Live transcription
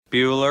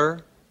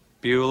Bueller,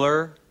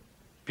 Bueller,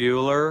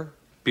 Bueller,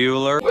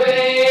 Bueller.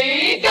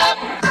 Wake up!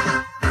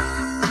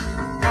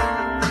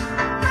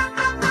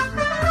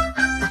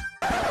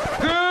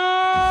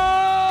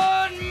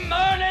 Good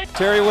morning!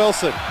 Terry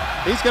Wilson,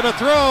 he's going to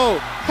throw.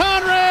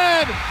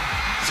 Conrad!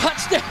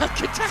 Touchdown,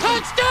 Kentucky!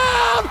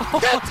 Touchdown!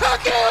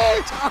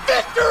 Kentucky!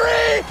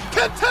 Victory!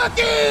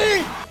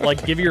 Kentucky!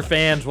 Like, give your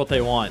fans what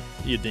they want,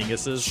 you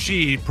dinguses.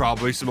 She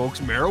probably smokes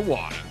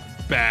marijuana.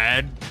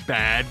 Bad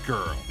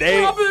girl.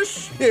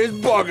 Rubbish! Here's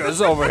Buggers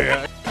over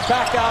here.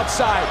 Back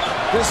outside.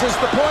 This is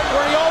the point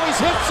where he always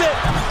hits it.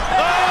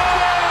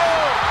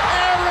 Oh!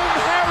 Aaron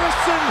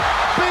Harrison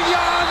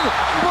beyond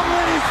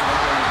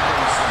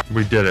belief.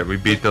 We did it. We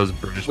beat those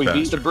British We beat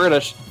bastards. the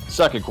British.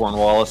 Suck it,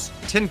 Cornwallis.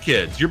 10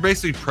 kids. You're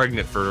basically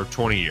pregnant for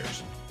 20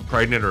 years.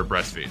 Pregnant or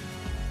breastfeeding.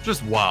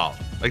 Just wild.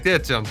 Like,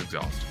 that sounds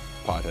exhausting.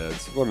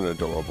 Potheads. What an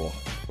adorable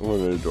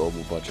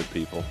bunch of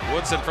people.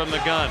 Woodson from the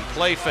gun,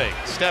 play fake,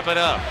 step it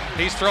up.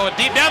 He's throwing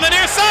deep down the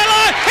near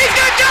sideline. He's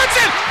got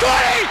Johnson.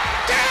 20,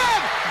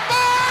 10,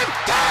 5,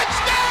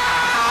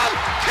 touchdown,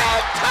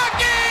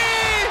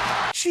 Kentucky!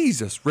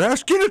 Jesus,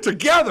 Rash, get it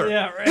together.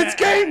 Yeah, Rash. It's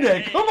game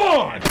day. Come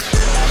on.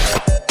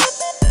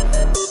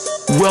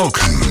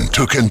 Welcome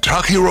to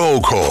Kentucky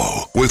Roll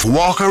Call with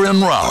Walker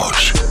and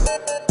Roush.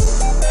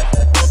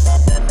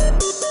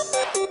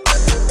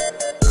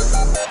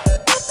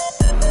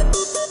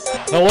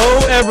 Hello,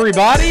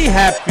 everybody.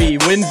 Happy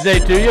Wednesday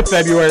to you,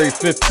 February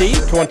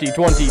 15th,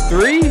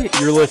 2023.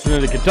 You're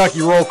listening to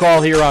Kentucky Roll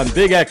Call here on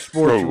Big X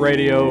Sports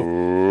Radio,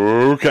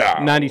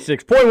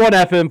 96.1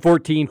 FM,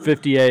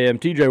 1450 AM.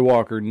 TJ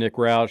Walker, Nick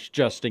Roush,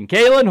 Justin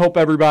Kalen. Hope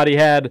everybody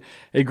had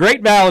a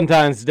great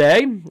Valentine's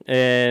Day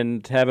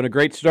and having a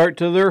great start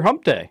to their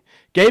Hump Day,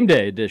 Game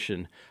Day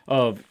edition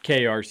of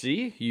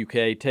KRC.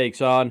 UK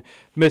takes on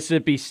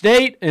Mississippi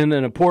State in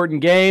an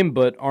important game,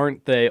 but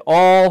aren't they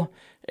all?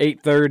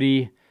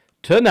 8:30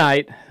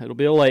 tonight. It'll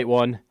be a late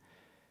one.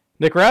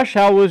 Nick Roush,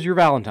 how was your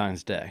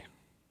Valentine's Day?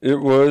 It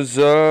was,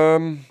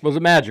 Was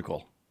it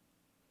magical?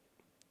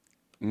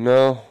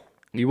 no.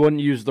 You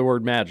wouldn't use the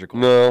word magical.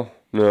 No.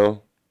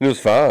 It was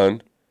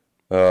fine.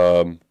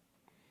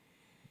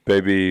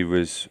 Baby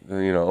was,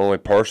 only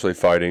partially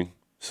fighting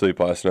sleep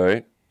last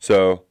night.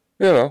 So,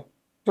 it's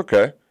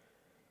okay.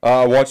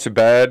 I watched a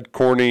bad,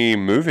 corny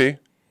movie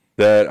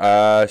that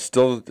I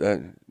still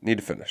need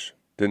to finish.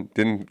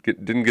 Didn't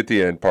get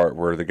the end part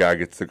where the guy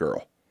gets the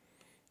girl.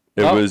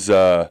 It was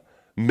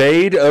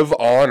Maid of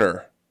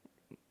Honor,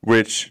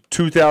 which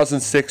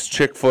 2006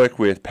 chick flick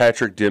with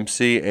Patrick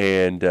Dempsey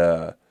and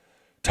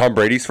Tom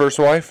Brady's first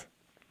wife,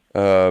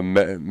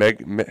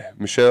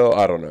 Michelle.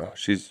 I don't know.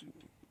 She's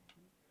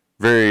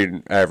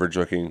very average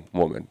looking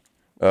woman.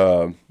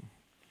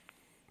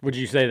 Would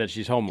you say that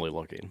she's homely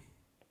looking?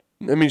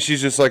 I mean,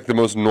 she's just like the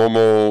most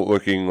normal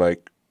looking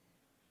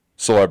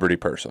celebrity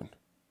person.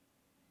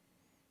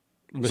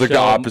 It's like the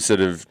opposite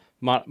of.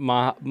 I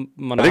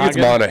think it's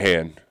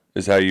Monahan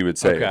is how you would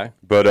say it.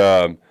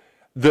 But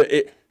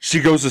she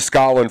goes to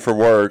Scotland for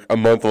work. A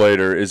month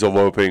later, is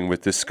eloping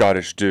with this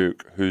Scottish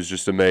Duke who's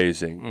just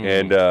amazing.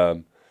 And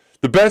the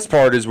best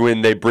part is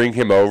when they bring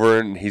him over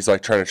and he's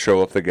like trying to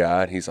show up the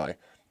guy, and he's like,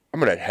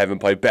 "I'm gonna have him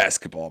play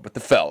basketball, but the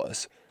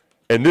fellas."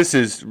 And this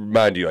is,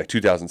 mind you,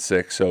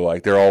 2006, so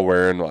they're all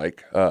wearing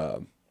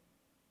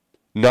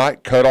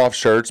not cut off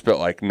shirts,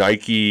 but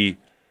Nike.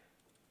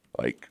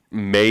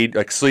 Made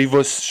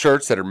sleeveless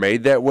shirts that are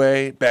made that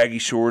way, baggy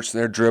shorts,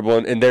 and they're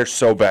dribbling, and they're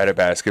so bad at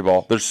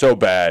basketball. They're so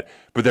bad,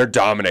 but they're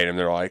dominating.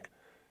 They're like,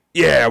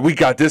 yeah, we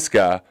got this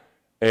guy.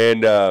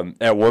 And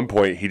at one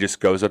point, he just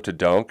goes up to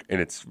dunk,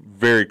 and it's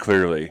very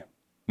clearly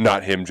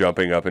not him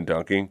jumping up and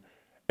dunking.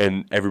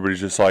 And everybody's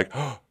just like,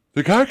 oh,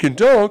 the guy can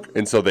dunk.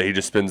 And so he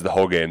just spends the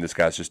whole game. This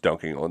guy's just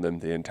dunking on them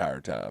the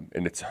entire time.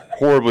 And it's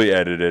horribly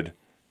edited.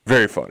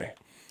 Very funny.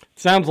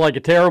 Sounds like a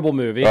terrible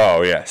movie.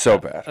 Oh, yeah, so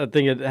bad. I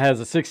think it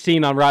has a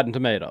 16 on Rotten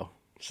Tomato,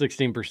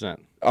 16%.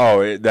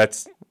 Oh,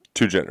 that's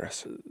too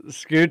generous.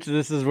 Scooch,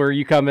 this is where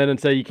you come in and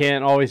say you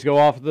can't always go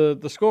off the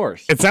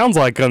scores. It sounds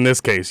like in this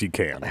case you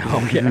can.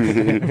 Okay.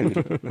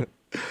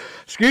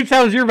 Scooch,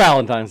 how was your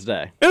Valentine's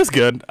Day? It was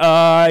good.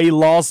 I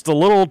lost a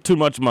little too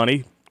much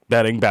money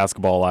betting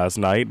basketball last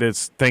night.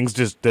 Things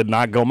just did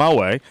not go my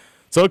way.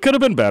 So it could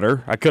have been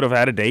better. I could have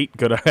had a date,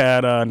 could have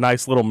had a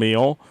nice little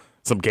meal,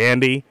 some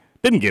candy.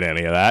 Didn't get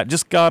any of that.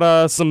 Just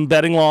got some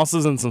betting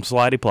losses and some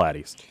slidey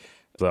platties.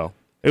 So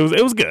it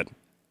was good.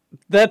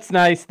 That's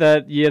nice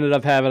that you ended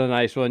up having a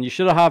nice one. You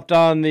should have hopped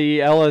on the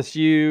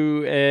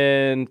LSU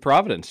and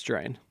Providence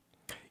train.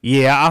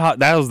 Yeah,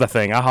 that was the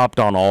thing. I hopped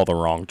on all the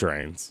wrong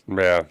trains.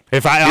 Yeah.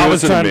 If I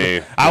was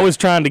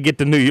trying to get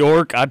to New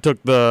York, I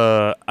took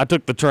the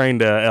train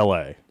to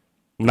LA.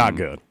 Not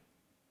good.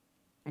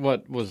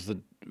 What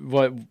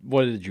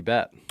did you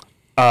bet?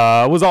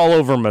 It was all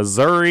over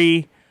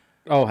Missouri.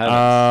 Oh,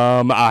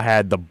 heavens. I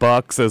had the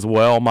Bucks as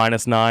well,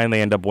 -9.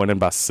 They end up winning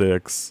by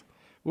 6.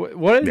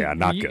 What? Yeah,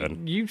 not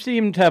good. You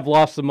seem to have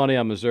lost some money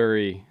on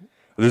Missouri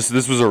This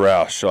was a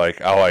Roush.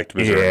 Like, I liked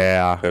Missouri.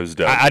 Yeah. It was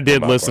done. I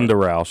did listen to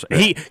Roush.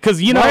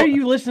 Because, you know. Why are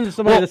you listening to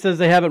somebody that says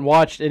they haven't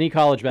watched any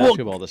college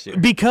basketball this year?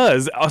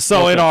 Because, in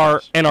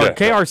our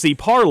KRC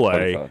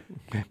parlay,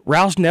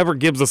 Roush never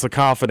gives us a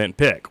confident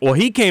pick. Well,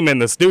 he came in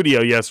the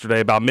studio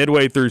yesterday about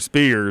midway through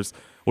Spears.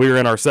 We were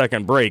in our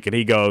second break, and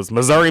he goes,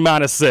 Missouri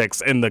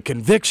 -6, and the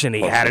conviction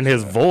he had in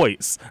his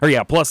voice.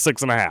 Plus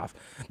 6.5.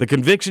 The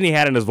conviction he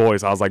had in his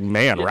voice, I was like,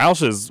 man,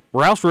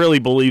 Roush really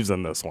believes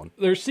in this one.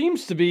 There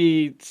seems to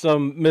be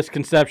some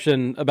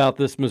misconception about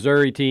this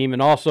Missouri team,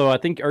 and also I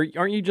think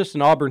aren't you just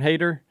an Auburn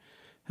hater?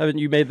 Haven't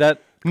you made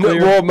that clear?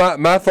 No, well,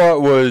 my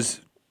thought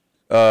was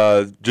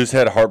just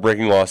had a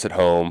heartbreaking loss at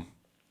home.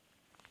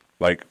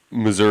 Like,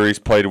 Missouri's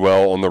played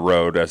well on the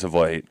road as of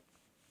late.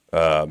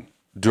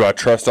 Do I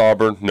trust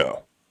Auburn?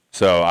 No.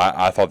 So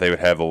I thought they would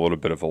have a little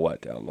bit of a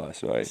letdown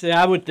last night. See,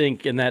 I would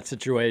think in that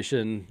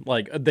situation,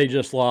 like they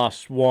just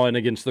lost one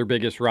against their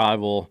biggest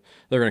rival,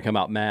 they're going to come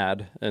out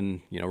mad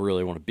and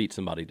really want to beat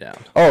somebody down.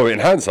 Oh, in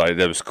hindsight,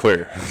 that was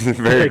clear,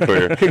 very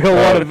clear. Could go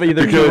one of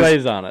either two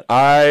ways on it.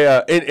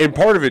 And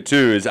part of it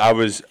too is I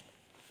was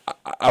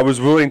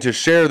willing to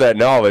share that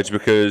knowledge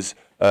because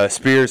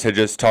Spears had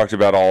just talked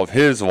about all of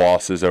his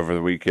losses over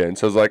the weekend.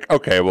 So I was like,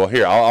 okay, well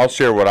here I'll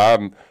share what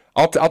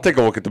I'll take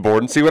a look at the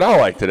board and see what I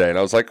like today. And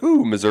I was like,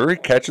 ooh, Missouri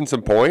catching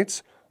some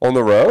points on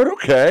the road?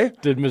 Okay.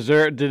 Did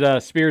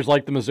Spears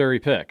like the Missouri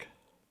pick?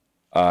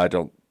 I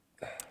don't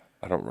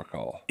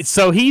recall.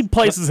 So he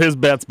places his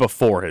bets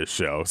before his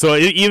show. So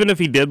even if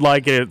he did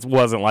like it, it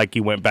wasn't like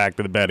he went back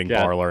to the betting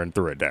parlor and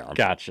threw it down.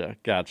 Gotcha.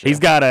 He's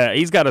got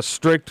a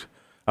strict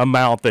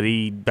amount that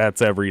he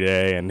bets every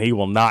day, and he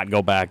will not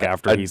go back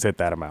after he's hit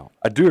that amount.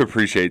 I do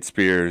appreciate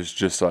Spears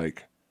just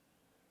like,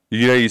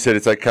 you said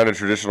it's like kind of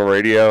traditional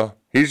radio.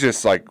 He's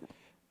just like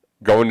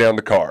going down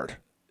the card.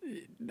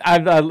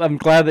 I'm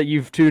glad that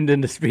you've tuned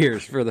into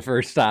Spears for the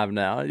first time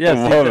now. Yes,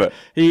 I love it.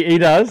 He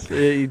does.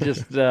 He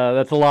just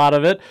that's a lot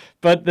of it.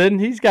 But then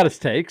he's got his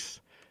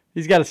takes.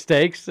 He's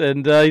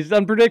and he's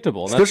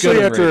unpredictable.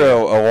 Especially after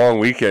a long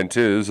weekend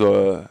too.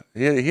 So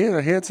he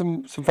had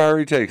some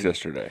fiery takes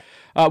yesterday.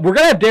 We're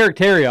gonna have Derek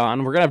Terry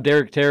on. We're gonna have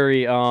Derek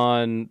Terry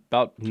on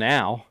about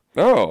now.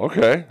 Oh,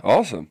 okay,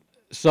 awesome.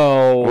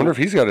 So I wonder if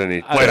he's got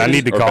any. Wait, I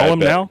need to call him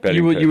now.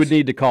 You would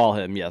need to call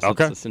him. Yes.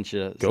 Okay. Since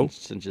you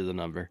the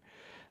number.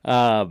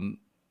 We're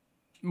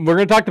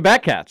going to talk to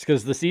Batcats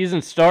because the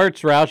season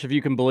starts, Roush, if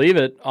you can believe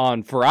it,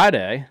 on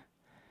Friday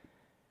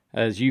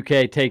as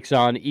UK takes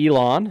on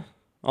Elon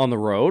on the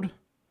road.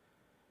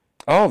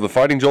 Oh, the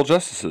Fighting Joel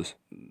Justices.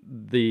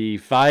 The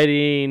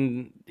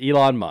Fighting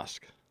Elon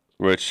Musk.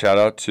 Which, shout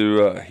out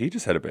to, he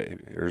just had a baby,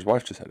 or his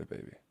wife just had a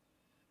baby.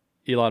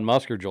 Elon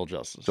Musk or Joel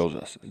Justice? Joel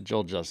Justice.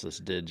 Joel Justice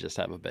did just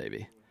have a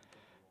baby,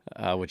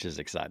 which is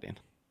exciting.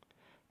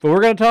 But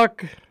we're going to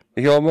talk...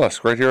 Elon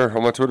Musk, right here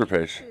on my Twitter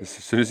page. As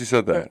soon as he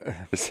said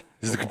that. Is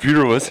the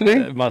computer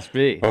listening? It must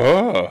be.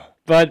 Oh.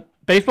 But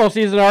baseball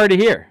season already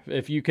here,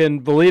 if you can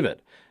believe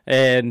it.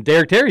 And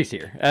Derek Terry's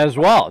here as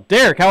well.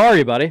 Derek, how are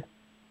you, buddy?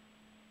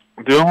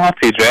 I'm doing well,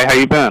 TJ. How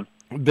you been?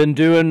 Been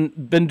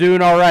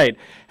doing all right.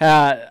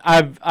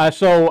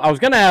 So I was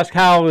going to ask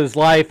how is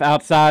life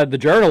outside the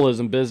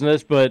journalism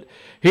business, but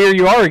here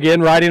you are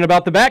again writing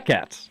about the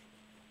Batcats.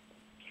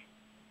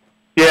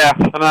 Yeah,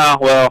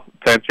 well,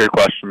 to answer your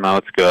question, no,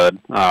 it's good.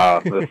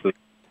 This is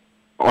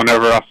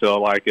whenever I feel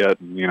like it.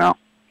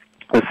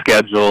 The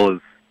schedule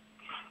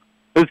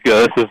is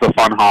good. This is a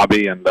fun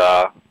hobby, and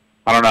I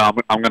don't know.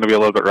 I'm going to be a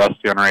little bit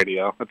rusty on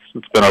radio.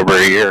 It's been over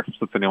a year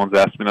since anyone's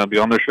asked me to be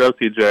on their show,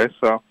 TJ.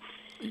 So.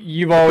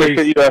 You've always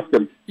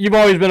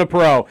been a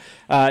pro.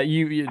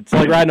 It's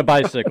like riding a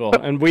bicycle,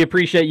 and we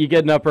appreciate you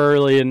getting up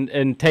early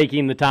and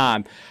taking the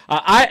time.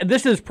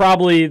 This is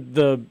probably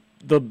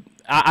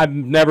I've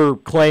never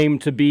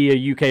claimed to be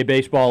a UK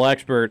baseball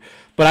expert,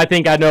 but I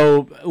think I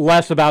know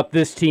less about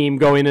this team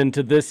going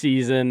into this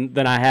season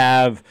than I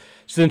have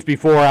since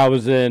before I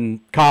was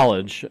in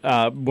college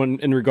when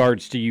in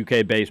regards to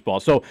UK baseball.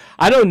 So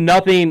I know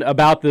nothing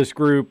about this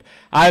group.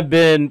 I've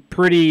been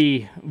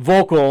pretty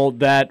vocal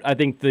that I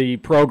think the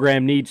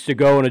program needs to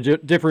go in a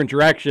different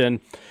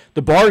direction.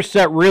 The bar's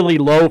set really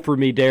low for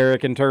me,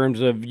 Derek, in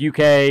terms of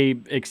UK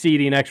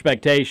exceeding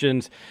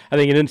expectations. I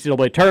think an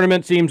NCAA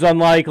tournament seems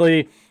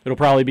unlikely. It'll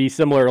probably be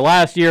similar to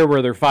last year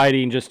where they're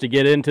fighting just to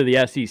get into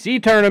the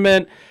SEC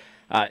tournament.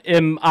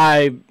 Am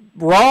I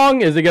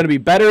wrong? Is it going to be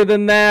better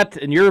than that?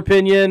 In your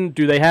opinion,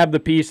 do they have the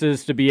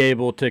pieces to be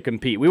able to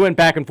compete? We went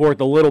back and forth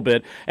a little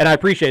bit, and I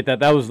appreciate that.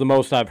 That was the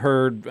most I've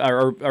heard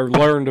or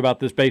learned about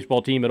this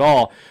baseball team at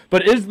all.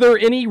 But is there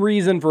any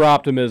reason for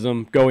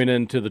optimism going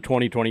into the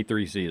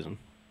 2023 season?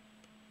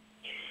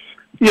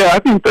 Yeah, I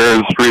think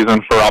there's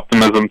reason for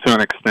optimism to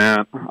an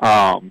extent.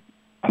 I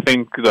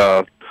think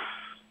the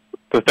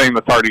thing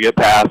that's hard to get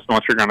past, and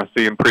what you're going to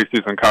see in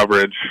preseason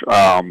coverage,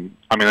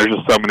 there's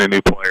just so many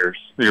new players.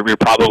 You're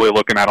probably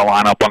looking at a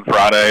lineup on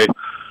Friday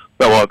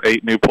that will have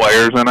 8 new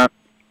players in it,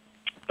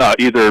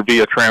 either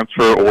via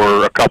transfer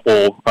or a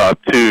couple,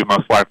 2,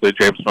 most likely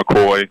James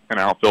McCoy, an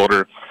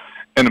outfielder,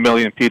 and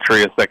Emilian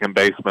Petrie, a second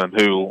baseman,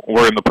 who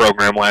were in the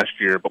program last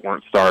year but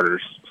weren't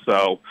starters.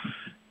 So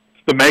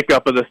the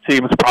makeup of this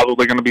team is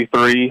probably going to be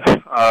 3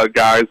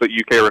 guys that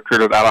UK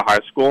recruited out of high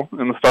school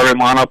in the starting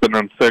lineup, and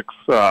then 6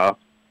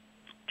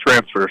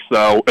 transfers.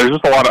 So there's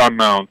just a lot of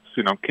unknowns.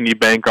 You know, can you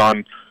bank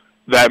on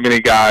that many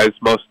guys?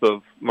 Most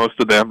of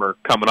them are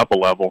coming up a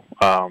level.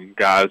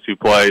 Guys who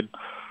played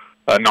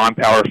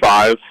non-power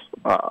 5s,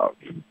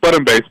 but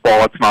in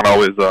baseball, it's not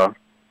always a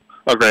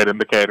great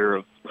indicator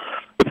of.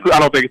 I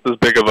don't think it's as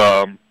big of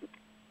a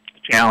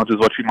challenge as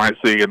what you might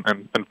see in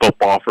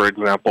football, for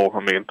example. I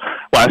mean,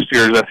 last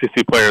year's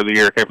SEC Player of the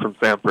Year came from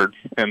Sanford,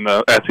 and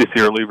the SEC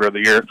Reliever of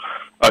the Year,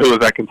 who was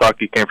at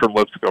Kentucky, came from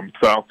Lipscomb.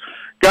 So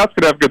guys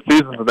could have good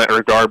seasons in that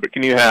regard, but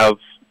can you have,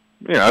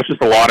 it's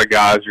just a lot of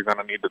guys you're going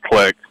to need to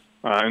click.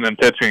 And then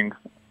pitching,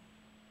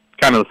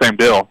 kind of the same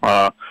deal.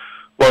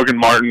 Logan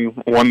Martin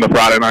won the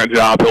Friday night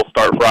job. He'll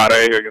start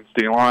Friday against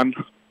Elon.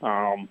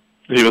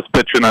 He was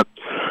pitching at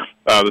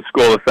the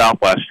School of the South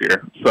last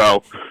year.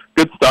 So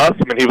good stuff.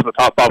 I mean, he was a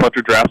top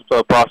 500 draft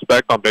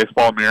prospect on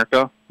Baseball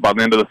America by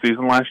the end of the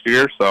season last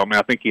year. So, I mean,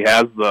 I think he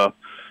has the,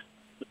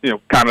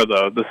 kind of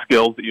the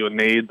skills that you would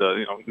need,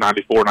 the,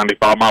 94,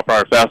 95 mile per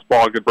hour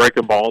fastball, a good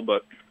breaking ball,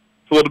 but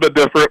it's a little bit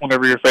different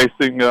whenever you're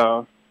facing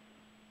some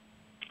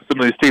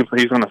of these teams that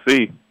he's going to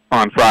see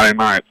on Friday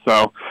night.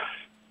 So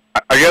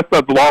I guess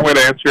that's a long way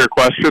to answer your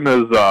question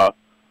is,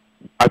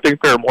 I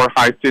think there are more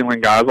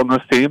high-ceiling guys on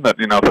this team that,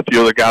 if a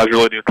few of the guys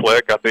really do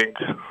click, I think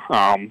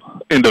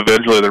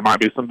individually there might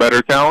be some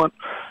better talent.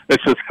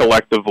 It's just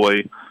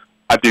collectively,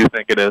 I do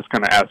think it is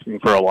kind of asking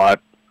for a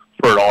lot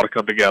for it all to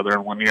come together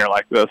in one year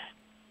like this.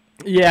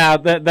 Yeah,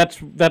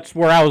 that's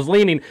where I was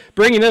leaning.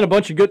 Bringing in a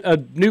bunch of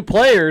good new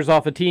players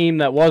off a team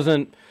that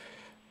wasn't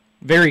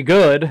very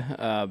good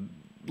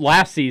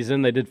last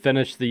season. They did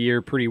finish the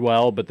year pretty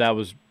well, but that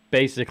was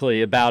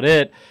basically about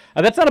it.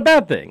 That's not a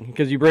bad thing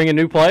because you bring in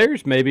new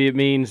players. Maybe it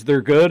means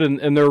they're good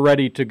and they're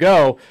ready to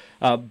go.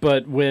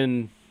 But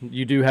when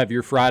you do have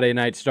your Friday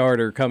night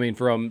starter coming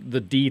from the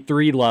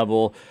D3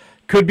 level,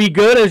 could be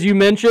good, as you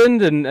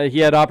mentioned, and he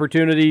had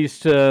opportunities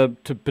to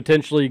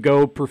potentially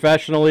go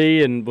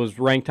professionally and was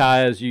ranked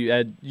high, as you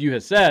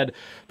had said.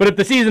 But if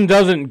the season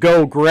doesn't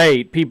go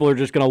great, people are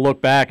just going to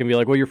look back and be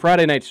like, well, your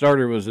Friday night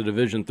starter was a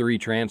Division III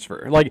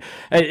transfer. Like,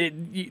 I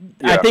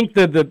think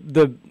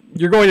the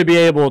you're going to be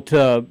able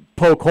to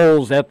poke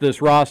holes at this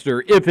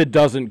roster if it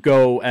doesn't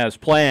go as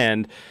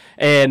planned.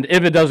 And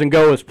if it doesn't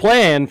go as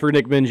planned for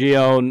Nick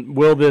Mingione,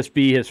 will this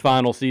be his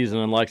final season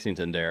in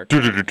Lexington, Derek?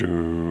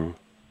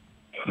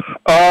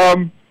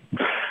 Well,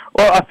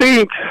 I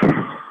think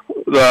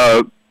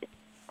I'd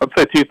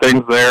say 2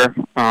 things there.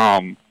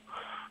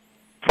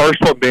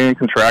 First one being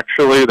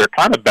contractually, they're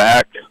kind of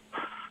back to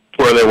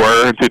where they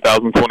were in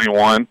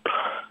 2021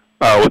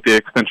 with the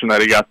extension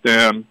that he got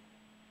then,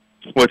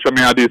 which, I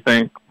mean, I do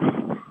think,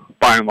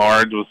 by and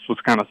large, was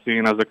kind of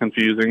seen as a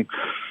confusing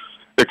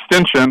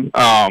extension.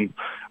 I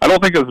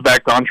don't think it was a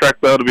bad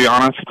contract, though, to be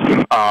honest.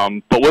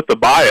 But with the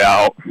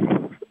buyout,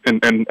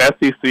 in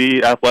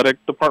SEC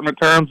athletic department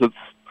terms, it's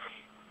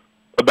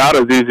about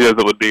as easy as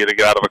it would be to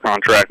get out of a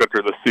contract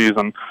after the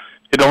season.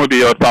 He'd only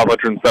be owed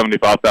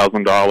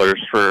 $575,000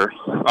 for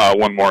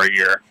 1 more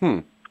year.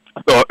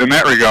 So in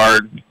that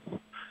regard,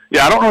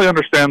 I don't really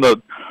understand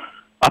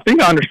I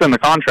think I understand the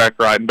contract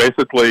right. And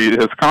basically,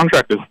 his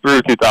contract is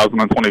through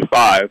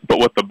 2025, but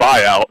with the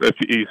buyout, if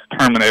he's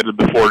terminated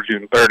before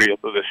June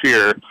 30th of this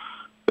year,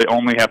 they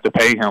only have to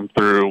pay him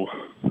through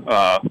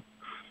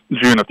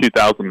June of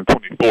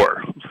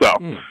 2024. So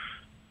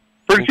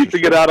pretty cheap to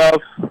get out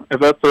of if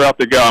that's the route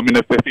to go. I mean,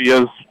 if he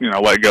is,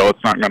 let go,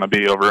 it's not going to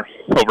be over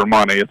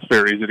money. It's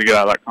very easy to get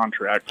out of that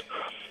contract.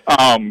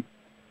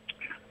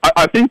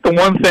 I think the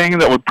one thing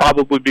that would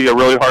probably be a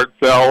really hard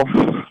sell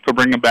to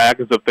bring him back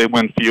is if they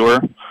win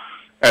fewer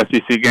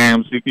SEC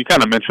games. You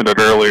kind of mentioned it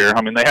earlier.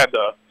 I mean,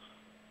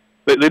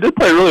 they did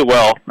play really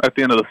well at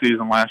the end of the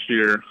season last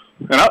year.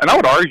 And I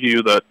would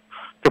argue that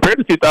compared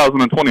to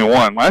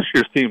 2021, last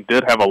year's team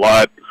did have a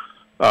lot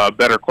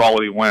better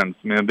quality wins.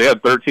 I mean, they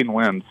had 13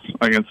 wins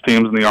against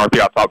teams in the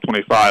RPI Top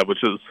 25,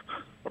 which is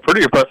a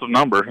pretty impressive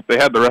number. If they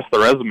had the rest of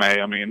the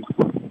resume, I mean,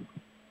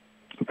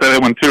 say they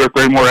win 2 or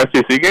 3 more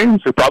SEC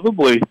games, you're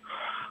probably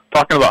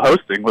talking about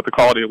hosting with the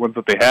quality of wins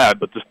that they had,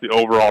 but just the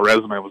overall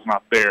resume was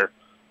not there.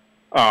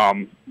 So, I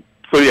mean,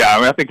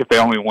 I think if they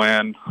only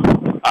win,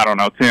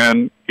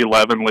 10,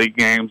 11 league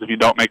games, if you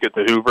don't make it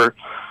to Hoover,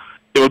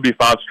 it would be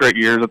 5 straight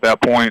years at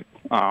that point,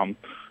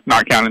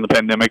 not counting the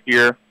pandemic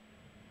year,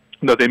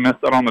 that they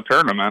missed out on the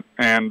tournament.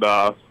 And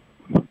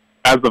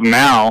as of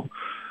now,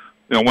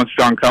 once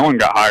John Cohen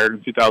got hired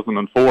in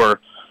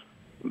 2004,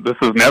 this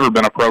has never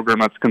been a program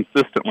that's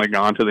consistently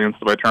gone to the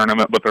NCAA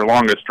tournament, but their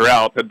longest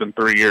drought had been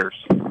 3 years,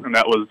 and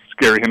that was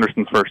Gary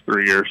Henderson's first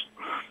 3 years.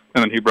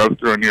 And then he broke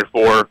through in year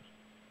 4,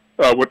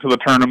 went to the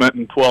tournament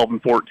in 12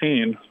 and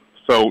 14.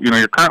 So,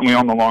 you're currently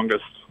on the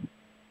longest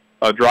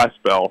dry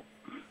spell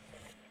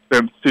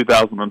since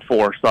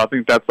 2004. So I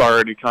think that's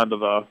already kind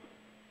of I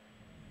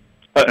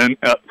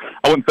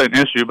wouldn't say an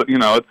issue, but,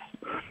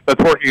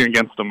 that's working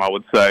against them, I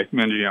would say,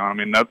 Minjion. I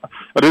mean, I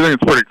do think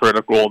it's pretty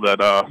critical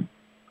that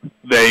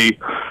they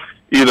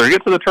either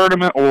get to the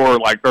tournament or,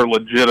 like, they're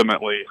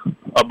legitimately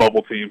a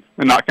bubble team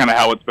and not kind of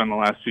how it's been the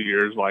last 2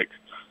 years. Like,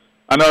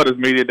 I know at his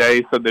media day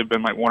he said they've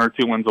been, like, 1 or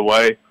 2 wins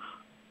away.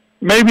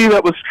 Maybe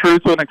that was true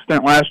to an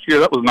extent last year.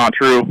 That was not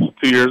true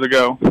 2 years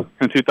ago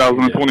in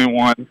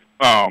 2021.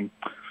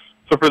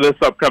 So for this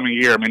upcoming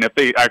year, I mean, if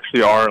they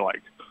actually are,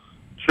 like,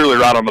 truly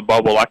right on the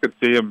bubble, I could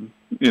see him,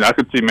 I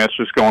could see Mitch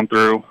just going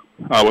through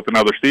with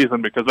another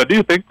season, because I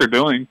do think they're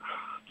doing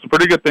some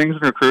pretty good things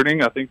in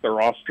recruiting. I think the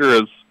roster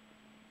is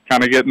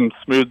kind of getting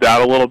smoothed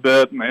out a little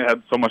bit, and they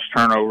had so much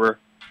turnover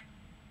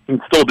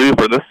and still do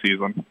for this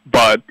season.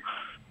 But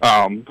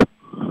I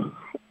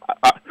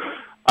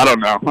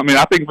don't know. I mean,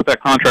 I think with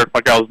that contract,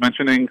 like I was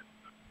mentioning,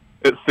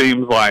 it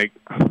seems like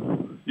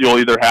you'll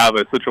either have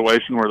a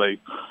situation where they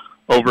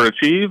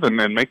overachieve and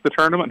then make the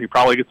tournament, he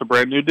probably gets a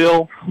brand new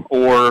deal,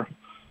 or,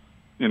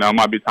 it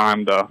might be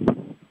time to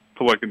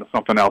look into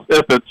something else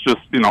if it's just,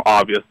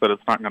 obvious that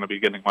it's not going to be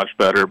getting much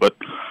better. But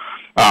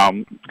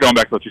going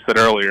back to what you said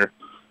earlier,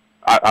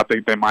 I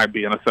think they might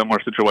be in a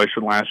similar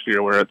situation last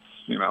year where it's,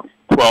 12,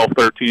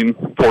 13,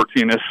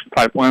 14-ish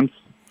type wins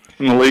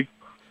in the league.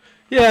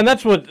 Yeah, and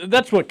that's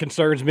what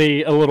concerns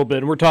me a little bit.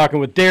 And we're talking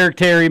with Derek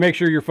Terry. Make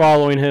sure you're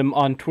following him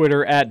on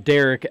Twitter at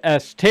Derek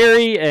S.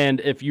 Terry. And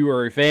if you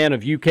are a fan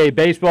of UK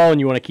baseball and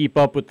you want to keep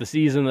up with the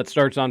season that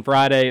starts on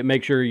Friday,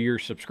 make sure you're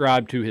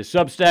subscribed to his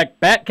Substack,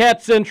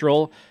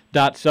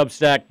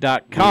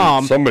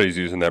 batcatcentral.substack.com. Somebody's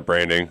using that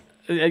branding.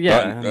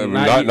 Yeah.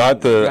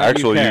 Not the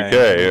actual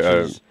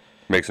UK.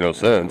 Makes no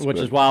sense. Which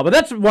is wild. But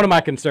that's one of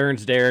my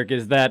concerns, Derek,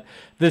 is that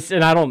this,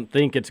 and I don't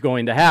think it's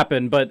going to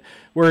happen, but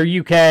where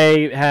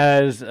UK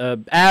has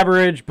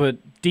average but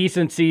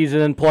decent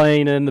season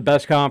playing in the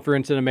best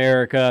conference in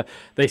America,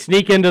 they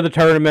sneak into the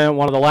tournament,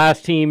 one of the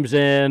last teams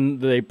in,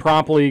 they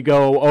promptly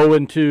go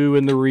 0-2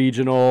 in the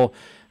regional,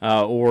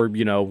 or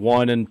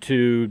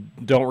 1-2,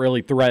 don't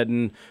really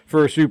threaten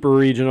for a super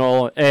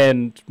regional,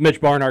 and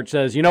Mitch Barnhart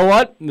says, you know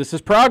what, this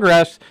is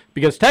progress,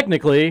 because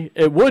technically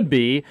it would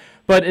be,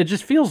 but it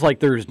just feels like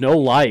there's no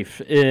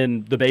life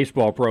in the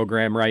baseball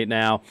program right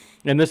now.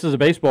 And this is a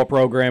baseball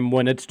program,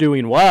 when it's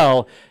doing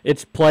well,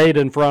 it's played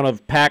in front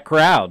of packed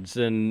crowds,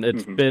 and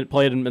it's been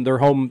played in their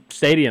home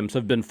stadiums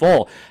have been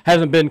full.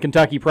 Hasn't been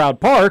Kentucky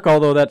Proud Park,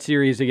 although that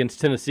series against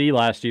Tennessee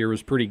last year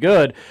was pretty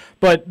good.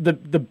 But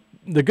the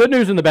good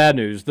news and the bad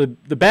news. The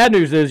bad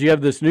news is you have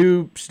this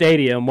new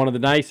stadium, one of the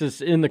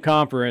nicest in the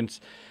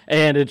conference,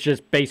 and it's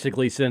just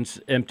basically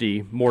since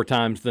empty more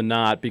times than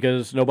not,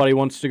 because nobody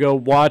wants to go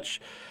watch.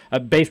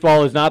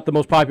 Baseball is not the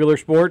most popular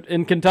sport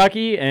in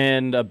Kentucky,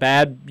 and a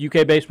bad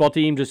UK baseball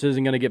team just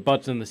isn't going to get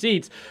butts in the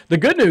seats. The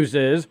good news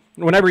is,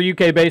 whenever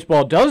UK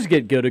baseball does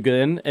get good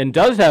again and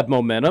does have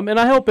momentum, and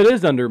I hope it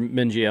is under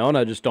Minjion,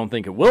 I just don't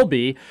think it will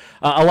be,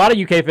 a lot of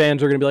UK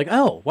fans are going to be like,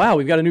 oh, wow,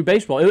 we've got a new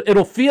baseball.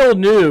 It'll feel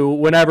new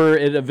whenever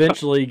it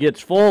eventually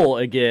gets full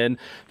again,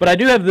 but I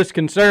do have this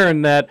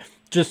concern that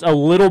just a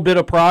little bit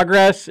of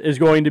progress is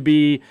going to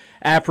be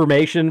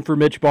affirmation for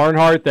Mitch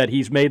Barnhart that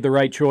he's made the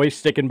right choice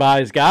sticking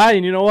by his guy,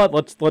 and you know what,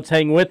 let's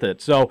hang with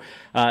it. So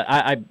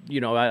I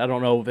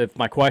don't know if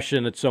my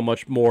question, it's so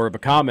much more of a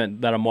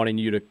comment that I'm wanting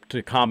you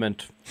to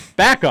comment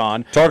back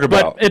on. Talk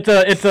about. But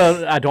it's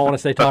a I don't want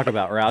to say talk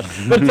about,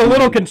 Roush, but it's a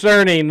little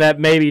concerning that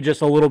maybe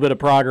just a little bit of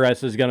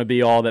progress is going to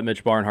be all that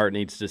Mitch Barnhart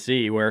needs to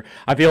see, where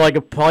I feel like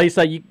a place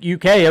like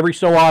UK every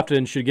so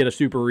often should get a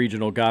super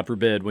regional, God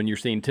forbid, when you're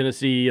seeing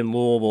Tennessee and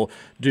Louisville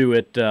do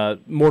it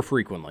more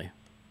frequently.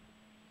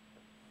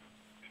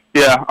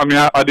 Yeah, I mean,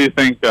 I do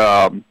think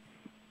I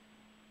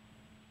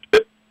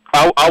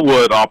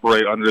would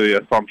operate under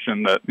the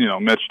assumption that,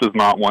 Mitch does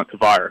not want to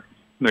fire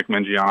Nick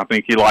Minjion. I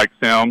think he likes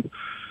him.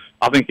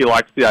 I think he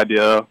likes the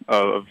idea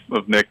of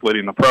Nick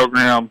leading the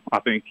program. I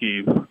think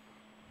he,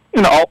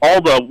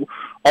 all the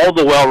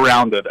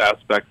well-rounded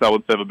aspects, I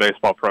would say, of a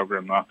baseball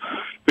program,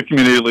 the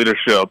community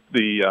leadership,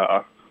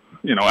 I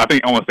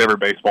think almost every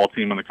baseball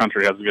team in the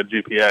country has a good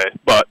GPA,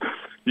 but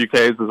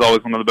UK's is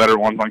always one of the better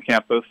ones on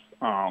campus.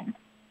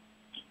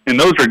 In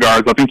those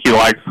regards, I think he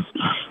likes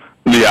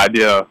the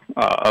idea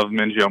of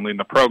Minjion leading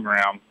the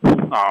program.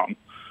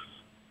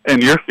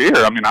 And your fear,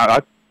 I mean, I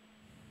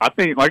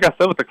think, like I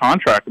said with the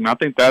contract, I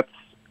think that's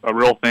a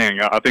real thing.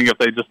 I think if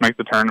they just make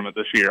the tournament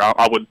this year,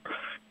 I would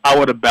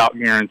about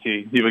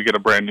guarantee he would get a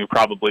brand new,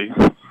 probably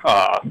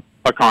a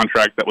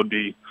contract that would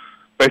be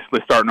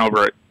basically starting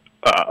over at,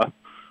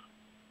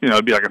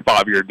 it'd be like a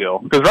 5-year deal.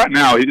 Because right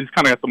now, he's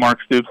kind of got the Mark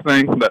Stoops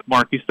thing that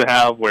Mark used to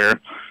have,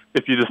 where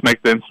if you just make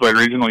the NCAA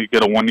regional, you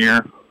get a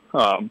 1-year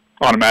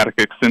automatic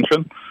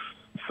extension.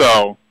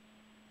 So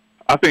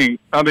I think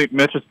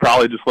Mitch is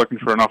probably just looking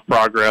for enough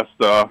progress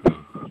to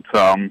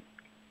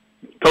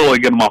totally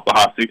get him off the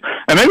hot seat.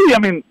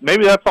 And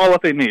maybe that's all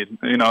that they need.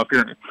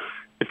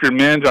 If you're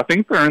Minj, I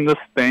think they're in this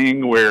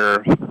thing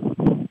where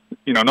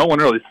no one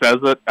really says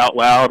it out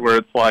loud, where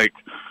it's like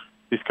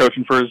he's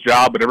coaching for his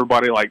job, but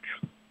everybody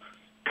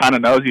kind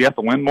of knows you have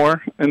to win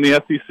more in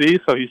the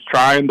SEC. So he's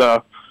trying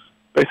to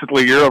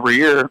basically year over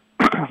year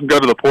go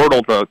to the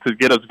portal to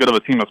get as good of a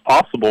team as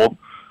possible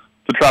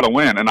to try to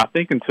win. And I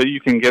think until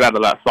you can get out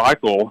of that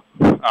cycle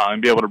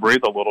and be able to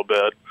breathe a little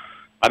bit,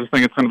 I just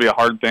think it's going to be a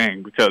hard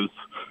thing because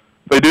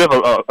they do have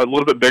a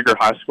little bit bigger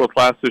high school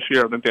class this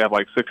year. I think they have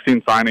like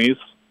 16 signees.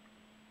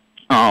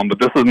 But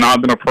this has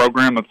not been a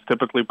program that's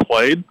typically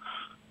played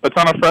a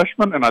ton of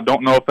freshmen, and I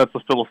don't know if that's a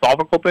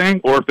philosophical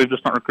thing or if they've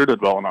just not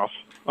recruited well enough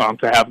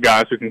to have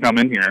guys who can come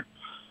in here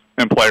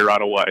and play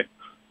right away.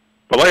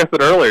 But like I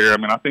said earlier, I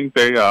mean, I think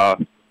they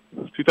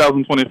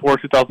 2024,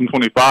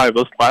 2025,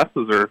 those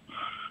classes are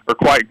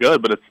quite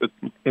good, but it's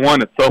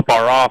one, it's so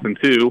far off, and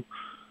two,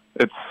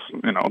 it's,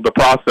 you know, the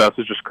process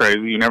is just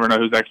crazy. You never know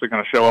who's actually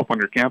going to show up on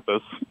your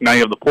campus. Now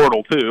you have the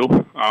portal too,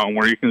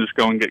 where you can just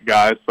go and get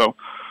guys. So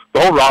the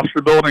whole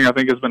roster building, I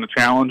think, has been a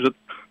challenge.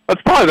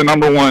 That's probably the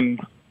number one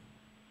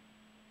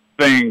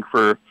thing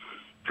for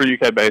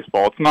UK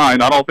baseball. It's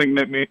not. I don't think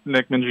Nick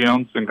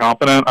Mingione's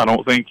incompetent. I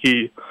don't think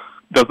he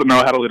doesn't know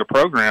how to lead a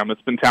program.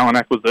 It's been talent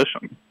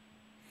acquisition,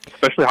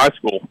 especially high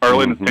school,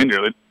 early in his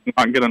tenure. They did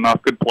not get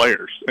enough good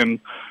players, and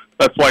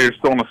that's why you're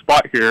still in a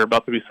spot here,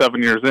 about to be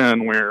 7 years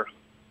in, where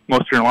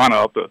most of your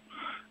lineup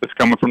is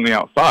coming from the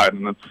outside,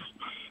 and it's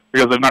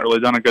because they've not really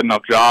done a good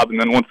enough job. And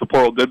then once the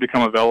portal did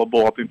become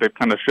available, I think they've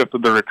kind of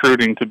shifted their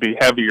recruiting to be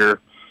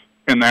heavier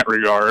in that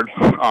regard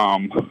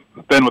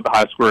than with the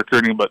high school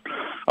recruiting. But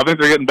I think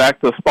they're getting back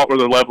to the spot where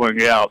they're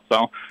leveling out.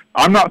 So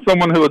I'm not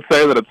someone who would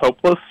say that it's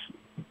hopeless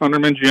under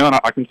Mingione.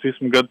 I can see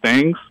some good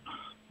things,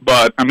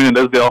 but I mean, it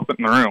is the elephant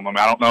in the room. I mean,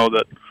 I don't know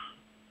that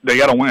they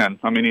got to win.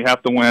 I mean, you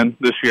have to win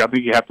this year. I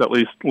think you have to at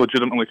least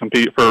legitimately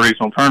compete for a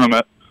regional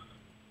tournament.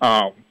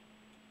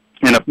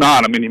 And if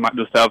not, I mean, you might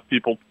just have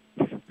people,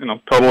 you know,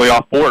 totally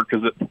off board,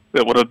 because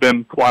it would have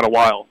been quite a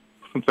while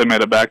since they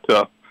made it back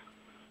to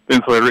the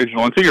NCAA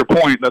regional. And to your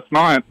point, that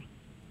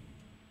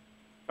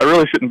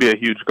really shouldn't be a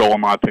huge goal,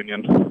 in my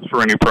opinion,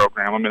 for any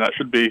program. I mean, that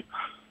should be,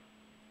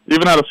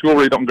 even at a school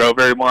where you don't go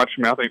very much.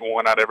 I mean, I think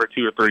one out every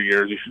 2 or 3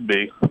 years you should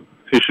be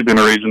in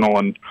a regional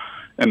and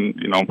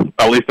you know,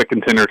 at least a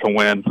contender to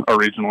win a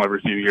regional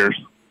every few years.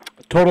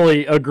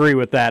 Totally agree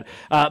with that.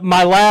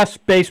 My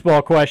last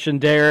baseball question,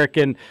 Derek,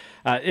 and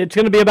it's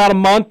going to be about a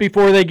month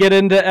before they get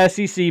into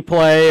SEC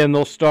play, and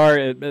they'll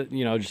start,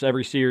 you know, just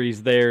every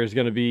series there is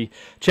going to be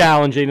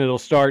challenging. It'll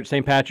start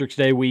St. Patrick's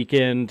Day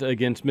weekend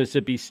against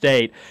Mississippi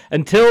State.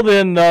 Until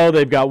then, though,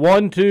 they've got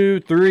 1,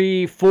 2,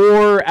 3,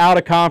 4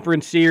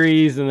 out-of-conference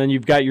series, and then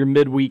you've got your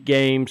midweek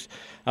games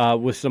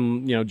with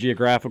some, you know,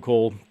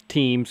 geographical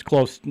teams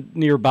close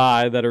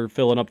nearby that are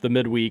filling up the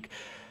midweek.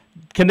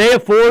 Can they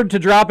afford to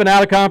drop an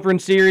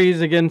out-of-conference series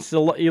against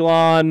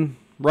Elon,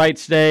 Wright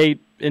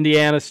State,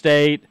 Indiana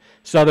State,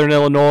 Southern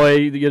Illinois?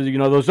 You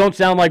know, those don't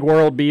sound like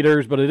world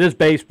beaters, but it is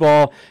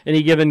baseball.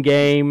 Any given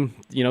game,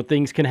 you know,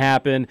 things can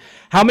happen.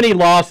 How many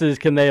losses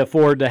can they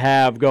afford to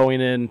have going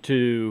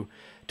into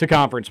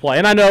conference play?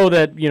 And I know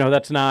that, you know,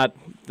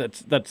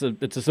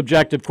 it's a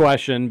subjective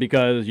question,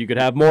 because you could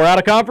have more out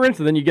of conference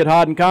and then you get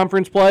hot in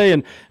conference play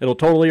and it'll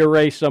totally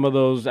erase some of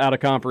those out of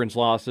conference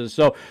losses.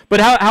 So,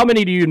 but how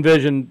many do you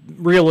envision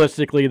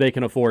realistically they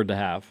can afford to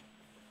have?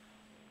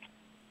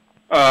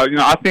 You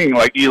know, I think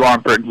like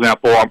Elon, for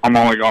example, I'm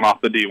only going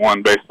off the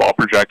D1 baseball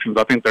projections.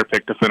 I think they're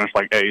picked to finish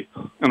like 8th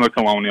in the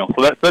Colonial.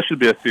 So that should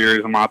be a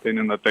series, in my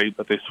opinion, that they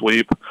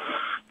sweep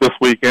this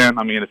weekend.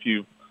 I mean, at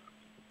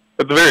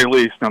the very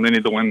least, they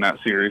need to win that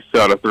series 2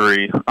 out of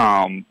 3.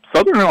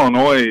 Southern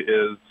Illinois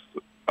is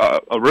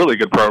a really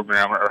good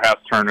program, or has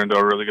turned into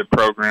a really good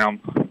program.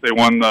 They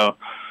won the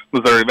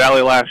Missouri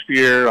Valley last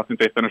year. I think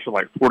they finished with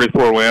like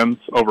 44 wins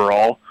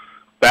overall.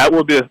 That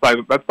would be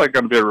that's like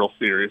going to be a real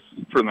series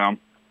for them.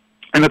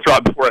 And it's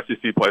right before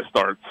SEC play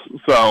starts.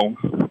 So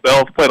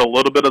they'll have played a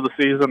little bit of the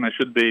season. They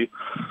should be,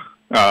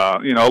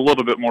 you know, a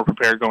little bit more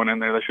prepared going in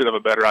there. They should have a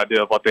better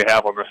idea of what they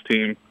have on this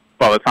team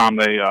by the time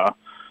they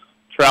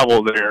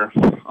travel there.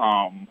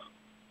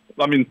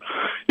 I mean,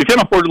 you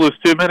can't afford to lose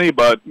too many,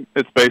 but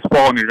it's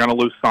baseball and you're going to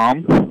lose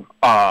some.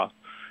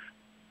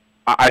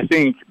 I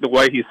think the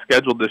way he's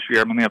scheduled this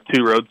year, I mean, they have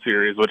 2 road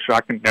series, which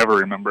I can never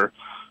remember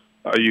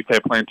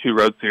UK playing 2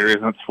 road series,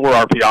 and it's for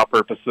RPI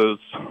purposes.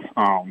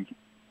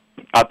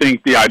 I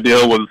think the idea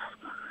was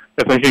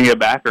if they can get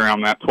back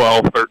around that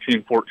 12,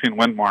 13, 14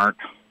 win mark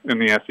in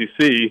the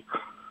SEC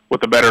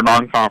with a better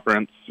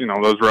non-conference, you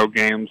know, those road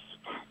games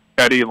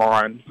at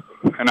Elon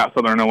and at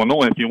Southern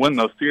Illinois, if you win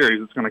those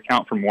series, it's going to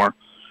count for more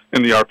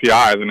in the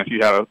RPI than if you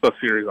had a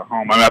series at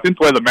home. I mean, I think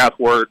the way the math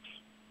works,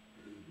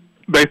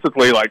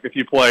 basically, like if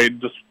you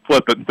played, just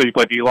flip it, so you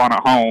played Elon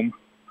at home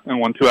and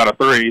won 2 out of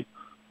 3,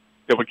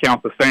 it would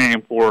count the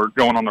same for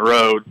going on the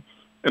road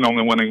and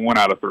only winning 1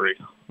 out of 3.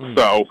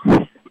 So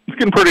it's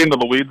getting pretty into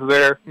the weeds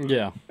there.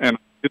 Yeah. And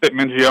I think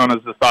Mingione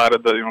has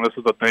decided that, you know, this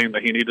is a thing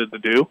that he needed to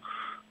do,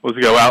 was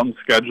go out and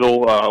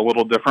schedule a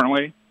little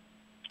differently.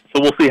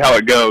 So we'll see how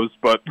it goes.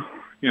 But,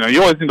 you know,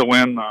 you always need to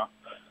win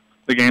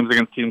the games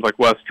against teams like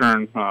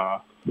Western, I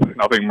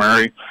think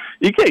Murray.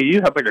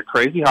 EKU has like a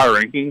crazy high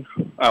ranking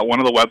at one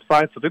of the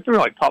websites. I think they're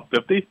like top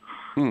 50.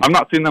 I'm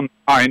not seeing them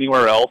high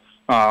anywhere else.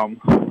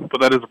 But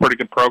that is a pretty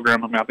good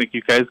program. I mean, I think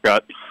UK's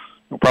got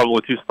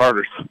probably 2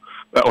 starters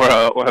that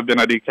have been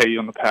at EKU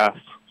in the past.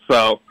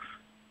 So,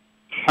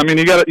 I mean,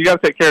 you got to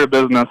take care of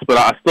business, but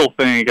I still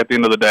think at the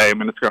end of the day, I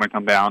mean, it's going to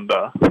come down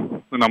to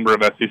the number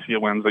of SEC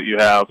wins that you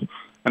have,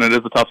 and it is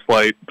a tough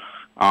slate.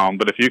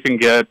 But if you can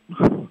get,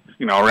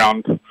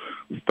 around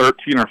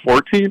 13 or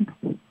 14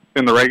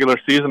 in the regular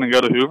season and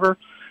go to Hoover,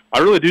 I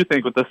really do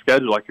think with this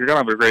schedule, you're going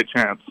to have a great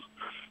chance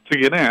to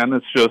get in.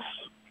 It's just,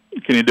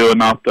 can you do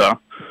enough to,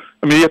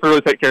 you have to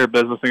really take care of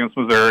business against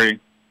Missouri,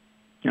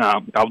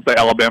 I would say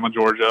Alabama,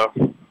 Georgia,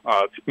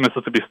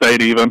 Mississippi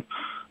State even,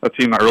 a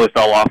team that really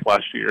fell off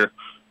last year.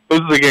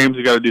 Those are the games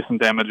you got to do some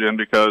damage in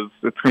because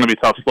it's going to be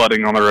tough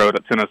sledding on the road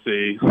at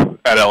Tennessee,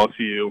 at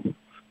LSU.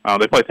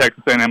 They play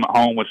Texas A&M at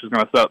home, which is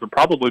going to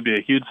probably be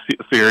a huge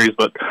series,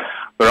 but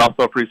they're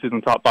also a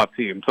preseason top 5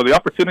 team. So the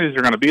opportunities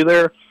are going to be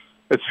there.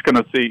 It's just going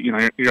to see, you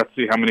have to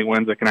see how many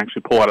wins they can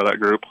actually pull out of that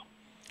group.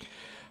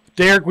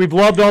 Derek, we've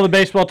loved all the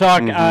baseball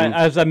talk.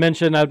 As I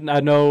mentioned,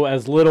 I know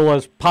as little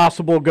as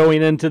possible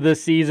going into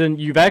this season.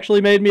 You've actually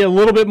made me a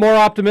little bit more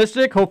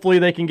optimistic. Hopefully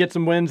they can get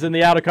some wins in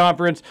the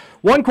out-of-conference.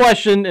 One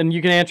question, and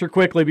you can answer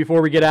quickly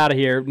before we get out of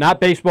here, not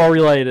baseball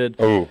related.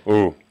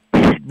 Oh.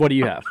 What do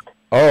you have?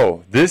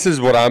 Oh, this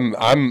is what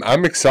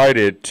I'm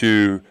excited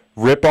to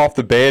rip off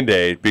the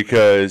Band-Aid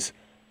because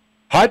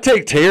Hot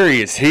Take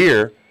Terry is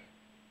here.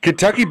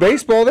 Kentucky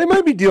baseball, they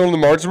might be dealing the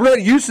margins. We're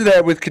not used to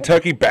that with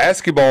Kentucky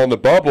basketball in the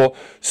bubble.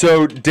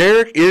 So,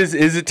 Derek, is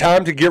it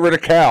time to get rid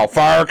of Cal?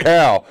 Fire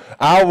Cal.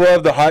 I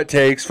love the hot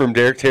takes from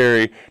Derek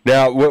Terry.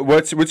 Now,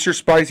 what's your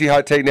spicy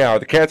hot take now? Are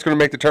the Cats going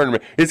to make the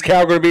tournament? Is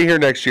Cal going to be here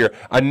next year?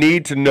 I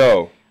need to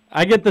know.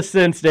 I get the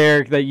sense,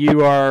 Derek, that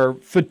you are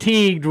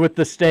fatigued with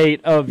the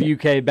state of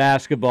UK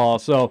basketball.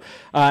 So,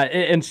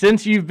 and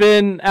since you've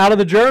been out of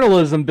the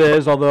journalism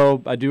biz,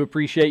 although I do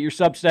appreciate your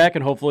Substack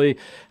and hopefully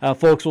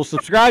folks will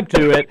subscribe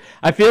to it,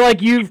 I feel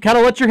like you've kind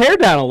of let your hair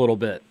down a little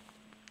bit.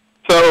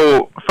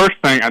 So, first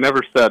thing, I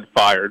never said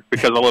fired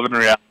because I live in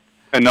reality,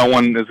 and no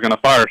one is going to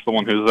fire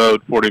someone who's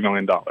owed $40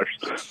 million.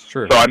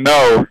 Sure. So I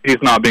know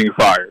he's not being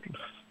fired.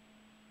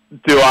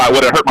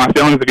 Would it hurt my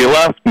feelings if he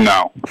left?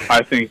 No.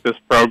 I think this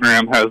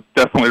program has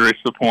definitely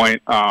reached the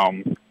point.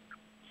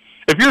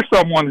 If you're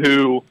someone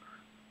who,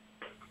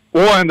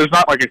 one, there's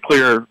not like a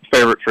clear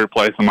favorite to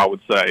replace him, I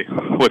would say,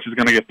 which is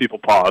going to give people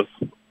pause.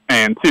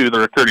 And two,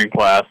 the recruiting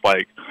class,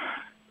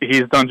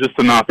 he's done just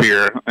enough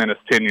here in his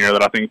tenure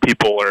that I think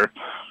people are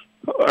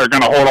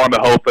going to hold on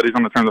to hope that he's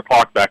going to turn the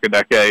clock back a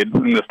decade,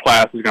 and this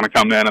class is going to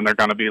come in and they're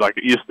going to be like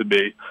it used to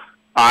be.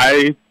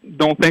 I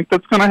don't think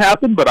that's going to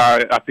happen, but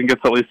I think it's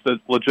at least a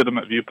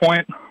legitimate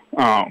viewpoint.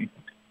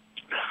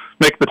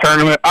 Make the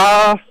tournament.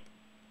 I'll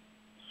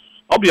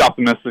be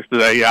optimistic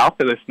today. Yeah, I'll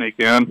say they sneak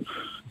in.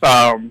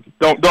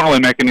 Don't really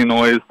make any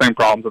noise. Same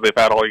problems that they've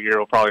had all year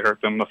will probably hurt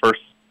them the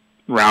first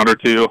round or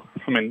two.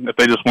 I mean, if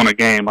they just win a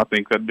game, I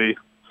think that'd be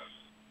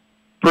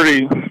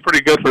pretty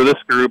good for this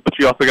group. But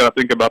you also got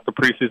to think about the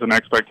preseason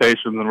expectations,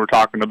 and we're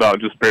talking about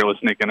just barely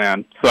sneaking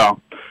in. So.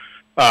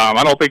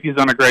 I don't think he's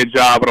done a great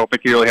job. I don't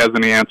think he really has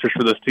any answers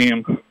for this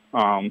team.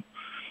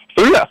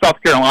 Through that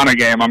South Carolina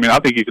game, I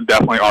think you could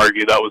definitely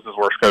argue that was his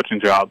worst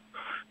coaching job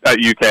at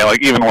UK,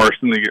 even worse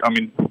than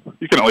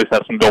you can at least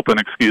have some built-in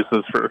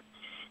excuses for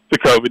the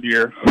COVID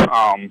year.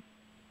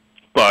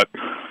 But,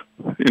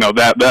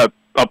 that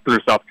up through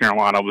South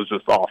Carolina was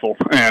just awful.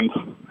 And,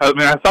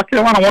 has South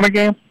Carolina won a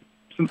game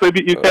since they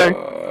beat UK?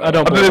 I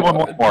don't think they won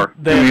one more.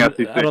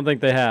 I don't think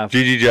they have.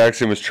 G.G.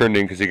 Jackson was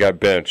trending because he got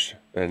benched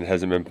and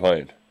hasn't been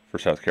playing for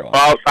South Carolina.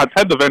 Well, I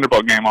had the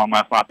Vanderbilt game on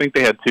last night. I think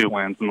they had 2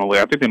 wins in the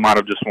league. I think they might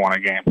have just won a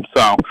game.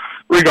 So,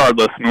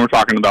 regardless, we're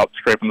talking about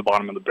scraping the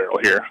bottom of the barrel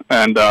here.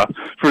 And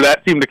for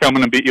that team to come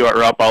in and beat you at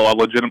Rupp, I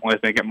legitimately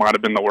think it might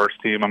have been the worst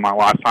team in my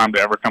lifetime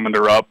to ever come into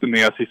Rupp in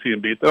the SEC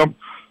and beat them.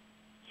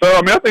 So,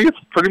 I think it's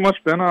pretty much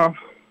been a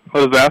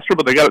disaster,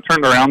 but they got it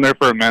turned around there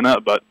for a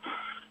minute. But,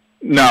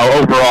 no,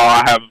 overall,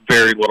 I have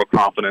very little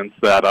confidence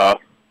that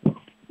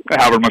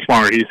however much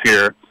longer he's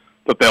here,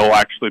 that they'll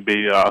actually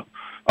be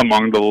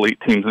among the elite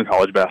teams in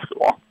college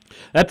basketball.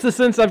 That's the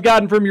sense I've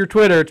gotten from your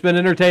Twitter. It's been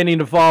entertaining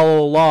to follow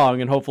along,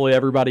 and hopefully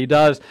everybody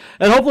does.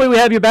 And hopefully we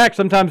have you back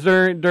sometimes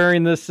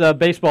during this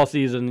baseball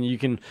season. You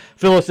can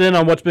fill us in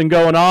on what's been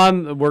going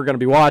on. We're going to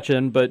be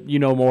watching, but you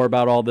know more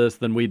about all this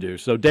than we do.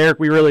 So, Derek,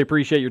 we really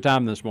appreciate your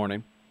time this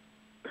morning.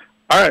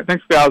 All right,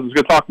 thanks, guys. It was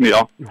good talking to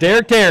y'all.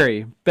 Derek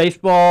Terry,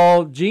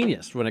 baseball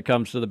genius when it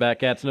comes to the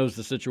Batcats, knows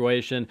the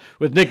situation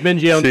with Nick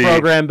Mingione's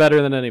program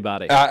better than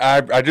anybody.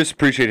 I just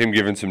appreciate him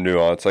giving some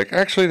nuance.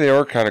 Actually, they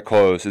are kind of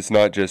close. It's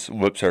not just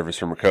lip service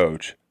from a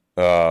coach.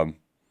 And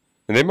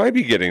they might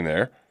be getting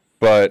there,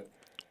 but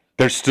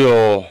they're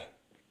still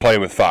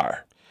playing with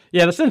fire.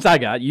 Yeah, the sense I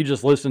got, you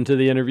just listened to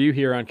the interview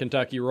here on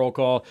Kentucky Roll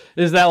Call,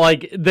 is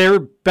that they're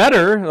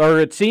better, or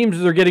it seems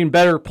they're getting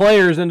better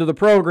players into the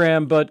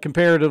program, but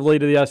comparatively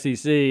to the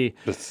SEC,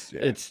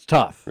 it's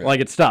tough. Yeah.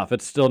 It's tough.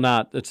 It's still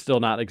not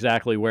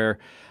exactly where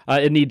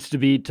it needs to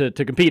be to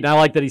compete. And I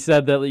like that he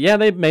said that, yeah,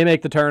 they may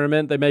make the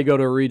tournament, they may go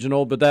to a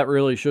regional, but that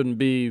really shouldn't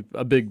be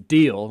a big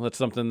deal. That's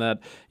something that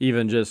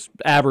even just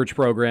average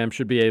programs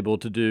should be able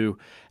to do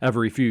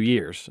every few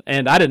years.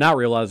 And I did not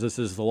realize this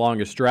is the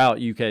longest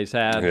drought UK's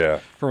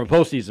had from a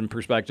postseason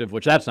perspective,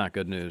 which that's not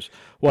good news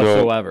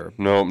whatsoever.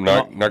 No,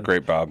 not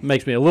great, Bob.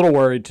 Makes me a little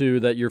worried, too,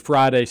 that your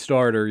Friday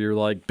starter, you're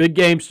like, big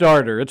game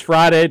starter. It's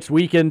Friday, it's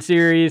weekend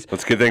series.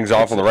 Let's get things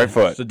off on the right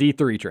foot. It's a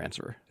D3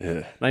 transfer.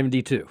 Yeah. Not even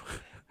D2.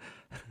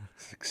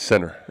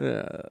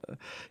 Center.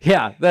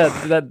 Yeah,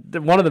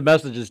 that one of the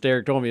messages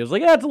Derek told me was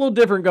like, it's a little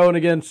different going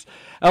against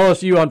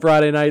LSU on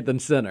Friday night than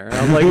center. And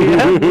I'm like, you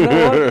know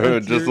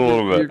what? Just a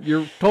little bit.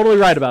 You're totally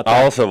right about that.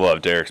 I also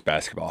love Derek's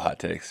basketball hot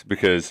takes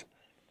because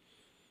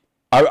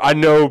I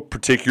know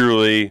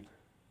particularly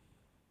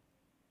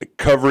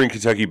covering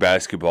Kentucky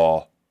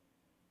basketball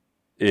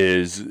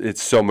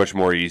it's so much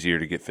more easier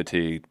to get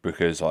fatigued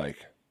because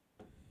like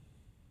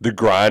the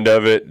grind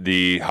of it,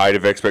 the height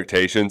of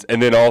expectations,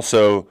 and then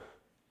also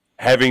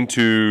having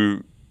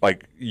to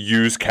like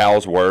use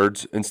Cal's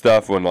words and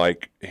stuff when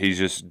like he's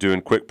just doing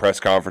quick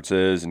press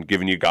conferences and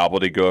giving you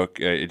gobbledygook,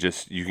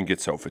 you can get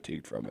so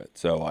fatigued from it.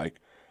 So like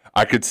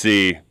I could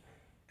see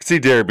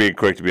Derek being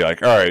quick to be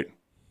like, all right,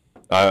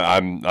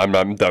 I'm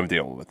done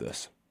dealing with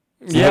this.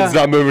 Yeah. It's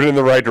not moving in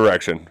the right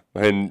direction,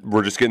 and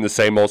we're just getting the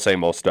same old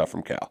stuff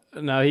from Cal.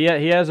 No, he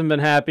hasn't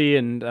been happy,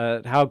 and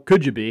how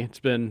could you be?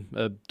 It's been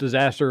a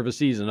disaster of a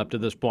season up to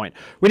this point.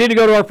 We need to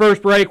go to our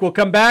first break. We'll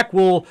come back.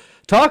 We'll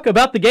talk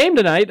about the game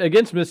tonight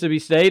against Mississippi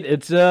State.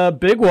 It's a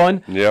big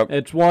one. Yep.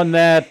 It's one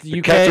that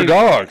UK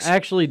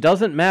actually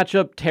doesn't match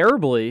up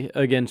terribly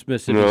against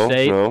Mississippi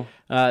State. No.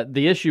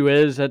 The issue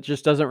is that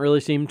just doesn't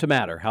really seem to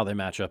matter how they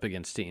match up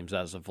against teams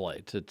as of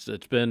late.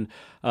 It's been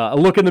a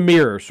look in the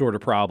mirror sort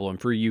of problem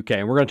for UK,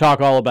 and we're going to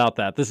talk all about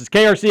that. This is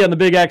KRC on the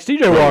Big X.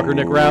 TJ Walker,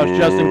 Nick Roush,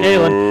 Justin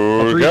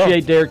Kalen.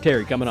 Appreciate Derek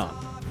Terry coming on.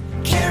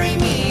 Carry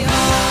me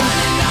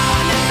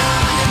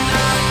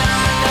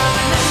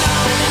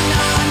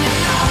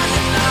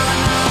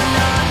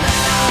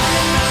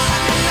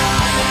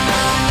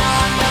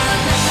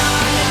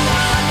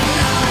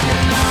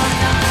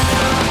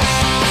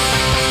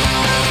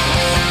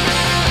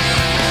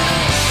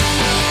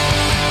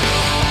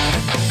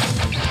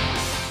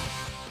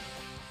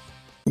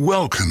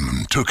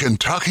Welcome to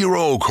Kentucky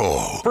Roll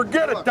Call.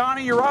 Forget it,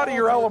 Donnie. You're out of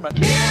your element.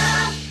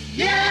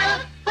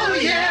 Yeah, oh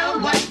yeah,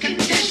 what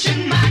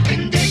condition my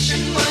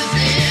condition was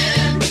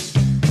in.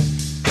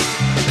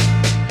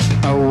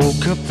 I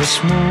woke up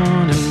this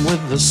morning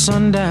with the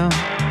sun down,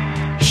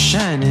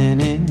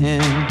 shining in.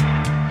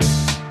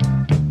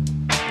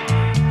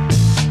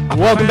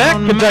 Welcome back.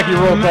 Kentucky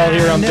Roll Call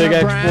here on Big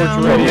X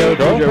Sports Radio.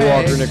 TJ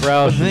Walker, Nick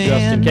Roush, and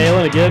Justin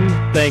Kalen. Again,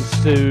 thanks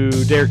to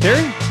Derek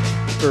Terry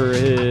for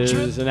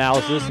his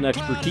analysis and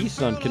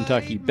expertise on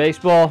Kentucky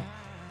baseball.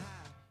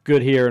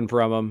 Good hearing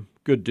from him.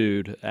 Good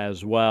dude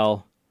as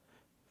well.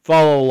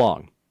 Follow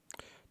along.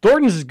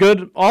 Thornton's is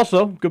good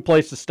also. Good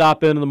place to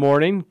stop in the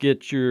morning.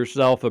 Get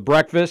yourself a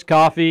breakfast,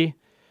 coffee,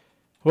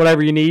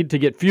 whatever you need to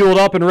get fueled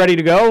up and ready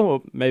to go.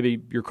 Well,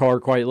 maybe your car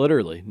quite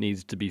literally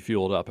needs to be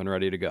fueled up and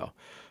ready to go.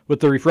 With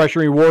the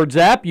Refreshing Rewards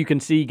app, you can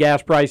see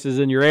gas prices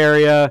in your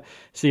area,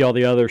 see all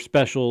the other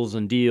specials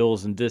and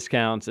deals and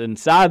discounts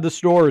inside the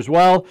store as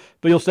well,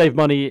 but you'll save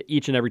money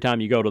each and every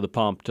time you go to the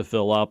pump to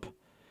fill up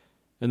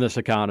in this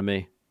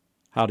economy.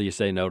 How do you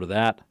say no to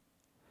that?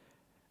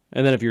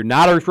 And then if you're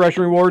not a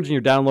Refreshing Rewards and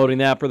you're downloading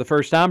the app for the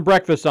first time,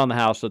 breakfast on the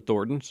house at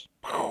Thornton's.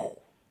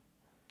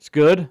 It's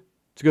good.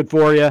 It's good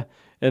for you.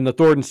 And the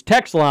Thornton's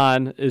text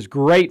line is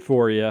great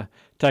for you.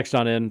 Text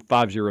on in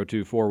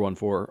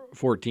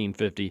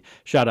 502-414-1450.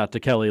 Shout out to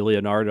Kelly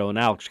Leonardo and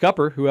Alex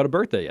Cupper, who had a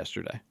birthday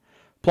yesterday.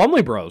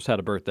 Plumley Bros had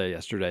a birthday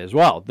yesterday as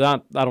well. I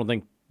don't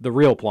think the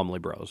real Plumley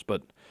Bros,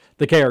 but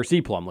the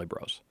KRC Plumley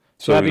Bros.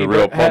 So happy, the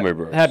real Plumley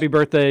Bros. Happy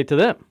birthday to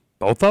them.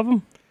 Both of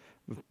them?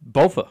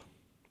 Both of them.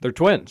 They're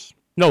twins.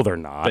 No, they're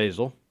not.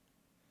 Basil.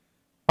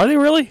 Are they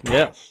really?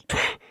 Yes.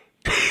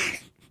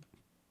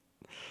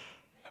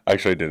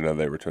 Actually, I didn't know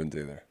they were twins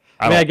either.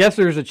 I guess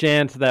there's a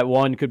chance that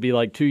one could be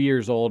like 2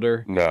 years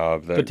older.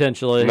 No,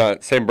 potentially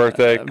not same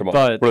birthday. Come on,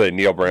 but, were they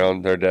Neil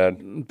Brown? Their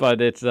dad.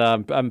 But it's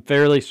I'm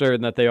fairly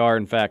certain that they are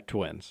in fact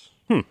twins.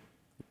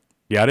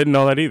 Yeah, I didn't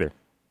know that either.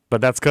 But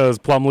that's because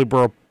Plumley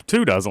Bro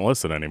 2 doesn't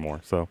listen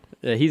anymore. So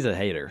yeah, he's a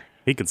hater.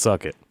 He could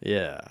suck it.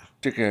 Yeah.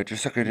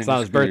 It's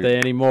not his birthday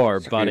anymore,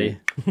 buddy.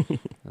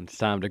 It's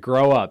time to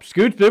grow up.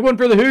 Scoots, big one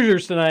for the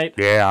Hoosiers tonight.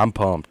 Yeah, I'm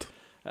pumped.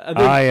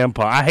 I am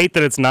pumped. I hate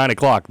that it's 9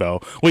 o'clock,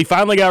 though. We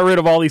finally got rid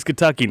of all these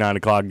Kentucky 9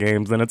 o'clock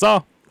games, and it's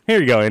all, here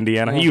you go,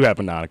 Indiana. You have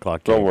a 9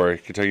 o'clock game. Don't worry.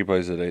 Kentucky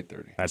plays at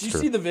 8:30. That's true. Did you true.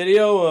 see the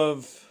video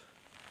of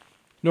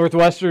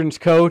Northwestern's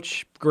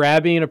coach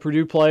grabbing a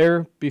Purdue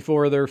player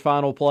before their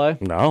final play?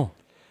 No.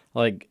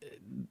 Like,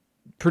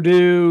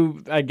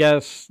 Purdue, I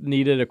guess,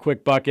 needed a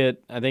quick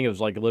bucket. I think it was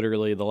like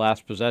literally the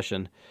last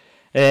possession.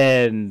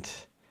 And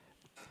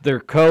their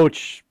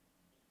coach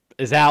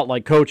is out,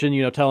 like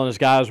coaching, telling his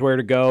guys where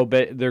to go.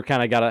 But they're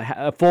kind of got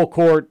a full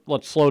court.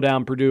 Let's slow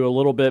down Purdue a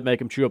little bit, make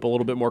them chew up a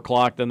little bit more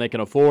clock than they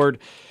can afford.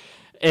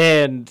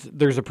 and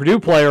there's a Purdue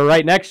player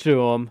right next to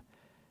him,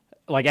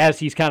 like as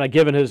he's kind of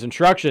giving his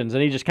instructions,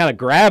 and he just kind of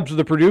grabs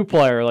the Purdue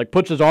player, like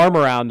puts his arm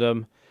around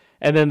him,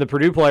 and then the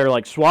Purdue player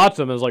like swats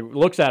him and is like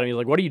looks at him. He's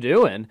like, "What are you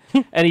doing?"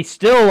 And he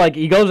still like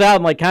he goes out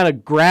and like kind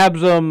of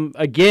grabs him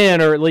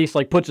again, or at least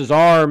like puts his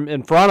arm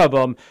in front of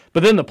him.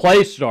 But then the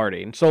play's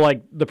starting, so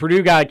like the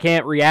Purdue guy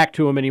can't react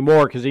to him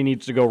anymore because he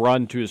needs to go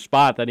run to his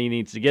spot that he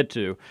needs to get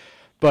to.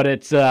 But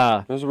it's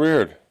that's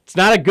weird. It's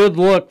not a good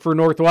look for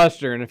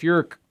Northwestern. If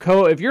you're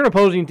if you're an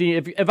opposing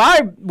team, if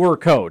I were a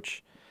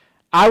coach,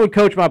 I would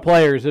coach my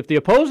players. If the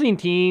opposing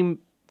team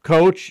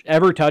coach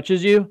ever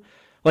touches you,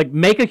 like,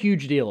 make a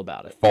huge deal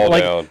about it.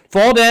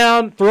 Fall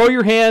down, throw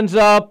your hands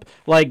up.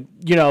 Like,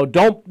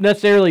 don't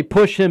necessarily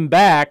push him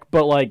back,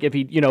 but, like, if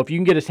if you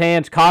can get his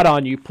hands caught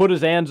on you, put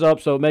his hands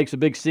up so it makes a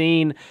big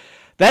scene.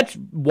 That's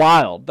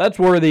wild. That's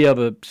worthy of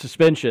a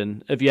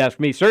suspension, if you ask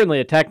me. Certainly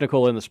a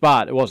technical in the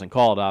spot. It wasn't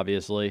called,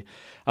 obviously.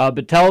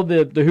 But tell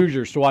the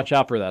Hoosiers to watch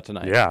out for that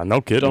tonight. Yeah, no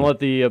kidding. Don't let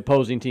the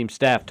opposing team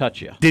staff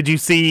touch you. Did you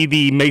see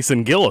the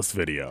Mason Gillis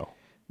video?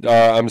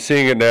 I'm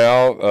seeing it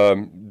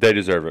now. They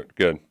deserve it.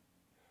 Good.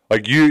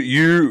 Like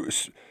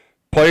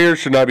players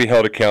should not be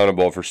held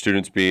accountable for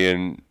students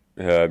being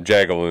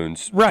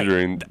jagaloons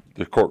during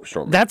the court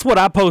storm. That's what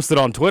I posted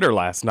on Twitter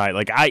last night.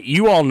 Like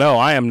you all know,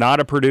 I am not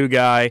a Purdue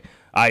guy.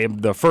 I am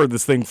the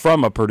furthest thing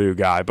from a Purdue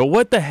guy. But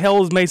what the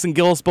hell is Mason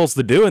Gillis supposed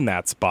to do in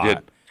that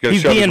spot?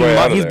 He's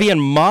being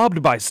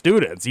mobbed by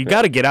students. You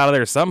got to get out of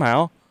there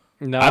somehow.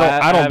 No,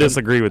 I don't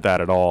disagree with that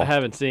at all. I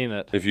haven't seen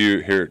it. If you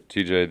hear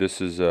TJ,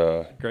 this is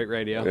great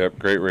radio. Yep,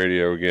 great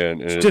radio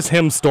again. And it's just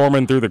him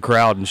storming through the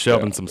crowd and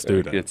shoving some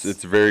students.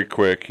 It's very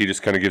quick. He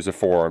just kind of gives a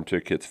forearm to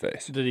a kid's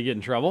face. Did he get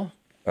in trouble?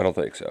 I don't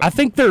think so. I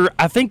think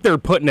they're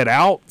putting it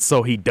out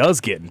so he does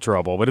get in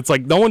trouble, but it's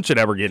like no one should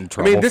ever get in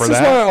trouble. I mean, this for is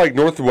that. why like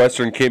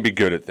Northwestern can't be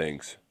good at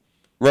things,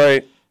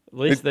 right? At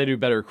least they do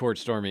better court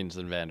stormings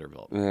than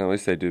Vanderbilt. Yeah, at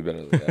least they do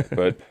better than that.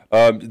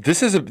 But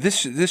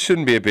this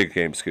shouldn't be a big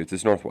game, Scoots.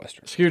 It's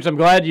Northwestern. Scoots, I'm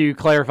glad you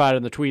clarified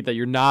in the tweet that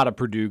you're not a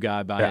Purdue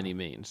guy by any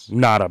means.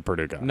 Not a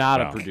Purdue guy. Not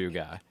a Purdue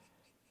guy.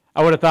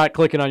 I would have thought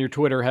clicking on your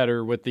Twitter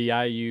header with the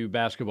IU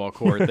basketball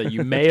court that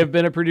you may have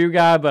been a Purdue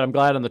guy, but I'm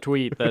glad on the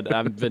tweet that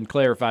I've been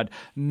clarified.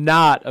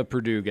 Not a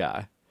Purdue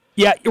guy.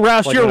 Yeah,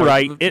 Roush, like you're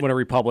right. When a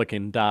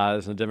Republican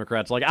dies and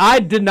Democrats like, I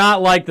did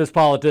not like this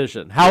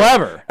politician.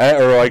 However,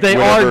 or like they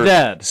are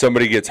dead.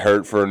 Somebody gets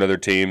hurt for another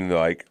team,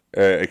 like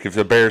if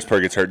the Bears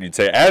player gets hurt, you'd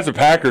say, as a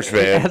Packers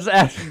fan,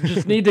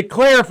 just need to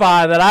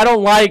clarify that I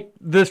don't like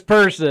this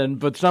person,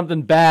 but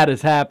something bad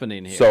is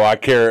happening here. So I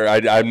care.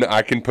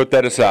 I can put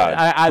that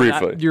aside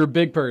briefly. You're a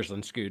big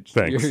person, Scooch.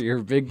 Thanks. You're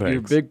a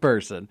big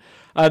person.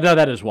 No,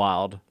 that is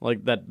wild.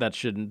 Like that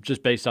shouldn't,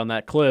 just based on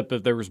that clip.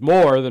 If there was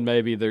more, then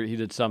maybe he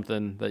did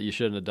something that you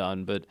shouldn't have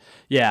done. But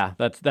yeah,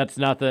 that's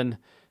nothing.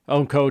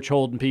 Own coach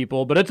holding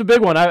people, but it's a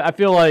big one. I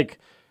feel like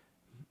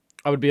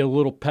I would be a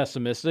little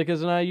pessimistic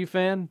as an IU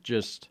fan.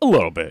 Just a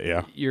little bit,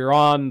 yeah. You're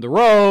on the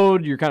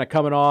road. You're kind of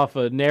coming off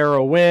a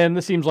narrow win.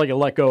 This seems like a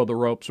let go of the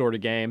rope sort of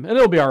game, and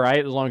it'll be all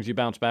right as long as you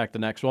bounce back the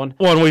next one.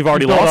 Well, and we've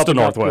already lost to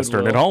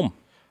Northwestern at home.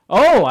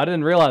 Oh, I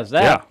didn't realize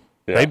that.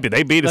 Yeah.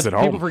 They beat us at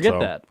home. People forget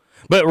that.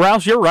 But,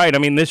 Roush, you're right. I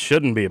mean, this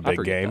shouldn't be a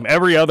big game. That.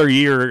 Every other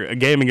year, a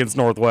game against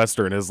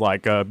Northwestern is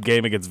like a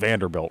game against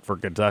Vanderbilt for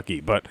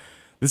Kentucky. But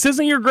this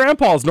isn't your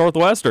grandpa's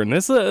Northwestern.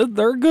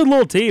 They're a good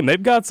little team.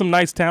 They've got some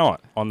nice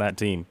talent on that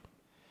team.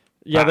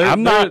 Yeah,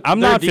 I'm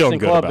not feeling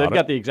good about it. They've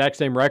got the exact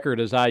same record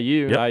as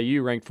IU. Yep.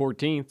 IU ranked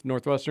 14th,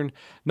 Northwestern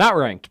not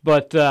ranked.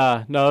 But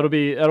no, it'll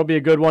be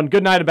a good one.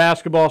 Good night of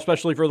basketball,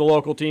 especially for the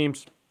local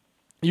teams.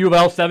 U of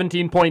L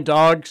 17-point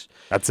dogs.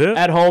 That's it.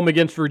 At home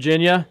against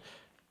Virginia.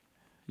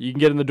 You can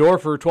get in the door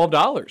for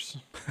 $12.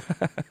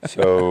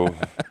 So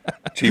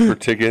cheaper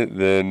ticket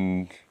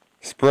than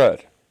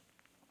spread.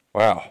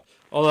 Wow.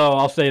 Although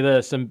I'll say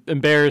this,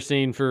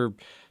 embarrassing for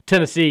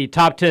Tennessee,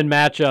 top 10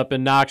 matchup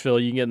in Knoxville,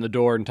 you can get in the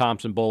door in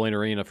Thompson Bowling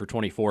Arena for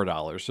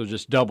 $24. So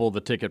just double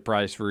the ticket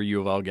price for a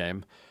U of L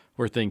game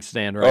where things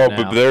stand right now.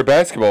 Oh, but their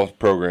basketball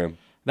program.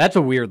 That's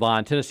a weird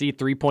line. Tennessee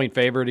 3-point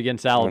favorite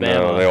against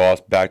Alabama. They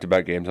lost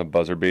back-to-back games on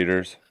buzzer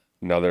beaters.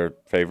 Now they're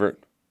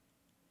favorite.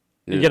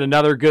 You get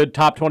another good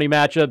top 20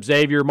 matchup.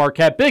 Xavier,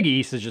 Marquette, Big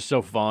East is just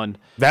so fun.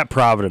 That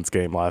Providence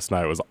game last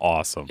night was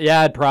awesome. Yeah,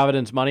 I had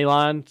Providence money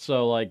line,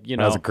 so that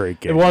was a great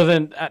game.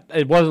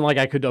 It wasn't like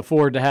I could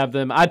afford to have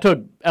them. I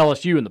took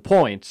LSU in the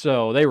points,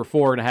 so they were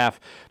 4.5.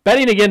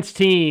 Betting against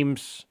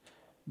teams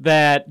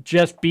that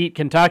just beat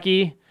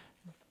Kentucky,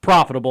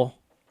 profitable,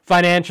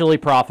 financially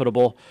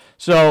profitable.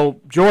 So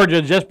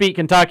Georgia just beat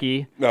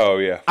Kentucky. Oh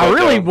yeah. I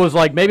really was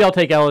like, maybe I'll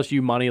take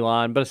LSU money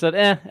line, but I said,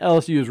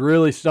 LSU has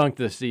really stunk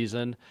this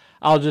season.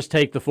 I'll just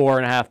take the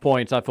 4.5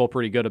 points. I feel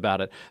pretty good about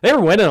it. They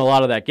were winning a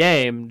lot of that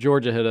game.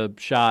 Georgia hit a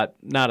shot,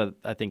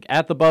 I think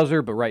at the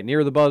buzzer, but right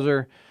near the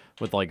buzzer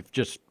with like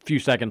just a few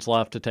seconds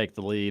left to take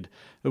the lead.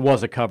 It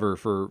was a cover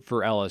for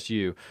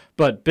LSU.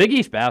 But Big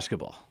East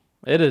basketball,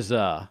 it is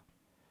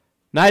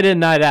night in,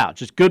 night out.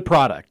 Just good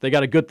product. They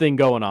got a good thing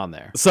going on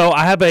there. So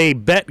I have a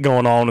bet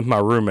going on with my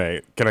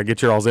roommate. Can I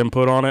get your all's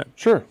input on it?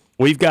 Sure.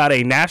 we've got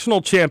a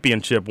national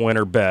championship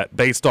winner bet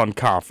based on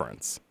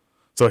conference.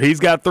 So he's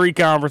got 3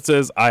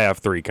 conferences. I have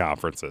 3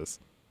 conferences.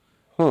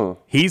 I've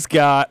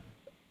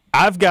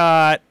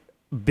got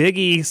Big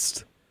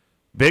East,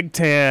 Big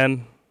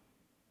Ten,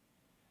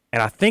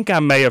 and I think I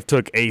may have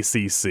took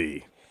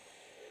ACC.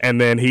 And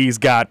then he's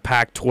got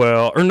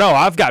Pac-12. Or no,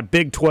 I've got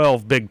Big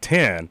 12, Big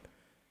 10,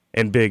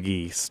 and Big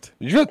East.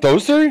 You got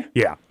those 3?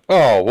 Yeah.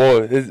 Oh,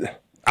 well,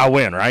 I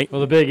win, right?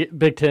 Well, the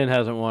Big Ten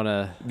hasn't won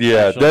a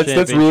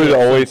that's really the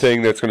only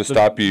thing that's going to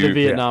stop you. The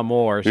Vietnam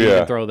War, so you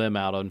can throw them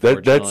out,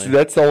 unfortunately.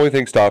 That's the only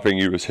thing stopping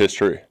you is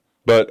history.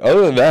 But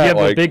other than that, you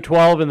have the Big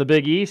 12 and the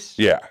Big East?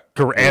 Yeah.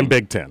 And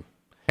Big 10.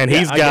 And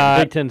he's got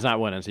Big Ten's not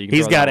winning, so you can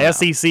he's throw got that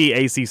SEC,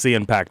 ACC,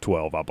 and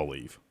Pac-12, I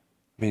believe.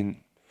 I mean,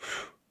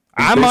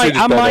 I might.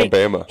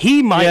 Alabama.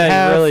 He might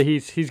have. Really,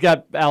 he's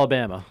got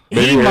Alabama.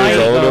 Maybe He might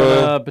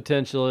Arizona,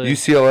 potentially.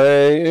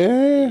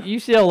 UCLA.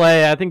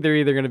 UCLA. I think they're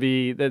either going to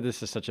be.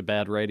 This is such a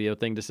bad radio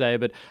thing to say,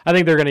 but I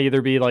think they're going to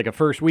either be like a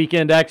first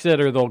weekend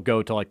exit or they'll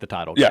go to like the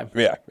title game.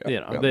 Yeah.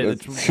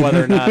 It's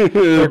whether or not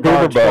their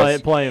guards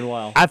playing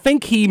well. I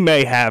think he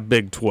may have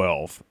Big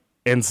 12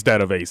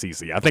 instead of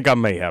ACC. I think I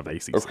may have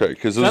ACC. Okay,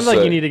 because sounds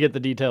like you need to get the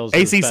details.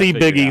 ACC,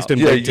 Big East, and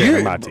Big Ten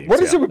are my teams.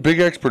 What is it with Big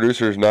X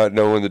producers not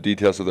knowing the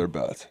details of their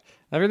bets?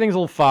 Everything's a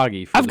little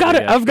foggy. I've got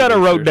it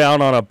wrote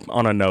down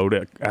on a note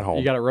at home.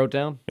 You got it wrote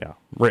down? Yeah,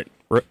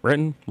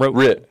 written.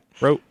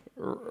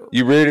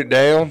 You wrote it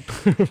down.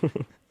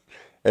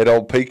 It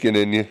all peeking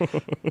in you.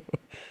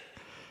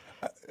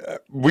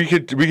 We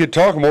could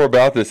talk more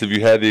about this if you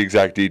had the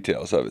exact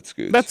details of it,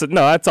 Scoots.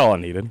 That's all I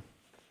needed.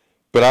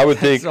 But I would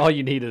think all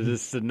you need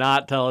is to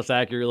not tell us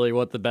accurately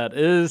what the bet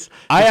is.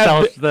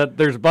 Tell us that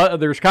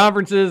there's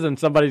conferences and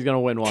somebody's going to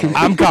win one.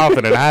 I'm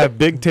confident. I have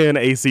Big 10,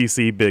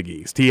 ACC, Big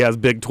East. He has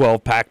Big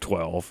 12,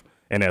 Pac-12,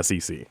 and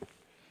SEC.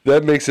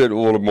 That makes it a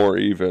little more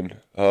even.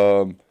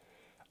 Oh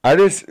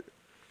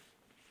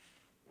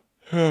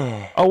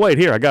wait,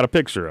 here I got a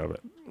picture of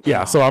it.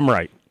 Yeah, so I'm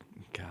right.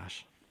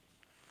 Gosh.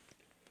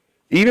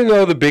 Even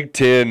though the Big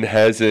Ten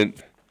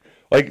hasn't.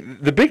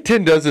 Like, the Big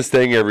Ten does this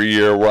thing every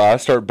year where I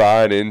start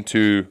buying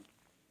into,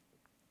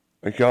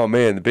 like, oh,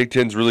 man, the Big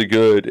Ten's really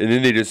good, and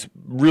then they just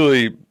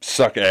really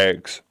suck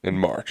eggs in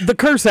March. The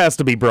curse has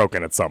to be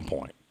broken at some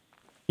point.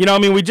 You know, I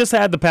mean, we just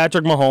had the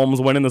Patrick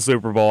Mahomes winning the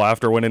Super Bowl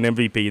after winning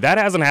MVP. That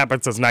hasn't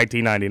happened since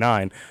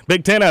 1999.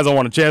 Big Ten hasn't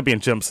won a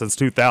championship since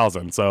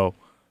 2000, so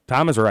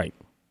time is right.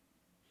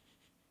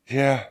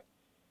 Yeah.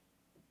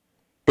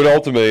 But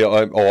ultimately, a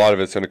lot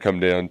of it's going to come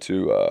down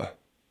to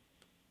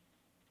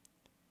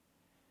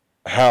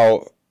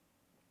how,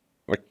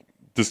 like,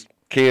 this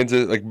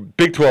Kansas, like,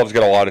 Big 12's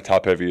got a lot of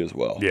top heavy as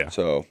well. Yeah.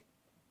 So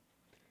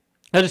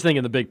I just think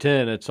in the Big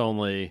Ten, it's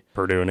only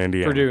Purdue and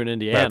Indiana.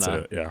 That's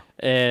it, yeah.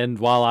 And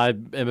while I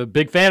am a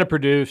big fan of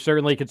Purdue,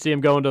 certainly could see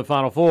them going to the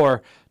Final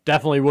Four.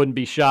 Definitely wouldn't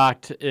be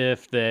shocked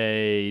if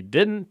they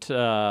didn't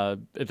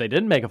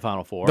make a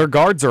Final Four. Their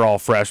guards are all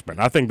freshmen.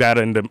 I think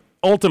that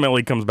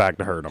ultimately comes back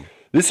to hurt them.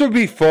 this would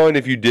be fun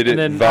if you did it.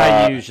 And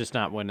then IU's just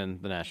not winning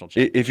the national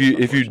championship.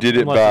 If you did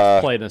it unless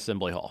it's played in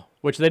Assembly Hall,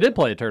 which they did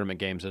play tournament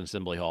games in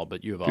Assembly Hall,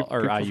 but IU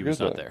was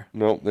not there.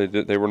 No,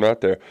 they were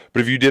not there.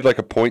 But if you did like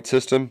a point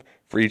system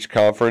for each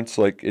conference,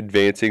 like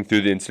advancing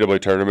through the NCAA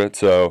tournament,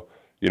 so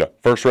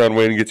first round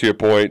win gets you a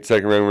point,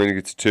 second round win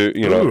gets 2.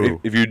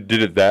 If you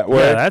did it that way,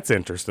 yeah, that's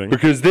interesting.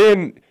 Because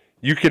then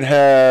you can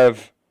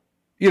have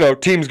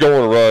teams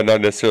go on a run,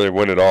 not necessarily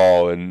win it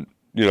all, and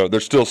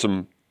there's still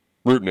some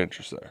rooting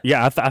interest there.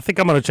 Yeah, I think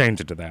I'm going to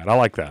change it to that. I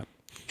like that.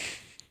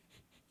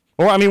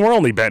 Well, I mean, we're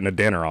only betting a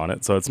dinner on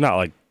it, so it's not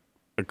like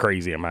a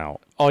crazy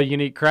amount. All you can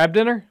eat crab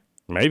dinner?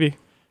 Maybe.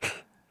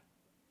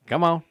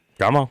 Come on.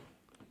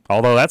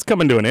 Although that's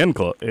coming to an end.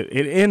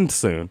 It ends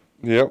soon.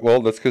 Yeah,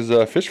 well, that's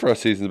because fish fry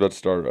season's about to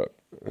start up.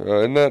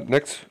 Isn't that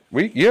next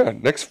week? Yeah,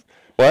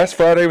 last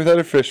Friday we had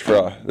a fish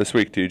fry this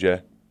week,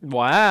 TJ.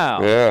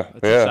 Wow. Yeah.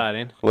 That's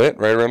exciting. Lit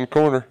right around the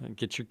corner.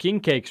 Get your king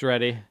cakes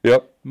ready.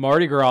 Yep.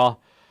 Mardi Gras.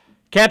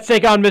 Cats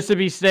take on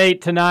Mississippi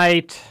State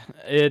tonight.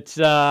 It's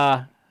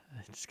going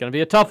to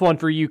be a tough one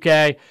for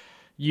UK.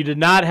 You did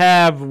not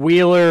have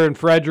Wheeler and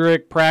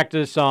Frederick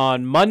practice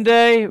on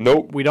Monday.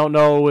 Nope. We don't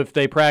know if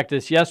they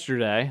practiced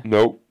yesterday.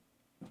 Nope.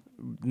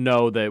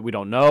 No, that we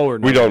don't know, or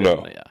no, we don't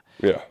know.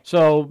 Yeah.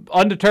 So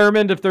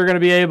undetermined if they're going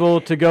to be able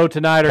to go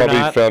tonight or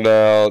not. Probably found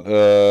out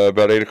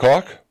about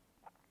 8:00,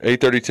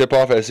 8:30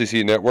 tip-off,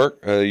 SEC Network.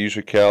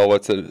 Usually Cal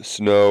lets us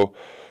know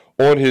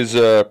on his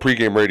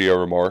pregame radio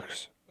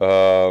remarks.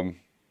 Can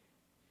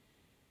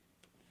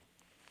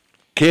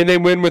they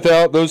win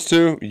without those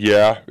two?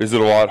 Yeah. Is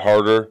it a lot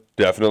harder?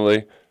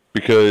 Definitely.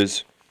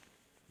 Because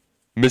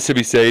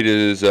Mississippi State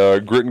is a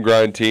grit and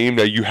grind team.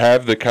 Now, you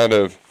have the kind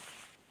of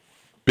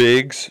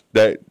bigs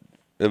that,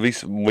 at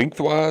least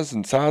lengthwise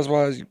and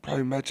size-wise, you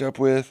probably match up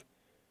with.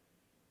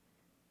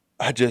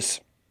 I'm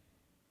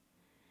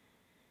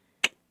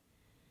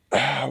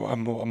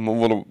a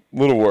little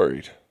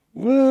worried.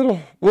 Little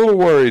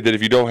worried that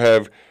if you don't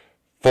have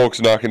folks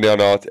knocking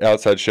down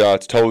outside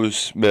shots, Tolu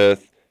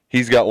Smith,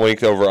 he's got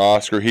length over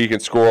Oscar. He can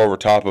score over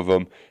top of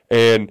him.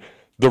 And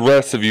the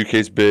rest of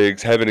UK's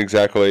bigs haven't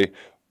exactly.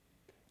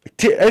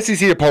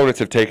 SEC opponents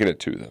have taken it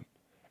to them.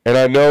 And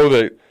I know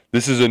that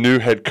this is a new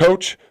head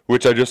coach,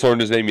 which I just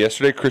learned his name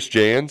yesterday, Chris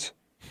Jans.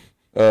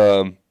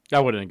 I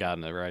wouldn't have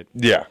gotten it right.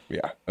 Yeah.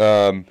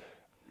 Isn't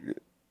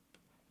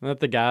that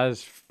the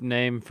guy's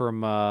name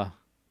from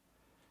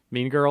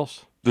Mean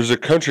Girls? There's a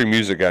country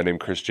music guy named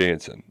Chris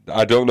Jansen.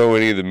 I don't know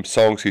any of the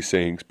songs he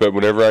sings, but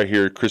whenever I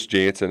hear Chris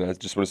Jansen, I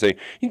just want to say,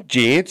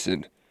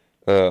 Jansen.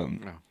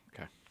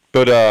 Okay.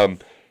 But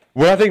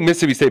when I think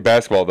Mississippi State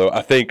basketball, though,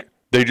 I think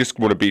they just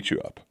want to beat you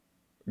up.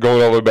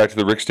 Going all the way back to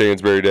the Rick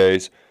Stansbury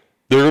days,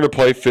 they're going to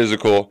play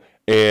physical,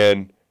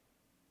 and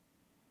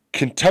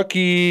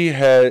Kentucky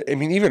had,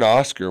 even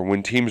Oscar,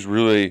 when teams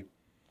really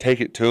take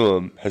it to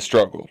him, has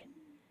struggled.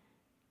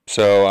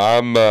 So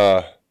I'm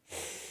a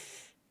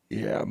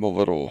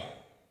little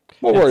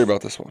worried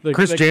about this one.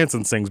 Chris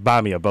Jansen sings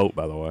 "Buy Me a Boat,"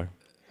 by the way.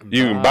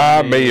 You can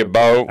buy me a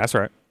boat. That's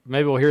right.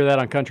 Maybe we'll hear that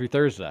on Country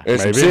Thursday. And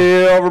some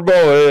silver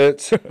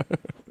bullets.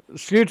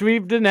 Scooch, we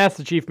didn't ask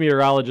the chief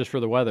meteorologist for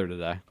the weather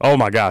today. Oh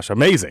my gosh,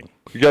 amazing!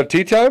 You got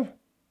tea time?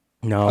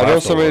 No, I know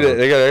somebody that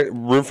they got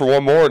room for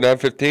one more at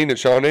 9:15 at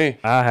Shawnee.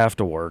 I have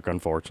to work,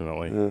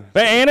 unfortunately.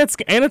 But and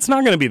it's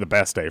not going to be the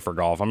best day for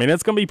golf.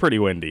 It's going to be pretty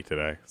windy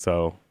today.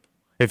 So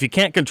if you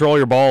can't control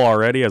your ball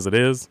already as it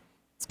is,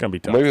 it's going to be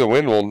tough. Maybe the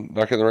wind will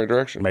knock it in the right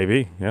direction.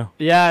 Maybe, yeah.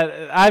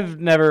 Yeah, I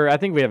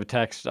think we have a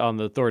text on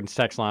the Thornton's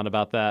text line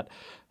about that.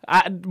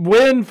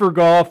 Wind for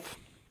golf,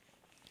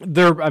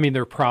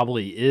 there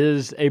probably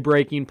is a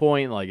breaking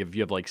point, like if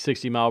you have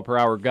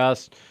 60-mile-per-hour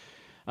gusts.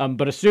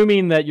 But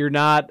assuming that you're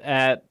not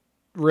at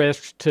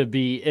risk to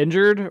be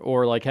injured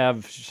or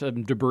have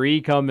some debris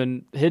come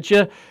and hit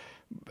you,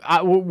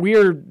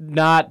 we're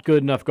not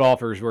good enough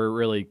golfers where it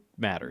really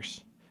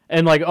matters.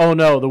 And oh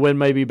no, the wind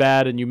may be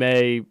bad and you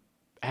may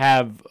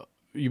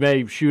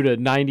shoot a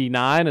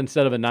 99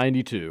 instead of a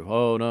 92.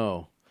 Oh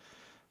no.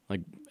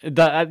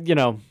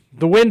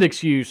 The wind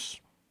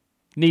excuse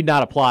need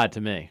not apply to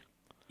me.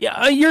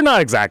 Yeah, you're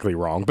not exactly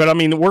wrong, but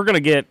we're going to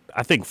get,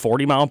 I think,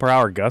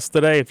 40-mile-per-hour gusts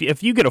today.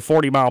 If you get a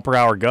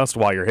 40-mile-per-hour gust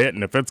while you're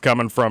hitting, if it's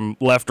coming from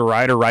left to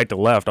right or right to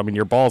left,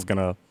 your ball's going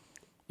to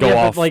go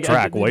off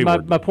track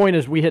wayward. My point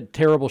is we hit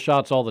terrible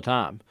shots all the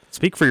time.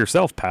 Speak for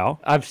yourself, pal.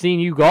 I've seen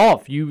you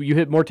golf. You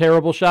hit more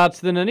terrible shots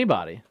than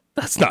anybody.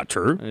 That's not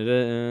true.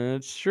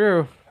 It's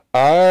true.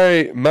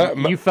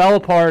 You fell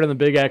apart in the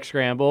Big X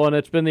Scramble, and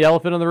it's been the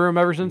elephant in the room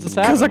ever since it's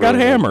happened. Because I got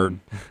hammered.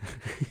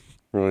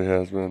 Really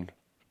has been.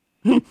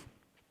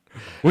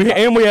 We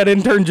had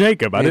intern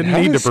Jacob. I didn't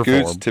need to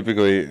perform.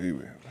 Typically,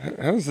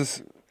 how is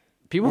this?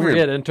 People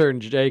forget intern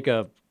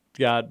Jacob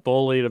got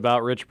bullied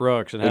about Rich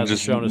Brooks and hasn't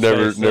just shown his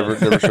never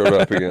face. Never showed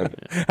up again.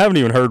 Haven't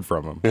even heard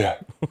from him. Yeah.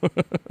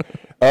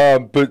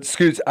 But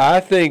Scoots, I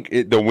think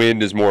the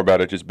wind is more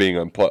about it just being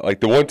unplugged. Like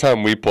the one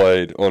time we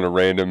played on a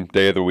random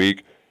day of the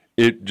week,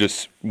 it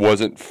just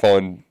wasn't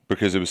fun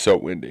because it was so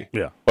windy.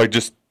 Yeah.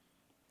 Just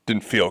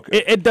didn't feel good.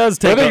 It does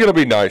take. I think it'll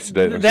be nice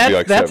today.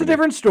 That's a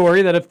different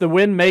story. That if the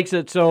wind makes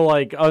it so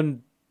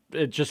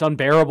it's just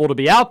unbearable to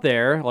be out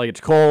there, it's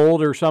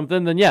cold or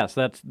something, then yes,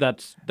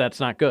 that's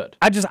not good.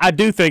 I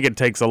do think it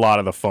takes a lot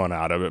of the fun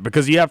out of it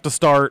because you have to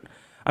start.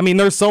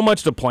 There's so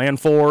much to plan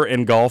for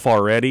in golf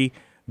already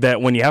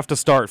that when you have to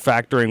start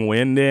factoring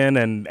wind in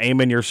and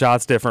aiming your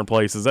shots different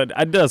places,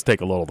 it does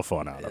take a little of the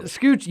fun out of it.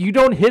 Scooch, you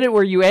don't hit it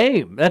where you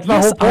aim. That's the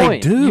whole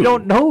point. I do. You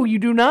don't know. You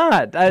do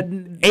not.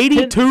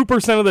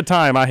 82% of the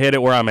time, I hit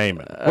it where I'm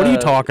aiming. What are you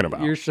talking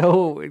about? You're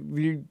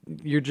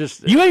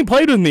just. You ain't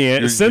played with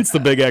me since the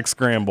Big X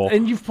Scramble.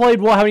 And you've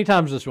played how many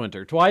times this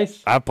winter?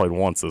 Twice? I've played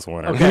once this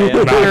winter. Okay,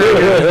 you're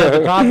at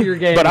the top of your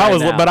game. But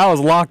I was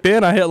locked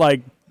in. I hit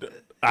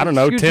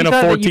 10 of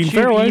 14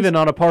 fairways. Even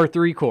on a par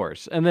 3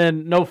 course. And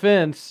then, no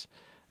offense,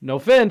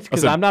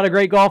 because I'm not a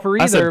great golfer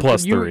either. I said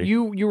plus 3.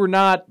 You were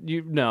not,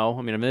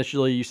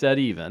 initially you said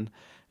even.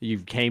 You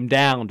came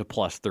down to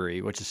plus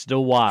 3, which is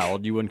still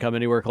wild. You wouldn't come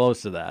anywhere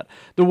close to that.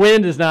 The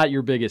wind is not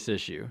your biggest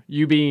issue.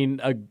 You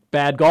being a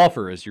bad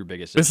golfer is your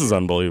biggest issue. This is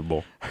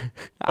unbelievable.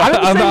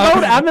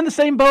 I'm in the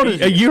same boat as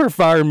you. You're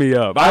firing me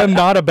up. I am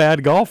not a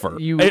bad golfer.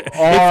 You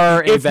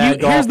are a bad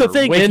golfer. Here's the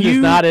thing. Wind is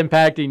not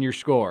impacting your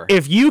score.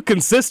 If you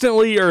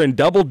consistently are in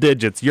double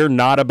digits, you're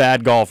not a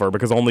bad golfer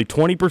because only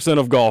 20%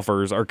 of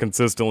golfers are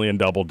consistently in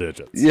double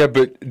digits. Yeah,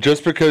 but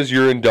just because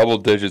you're in double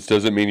digits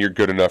doesn't mean you're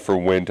good enough for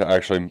wind to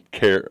actually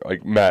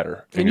matter.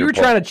 And you were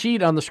trying to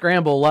cheat on the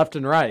scramble left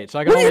and right, so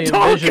I can only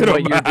envision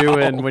what you're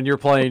doing when you're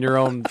playing your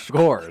own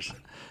scores.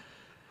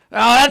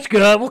 Oh, that's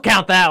good. We'll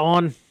count that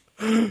one.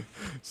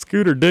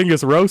 Scooter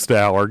Dingus roast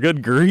hour.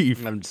 Good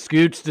grief.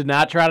 Scoots did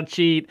not try to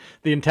cheat.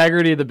 The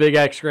integrity of the Big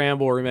X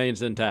Scramble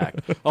remains intact.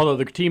 Although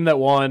the team that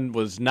won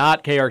was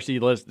not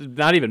KRC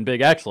not even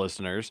Big X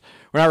listeners.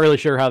 We're not really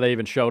sure how they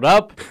even showed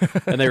up,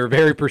 and they were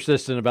very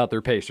persistent about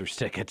their Pacers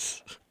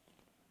tickets.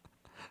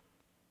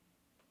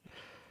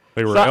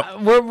 They were.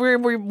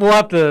 We'll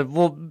have to.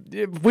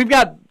 We've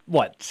got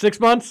what 6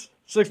 months?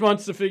 6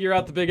 months to figure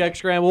out the Big X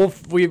Scramble.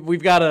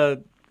 We've got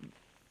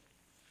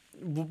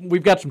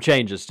some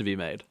changes to be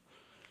made.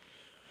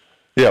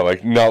 Yeah,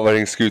 not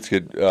letting Scoots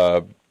get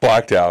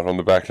blacked out on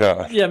the back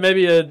nine. Yeah,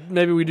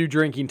 maybe we do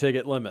drinking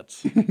ticket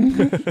limits.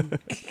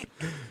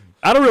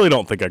 I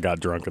don't think I got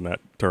drunk in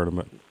that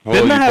tournament.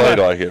 Well, you played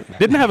like it.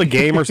 Didn't have a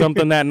game or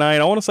something that night.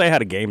 I want to say I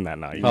had a game that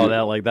night.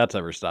 Oh, that's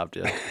ever stopped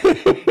yet.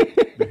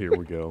 Here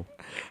we go.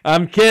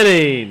 I'm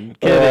kidding.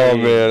 Oh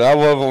man, I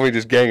love when we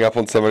just gang up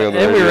on somebody on the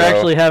radio. And we were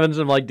actually having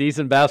some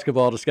decent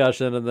basketball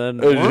discussion, and then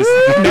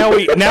now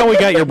we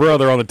got your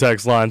brother on the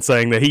text line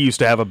saying that he used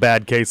to have a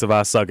bad case of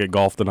I suck at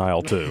golf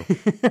denial too.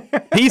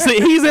 he's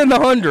in the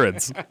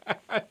hundreds.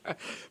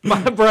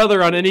 My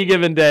brother on any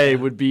given day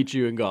would beat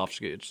you in golf,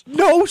 Scoots.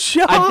 No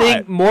shot. I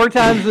think more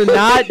times than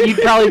not, you'd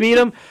probably beat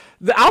him.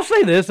 I'll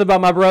say this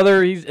about my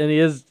brother: he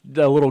is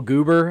a little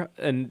goober,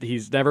 and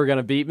he's never going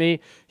to beat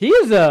me. He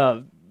is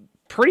a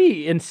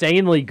pretty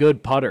insanely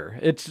good putter.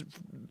 It's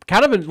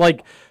kind of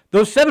like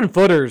those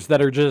 7-footers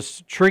that are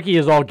just tricky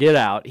as all get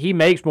out. He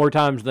makes more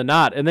times than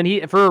not, and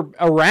then for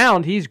a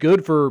round, he's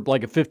good for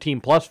like a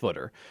 15+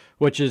 footer,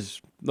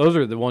 those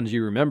are the ones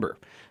you remember.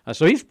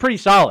 So he's pretty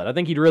solid. I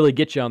think he'd really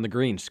get you on the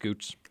green,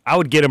 Scoots. I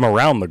would get him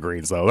around the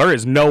greens, though. There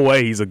is no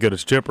way he's as good a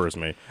chipper as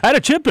me. I had a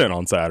chip in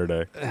on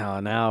Saturday. Oh,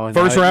 now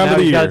first round of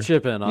the year. Got a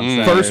chip in on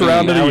Saturday. First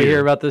round of the year. Now we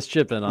hear about this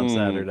chip in on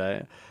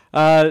Saturday.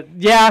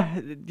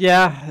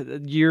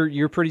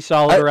 You're pretty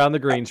solid around the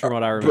greens from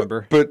what I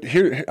remember. But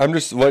here, I'm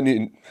just letting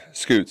you,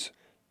 Scoots.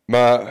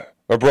 My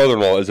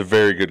brother-in-law is a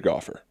very good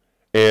golfer,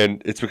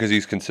 and it's because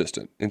he's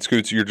consistent. And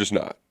Scoots, you're just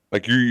not.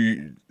 Like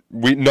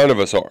none of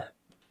us are.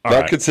 All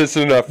not right.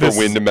 consistent enough for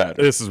win to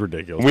matter. This is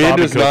ridiculous. Win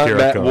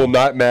will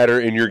not matter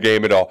in your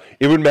game at all.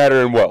 It would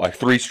matter in what, like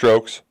 3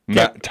 strokes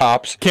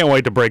tops. Can't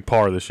wait to break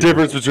par this year.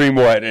 Difference between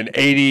what, an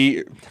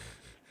 88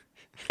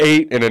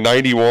 and a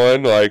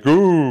 91? Like,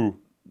 ooh.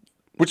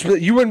 Which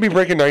you wouldn't be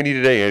breaking 90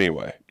 today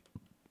anyway.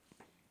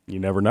 You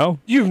never know.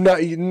 You've not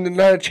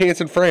a chance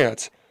in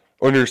France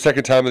on your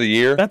second time of the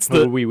year. That's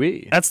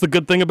the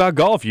good thing about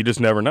golf. You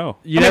just never know.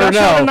 You never know.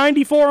 I shot a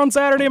 94 on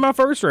Saturday in my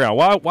first round.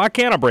 Why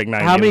can't I break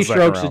 90? How many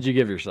strokes did you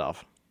give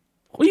yourself?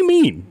 What do you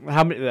mean?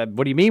 How many?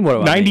 What do you mean? What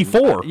do I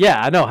 94. mean?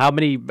 Yeah, I know. How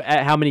many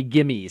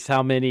gimmies?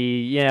 How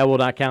many? Yeah, we'll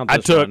not count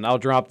this one. I'll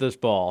drop this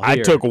ball. Here. I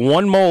took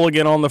one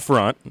mulligan on the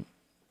front,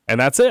 and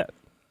that's it.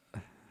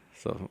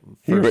 So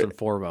first and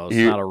foremost,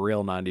 not a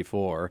real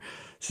 94.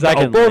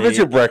 Secondly, if it's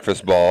your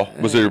breakfast ball.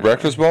 Was it your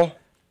breakfast ball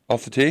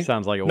off the tee?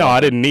 Sounds like it was. No,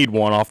 I didn't need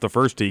one off the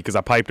first tee because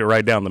I piped it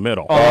right down the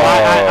middle.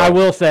 I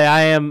will say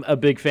I am a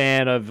big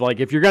fan of, like,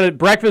 if you're going to,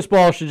 breakfast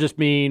ball should just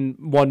mean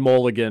one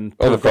mulligan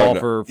per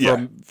golfer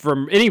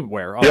from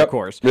anywhere on the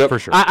course. Yep. For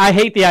sure. I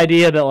hate the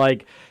idea that,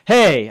 like,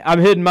 hey,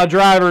 I'm hitting my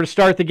driver to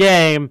start the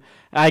game.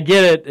 I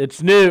get it.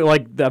 It's new.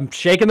 Like, I'm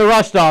shaking the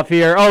rust off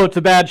here. Oh, it's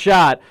a bad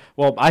shot.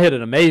 Well, I hit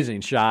an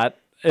amazing shot.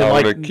 And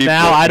I don't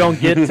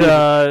get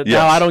to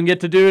now I don't get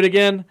to do it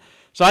again.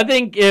 So I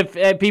think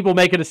if people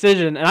make a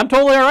decision, and I'm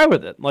totally all right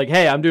with it, like,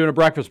 hey, I'm doing a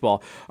breakfast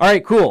ball. All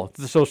right, cool.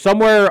 So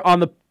somewhere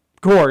on the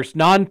course,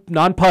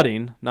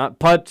 non-putting, not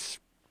putts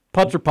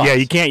or putts. Yeah,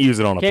 you can't use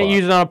it on a putt. Can't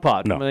use it on a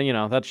putt. No. I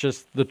mean, that's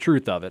just the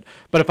truth of it.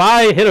 But if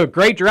I hit a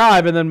great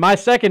drive and then my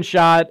second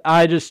shot,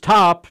 I just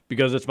top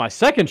because it's my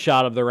second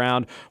shot of the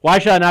round, why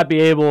should I not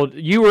be able –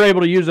 you were able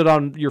to use it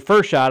on your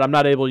first shot. I'm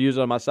not able to use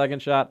it on my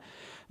second shot.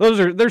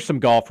 There's some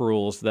golf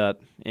rules that,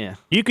 yeah.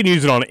 You can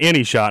use it on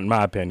any shot, in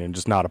my opinion,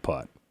 just not a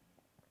putt.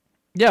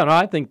 Yeah, no,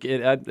 I think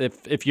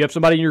if you have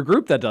somebody in your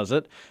group that does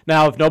it,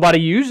 now if nobody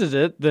uses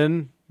it,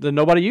 then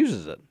nobody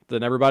uses it.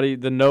 Then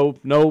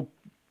no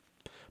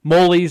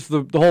mollies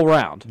the whole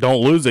round.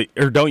 Don't lose it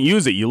or don't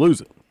use it, you lose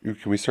it.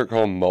 Can we start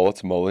calling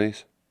mullets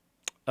mollies?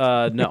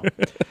 No.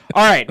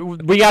 All right,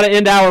 we got to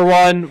end hour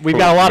 1. We've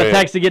got a lot of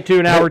text to get to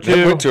in hour 2.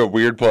 That went to a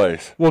weird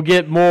place. We'll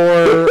get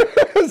more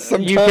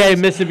UK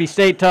Mississippi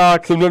State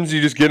talk. Sometimes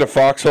you just get in a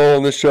foxhole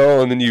on this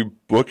show, and then you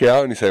look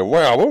out and you say,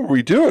 wow, what were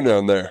we doing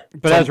down there?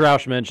 But as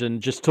Roush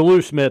mentioned, just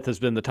Toulouse Smith has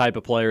been the type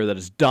of player that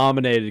has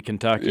dominated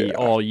Kentucky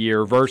all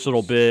year.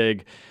 Versatile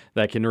big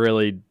that can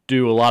really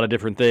do a lot of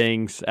different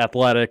things.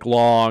 Athletic,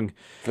 long.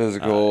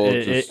 Physical.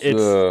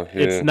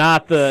 It's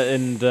not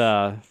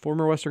the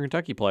former Western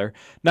Kentucky player.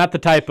 Not the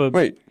type of.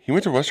 Wait, he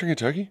went to Western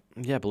Kentucky?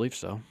 Yeah, I believe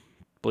so.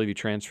 I believe he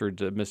transferred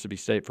to Mississippi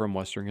State from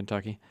Western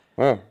Kentucky.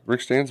 Wow,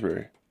 Rick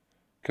Stansbury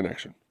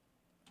connection.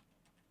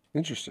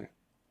 Interesting.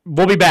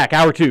 We'll be back.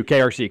 Hour 2,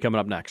 KRC coming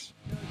up next.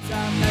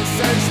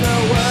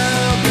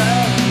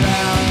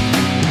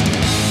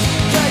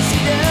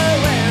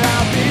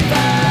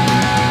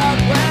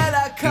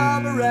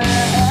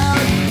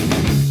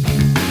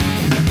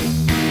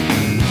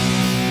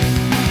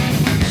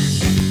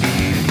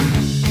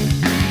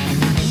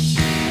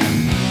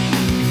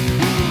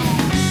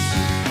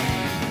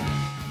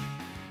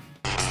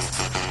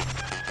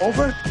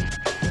 Over?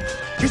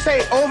 You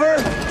say over?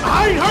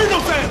 I ain't heard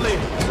no family.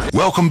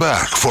 Welcome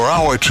back for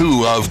hour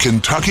 2 of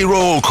Kentucky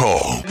Roll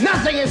Call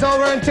Nothing is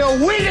over until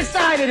we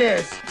decide it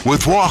is.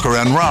 with Walker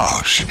and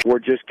Roush. We're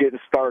just getting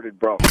started,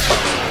 bro.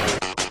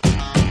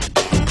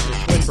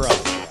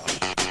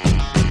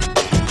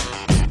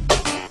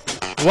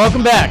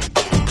 Welcome back.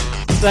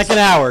 Second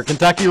hour,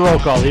 Kentucky Roll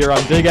Call here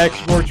on Big X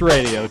Sports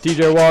Radio.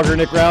 TJ Walker,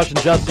 Nick Roush, and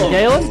Justin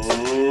Galen.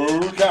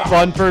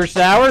 Fun first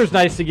hour. It's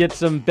nice to get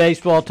some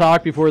baseball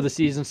talk before the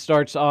season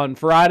starts on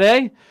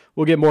Friday.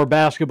 We'll get more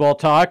basketball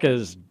talk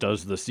as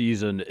does the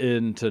season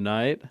end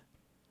tonight.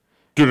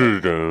 I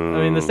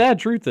mean, the sad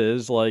truth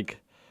is, like,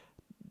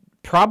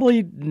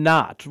 probably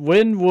not.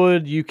 When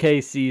would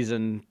UK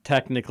season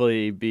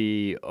technically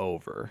be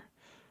over?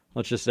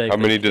 Let's just say how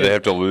many do they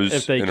have to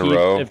lose in a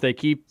row? If they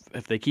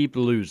keep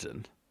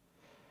losing,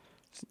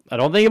 I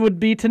don't think it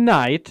would be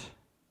tonight.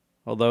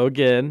 Although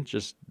again,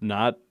 just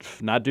not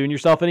doing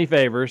yourself any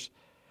favors.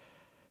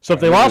 So if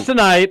they lost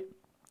tonight,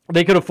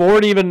 they could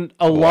afford even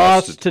a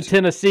loss to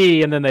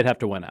Tennessee, and then they'd have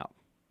to win out.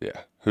 Yeah.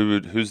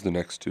 Who's the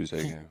next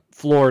Tuesday game?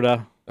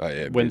 Florida. Oh yeah,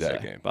 it'd Wednesday, be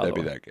that game. That'd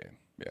be that game.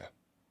 Yeah.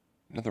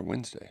 Another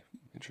Wednesday.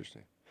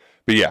 Interesting.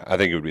 But yeah, I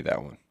think it would be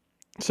that one.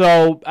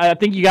 So I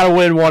think you got to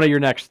win one of your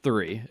next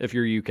three if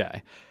you're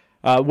UK.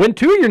 Win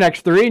two of your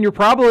next three, and you're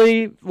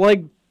probably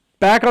like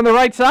back on the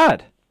right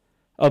side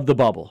of the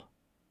bubble.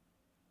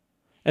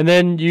 And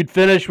then you'd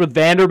finish with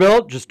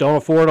Vanderbilt. Just don't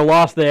afford a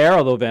loss there,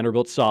 although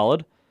Vanderbilt's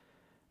solid.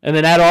 And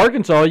then at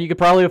Arkansas, you could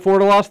probably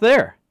afford a loss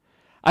there.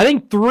 I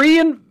think 4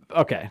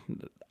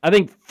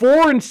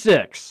 and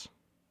 6.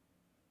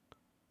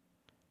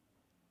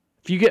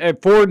 If you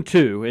get 4 and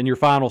 2 in your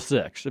final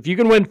 6, if you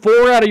can win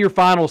 4 out of your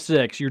final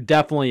 6, you're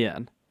definitely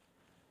in.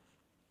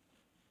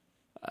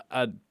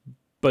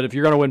 But if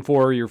you're going to win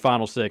 4 of your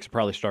final 6, it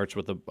probably starts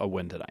with a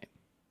win tonight.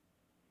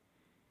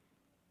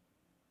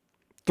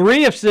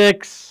 3 of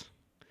 6,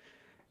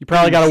 you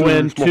probably got to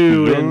win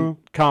 2 in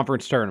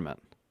conference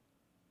tournament.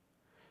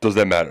 Does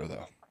that matter,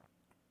 though?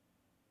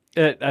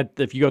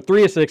 If you go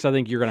 3 of 6, I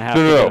think you're going to have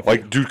to. No.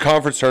 Like, do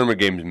conference tournament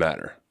games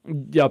matter?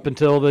 Up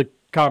until the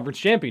conference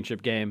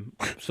championship game,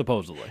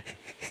 supposedly.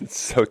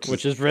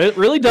 Which is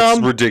really dumb.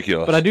 It's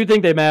ridiculous. But I do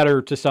think they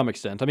matter to some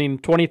extent. I mean,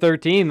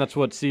 2013, that's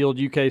what sealed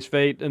UK's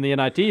fate in the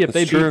NIT. If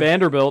they beat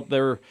Vanderbilt,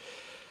 they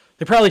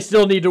probably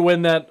still need to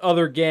win that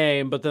other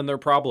game, but then they're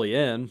probably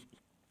in.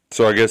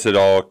 So I guess it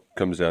all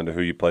comes down to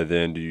who you play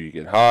then. Do you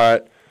get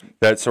hot?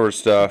 That sort of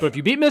stuff. But if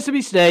you beat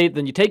Mississippi State,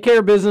 then you take care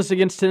of business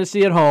against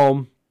Tennessee at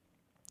home,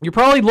 you're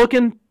probably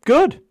looking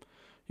good.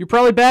 You're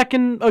probably back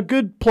in a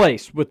good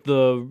place with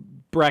the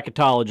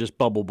bracketologist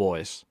bubble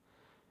boys.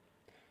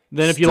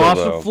 Then if you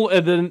lost,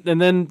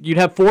 and then you'd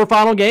have 4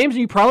 final games,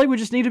 and you probably would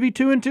just need to be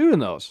 2 and 2 in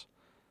those.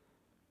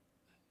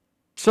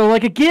 So,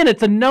 like, again,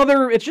 it's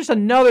just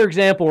another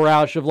example,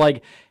 Roush, of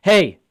like,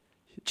 hey,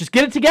 just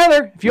get it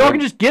together. If you all can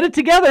just get it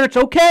together, it's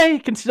okay.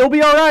 It can still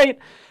be all right.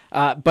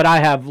 But I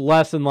have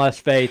less and less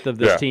faith of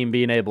this team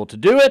being able to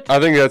do it. I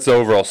think that's the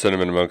overall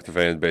sentiment amongst the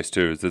fan base,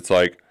 too. Is it's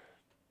like,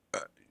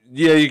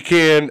 yeah, you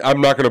can.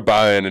 I'm not going to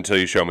buy in until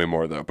you show me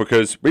more, though,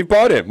 because we've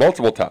bought in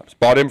multiple times.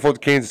 Bought in for the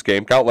Kansas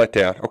game, got let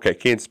down. Okay,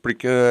 Kansas is pretty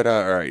good.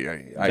 All right.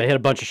 They hit a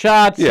bunch of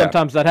shots. Yeah.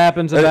 Sometimes that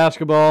happens in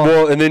basketball.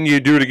 Well, and then you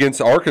do it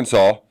against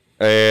Arkansas,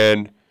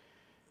 and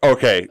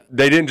okay,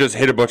 they didn't just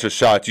hit a bunch of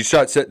shots. They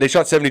shot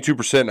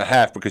 72% and a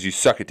half because you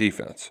suck at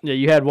defense. Yeah,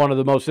 you had one of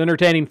the most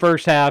entertaining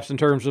first halves in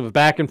terms of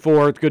back and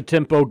forth, good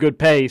tempo, good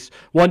pace.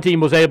 One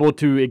team was able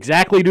to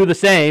exactly do the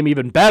same,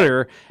 even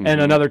better,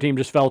 and another team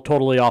just fell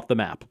totally off the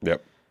map.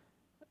 Yep.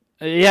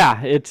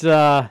 Yeah, it's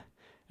and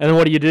then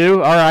what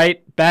do? All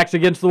right, backs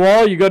against the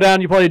wall. You go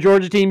down, you play a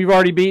Georgia team you've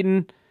already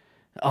beaten.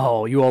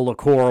 Oh, you all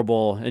look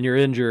horrible, and you're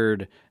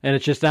injured, and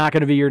it's just not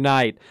going to be your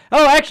night.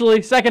 Oh,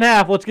 actually, second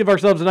half, let's give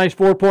ourselves a nice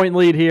 4-point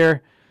lead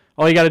here.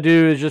 All you got to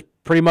do is just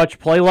pretty much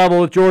play level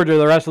with Georgia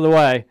the rest of the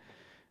way.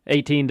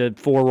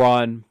 18-4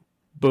 run,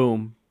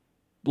 boom,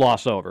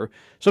 loss over.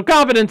 So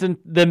confidence in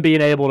them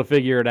being able to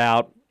figure it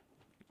out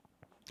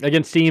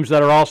against teams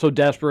that are also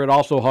desperate,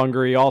 also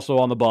hungry, also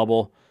on the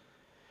bubble.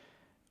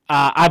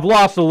 I've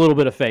lost a little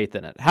bit of faith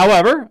in it.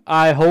 However,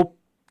 I hope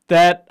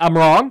that I'm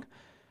wrong.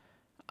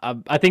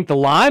 I think the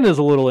line is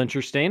a little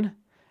interesting.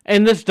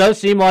 And this does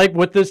seem like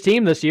with this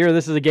team this year,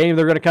 this is a game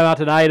they're going to come out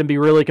tonight and be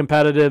really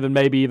competitive and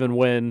maybe even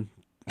win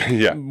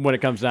when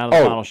it comes down to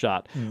the final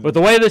shot. With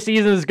the way the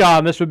season has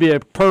gone, this would be a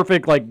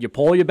perfect, like, you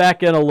pull you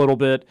back in a little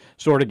bit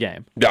sort of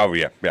game. Oh,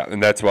 yeah.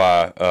 And that's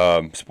why,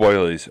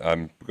 spoilers,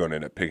 I'm going to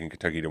end up picking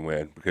Kentucky to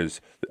win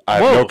because I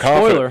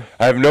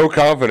have no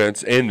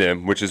confidence in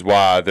them, which is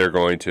why they're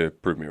going to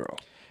prove me wrong.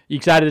 You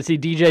excited to see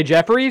DJ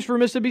Jeffries for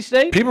Mississippi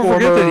State? People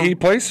forget that he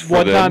plays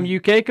for them. One-time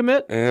UK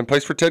commit? And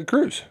plays for Ted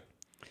Cruz.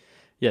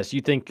 Yes,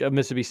 you think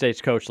Mississippi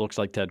State's coach looks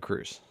like Ted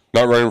Cruz.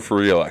 Not running for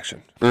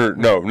re-election.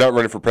 Not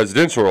running for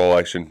presidential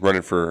election,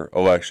 running for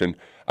election.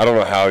 I don't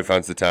know how he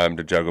finds the time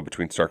to juggle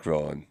between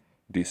Starkville and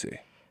D.C.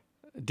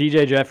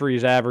 DJ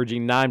Jeffries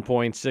averaging 9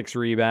 points, 6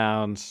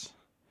 rebounds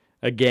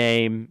a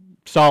game.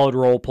 Solid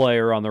role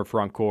player on their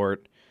front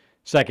court.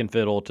 Second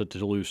fiddle to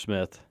Toulouse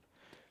Smith,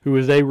 who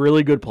is a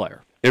really good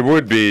player. It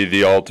would be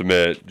the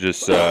ultimate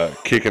just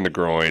kick in the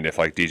groin if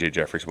like DJ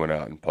Jeffries went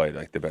out and played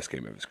like the best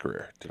game of his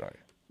career tonight.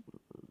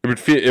 It would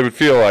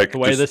feel like the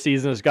way this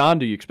season has gone.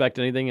 Do you expect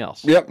anything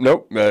else? Yep,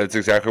 nope. That's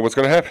exactly what's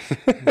going to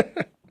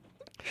happen.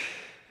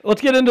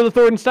 Let's get into the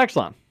Thornton's text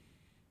line.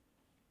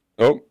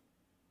 Oh,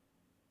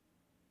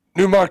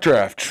 new mock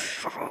draft.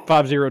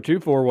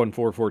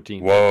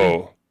 502-414-1450.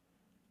 Whoa.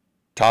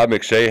 Todd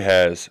McShay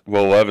has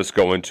Will Levis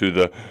going to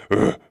the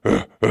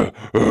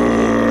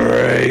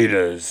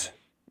Raiders.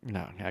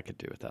 No, I could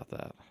do without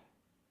that.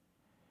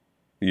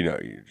 You know,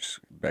 you're just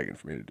begging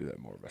for me to do that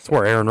more. That's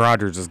where Aaron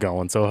Rodgers is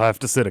going, so he'll have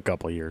to sit a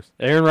couple of years.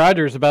 Aaron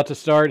Rodgers is about to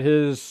start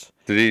his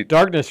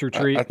darkness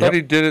retreat. I thought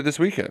he did it this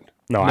weekend.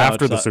 No,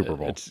 after the Super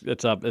Bowl.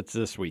 It's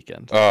this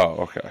weekend. Oh,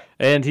 okay.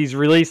 And he's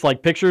released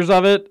like pictures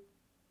of it.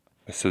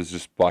 This is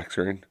just black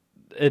screen.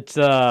 It's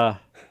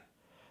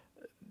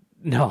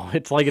no,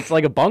 it's like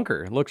a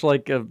bunker. It looks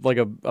like a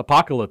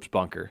apocalypse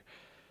bunker.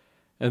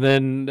 And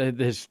then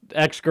his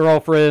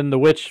ex-girlfriend, the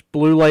witch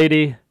blue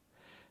lady,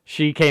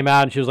 she came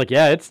out and she was like,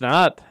 "Yeah, it's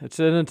not. It's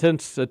an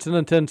intense.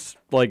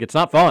 Like it's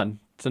not fun.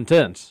 It's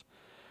intense."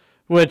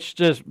 Which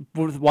just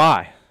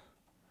why?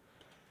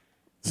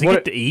 Does he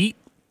get to eat?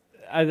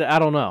 I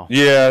don't know.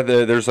 Yeah,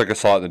 there's like a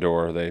slot in the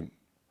door. They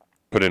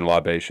put in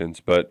libations,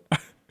 but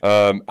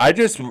I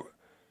just.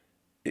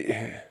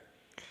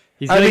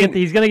 He's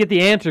gonna get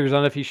the answers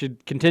on if he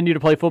should continue to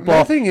play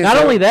football. Not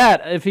only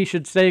that, if he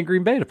should stay in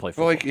Green Bay to play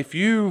football. Like if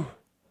you,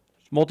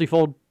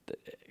 multifold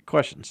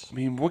questions. I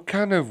mean, what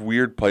kind of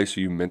weird place are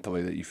you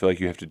mentally that you feel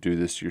like you have to do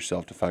this to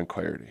yourself to find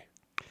clarity?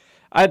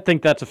 I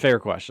think that's a fair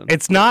question.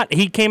 It's not.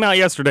 He came out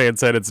yesterday and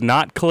said it's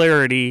not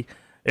clarity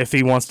if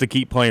he wants to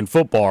keep playing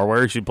football or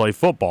where he should play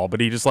football,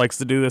 but he just likes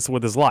to do this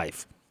with his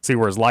life. See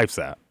where his life's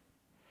at.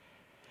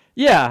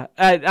 Yeah,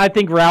 I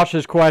think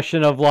Roush's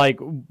question of like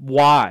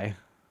why.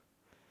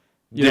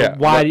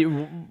 Why?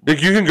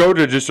 Like you can go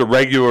to just a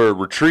regular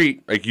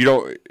retreat, like you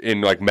don't,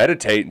 and like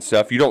meditate and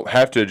stuff. You don't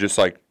have to just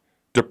like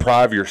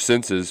deprive your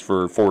senses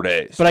for 4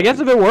 days. But I guess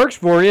if it works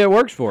for you, it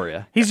works for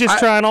you. He's just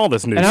trying all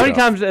this new stuff. And how many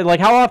times, like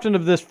how often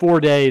of this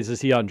 4 days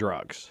is he on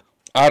drugs?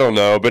 I don't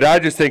know, but I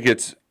just think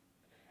it's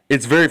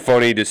very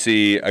funny to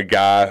see a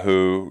guy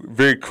who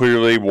very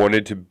clearly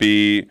wanted to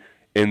be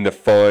in the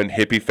fun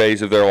hippie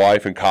phase of their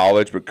life in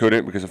college but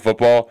couldn't because of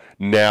football,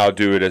 now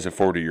do it as a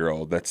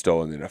 40-year-old that's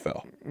still in the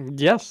NFL.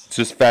 Yes. It's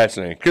just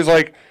fascinating. Because,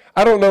 like,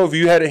 I don't know if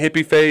you had a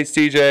hippie phase,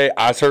 TJ.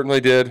 I certainly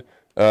did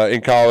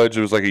in college.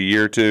 It was like a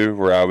year or two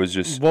where I was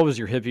just... What did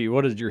your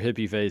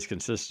hippie phase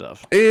consist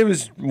of? It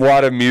was a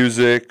lot of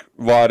music,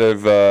 a lot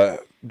of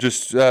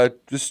just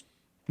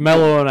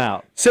mellowing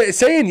out.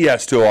 Saying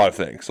yes to a lot of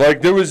things.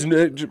 Like, there was... All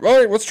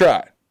right, let's try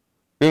it.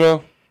 You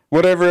know?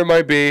 Whatever it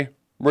might be.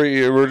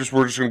 We're just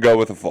going to go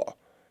with the flow.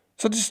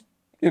 So just,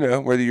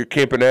 whether you're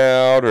camping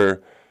out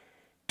or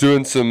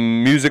doing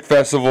some music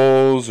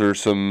festivals or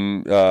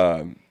some,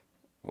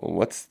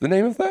 what's the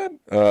name of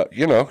that?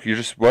 You're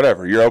just,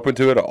 whatever. You're open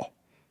to it all.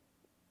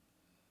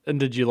 And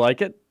did you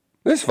like it?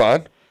 It's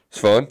fine. It's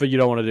fun. But you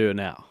don't want to do it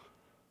now?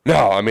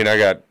 No, I mean, I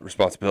got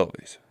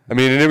responsibilities. I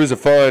mean, and it was a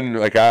fun,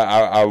 like,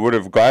 I would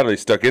have gladly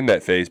stuck in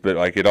that phase, but,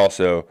 like, it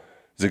also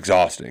is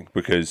exhausting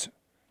because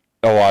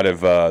a lot of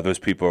those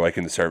people are like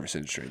in the service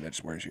industry, and that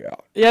just wears you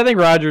out. Yeah, I think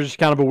Rodgers is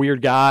kind of a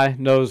weird guy.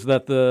 Knows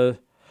that the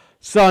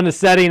sun is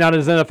setting on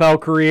his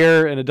NFL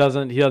career, and he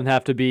doesn't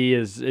have to be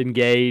as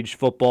engaged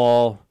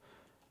football,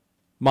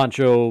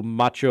 macho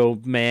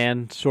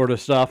man sort of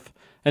stuff,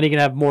 and he can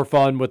have more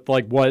fun with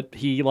like what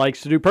he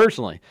likes to do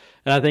personally.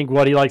 And I think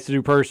what he likes to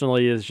do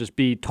personally is just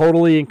be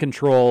totally in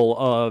control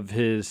of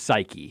his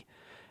psyche.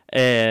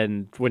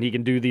 And when he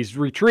can do these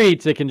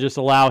retreats, it can just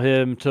allow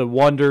him to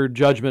wander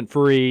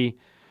judgment-free.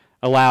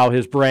 Allow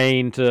his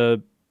brain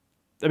to,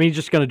 he's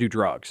just going to do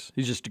drugs.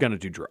 He's just going to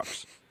do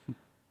drugs.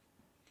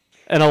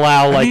 And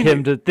allow,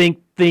 him to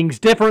think things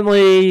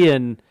differently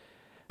and...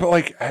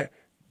 But,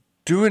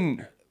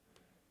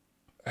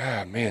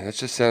 that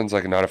just sounds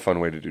like not a fun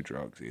way to do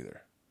drugs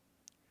either.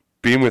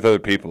 Being with other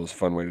people is a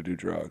fun way to do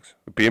drugs.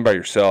 But being by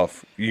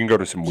yourself, you can go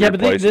to some weird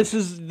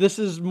places. This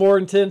is more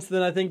intense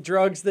than I think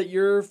drugs that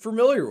you're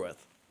familiar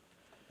with.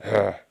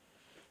 Who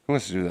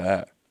wants to do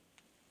that?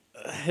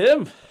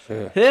 Him,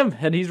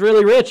 and he's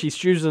really rich. He's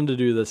choosing to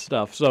do this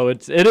stuff, so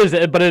it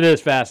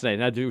is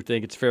fascinating. I do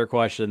think it's a fair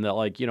question that,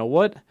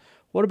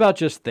 what about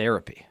just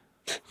therapy?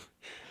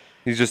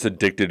 He's just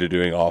addicted to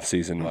doing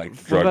off-season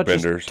drug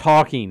benders, just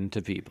talking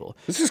to people.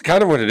 This is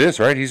kind of what it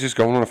is, right? He's just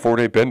going on a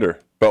 4-day bender,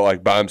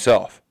 but by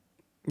himself.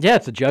 Yeah,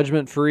 it's a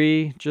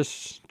judgment-free,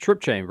 just trip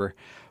chamber.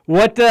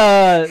 What?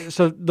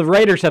 So the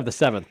Raiders have the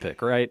 7th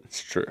pick, right?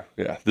 It's true.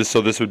 Yeah. This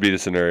would be the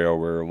scenario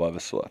where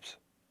Levis slips.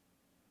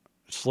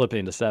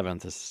 Slipping to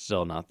 7th is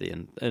still not the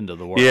end of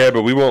the world. Yeah,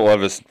 but we want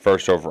Levis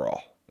first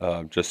overall,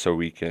 just so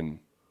we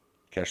can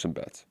cash some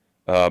bets.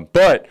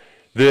 But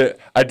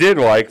I did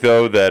like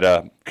though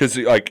that because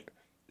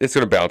it's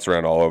going to bounce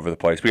around all over the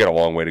place. We got a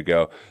long way to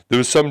go. There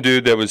was some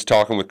dude that was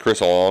talking with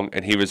Chris Long,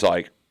 and he was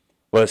like,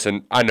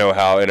 "Listen, I know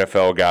how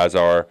NFL guys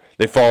are.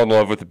 They fall in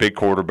love with the big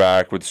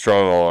quarterback with a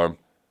strong arm.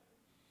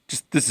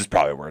 This is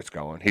probably where it's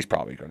going. He's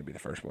probably going to be the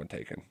first one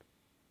taken.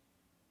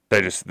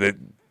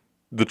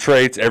 The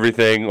traits,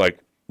 everything,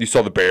 you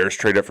saw the Bears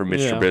trade up for Mitch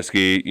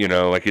Trubisky,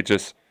 it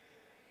just...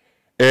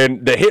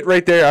 And the hit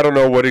right there, I don't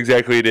know what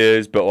exactly it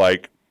is, but,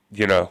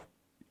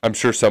 I'm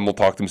sure some will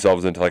talk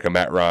themselves into, a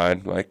Matt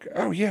Ryan.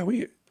 Oh, yeah,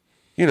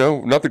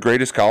 not the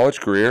greatest college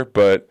career,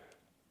 but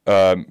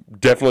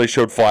Definitely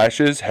showed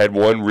flashes, had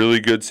one really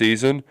good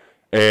season.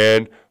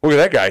 And look at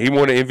that guy. He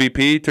won an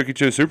MVP, took you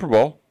to the Super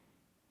Bowl.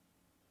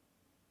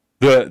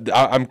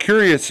 I'm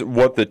curious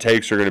what the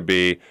takes are going to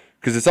be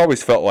because it's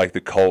always felt like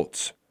the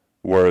Colts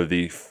were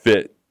the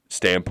fit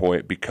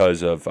standpoint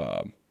because of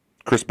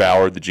Chris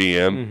Ballard, the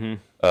GM.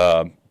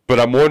 But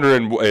I'm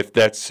wondering if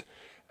that's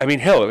 – I mean,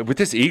 hell, with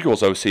this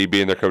Eagles OC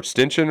being their coach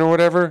Stinson or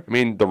whatever, I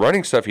mean, the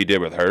running stuff he did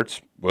with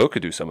Hurts, Will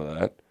could do some of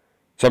that.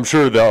 So I'm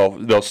sure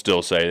they'll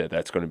still say that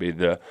that's going to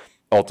be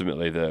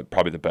ultimately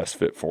probably the best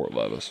fit for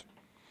Levis.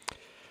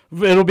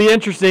 It'll be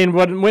interesting.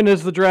 When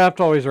is the draft?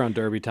 Always around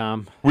Derby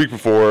time. Week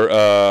before,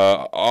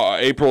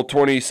 April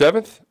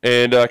 27th,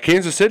 and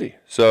Kansas City.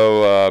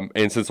 So,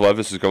 and since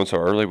Levis is going so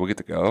early, we'll get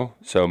to go.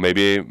 So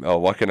maybe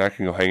Luck and I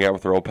can go hang out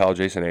with our old pal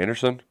Jason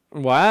Anderson.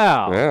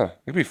 Wow. Yeah,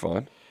 it'd be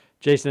fun.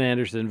 Jason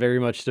Anderson very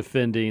much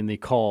defending the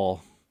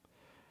call,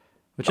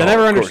 which I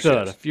never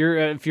understood.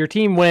 If your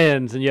team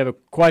wins and you have a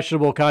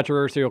questionable,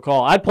 controversial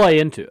call, I'd play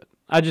into it.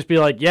 I'd just be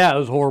like, yeah, it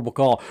was a horrible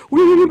call.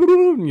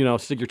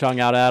 Stick your tongue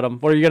out at them.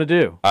 What are you going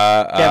to do?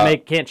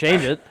 Can't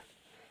change it.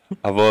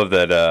 I love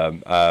that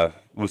I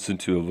listened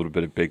to a little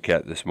bit of Big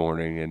Cat this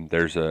morning, and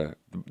there's the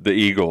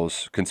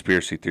Eagles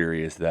conspiracy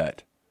theory is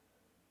that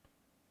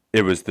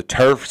it was the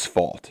turf's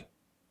fault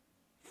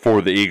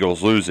for the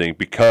Eagles losing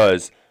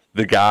because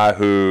the guy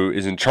who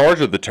is in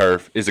charge of the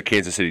turf is a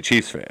Kansas City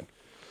Chiefs fan,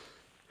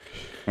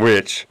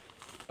 which...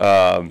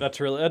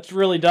 That's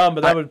really dumb,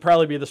 but that would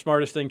probably be the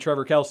smartest thing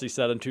Trevor Kelsey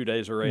said in 2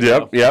 days of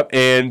radio. Yep.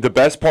 And the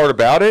best part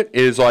about it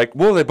is they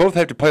both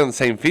have to play on the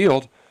same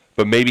field,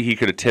 but maybe he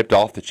could have tipped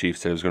off the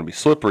Chiefs that it was going to be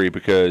slippery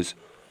because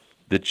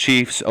the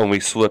Chiefs only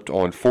slipped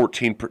on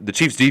 14%. The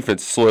Chiefs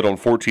defense slid on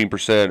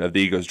 14% of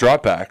the Eagles'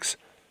 dropbacks,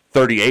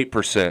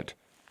 38%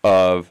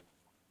 of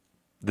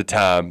the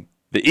time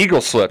the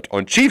Eagles slipped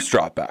on Chiefs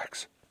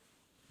dropbacks.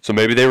 So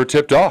maybe they were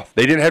tipped off.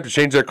 They didn't have to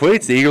change their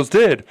cleats. The Eagles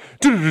did.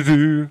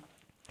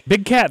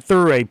 Big Cat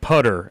threw a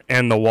putter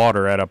in the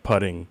water at a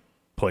putting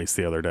place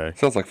the other day.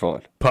 Sounds like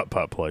fun.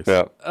 Putt place.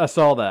 Yeah. I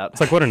saw that.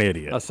 It's like, what an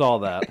idiot. I saw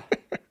that.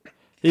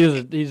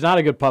 He's not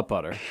a good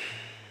putter.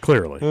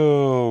 Clearly.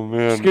 Oh,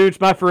 man.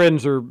 Scooch, my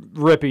friends are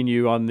ripping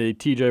you on the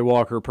TJ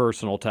Walker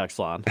personal text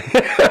line.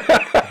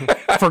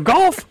 For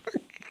golf?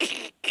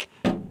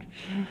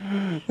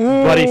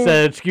 But he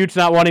said Scoot's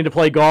not wanting to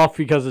play golf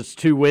because it's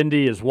too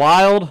windy is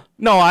wild.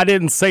 No, I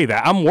didn't say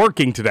that. I'm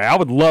working today. I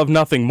would love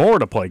nothing more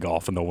to play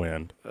golf in the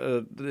wind.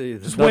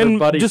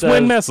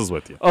 Wind messes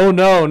with you. Oh,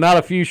 no, not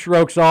a few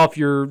strokes off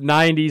your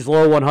 90s,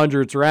 low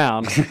 100s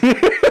round.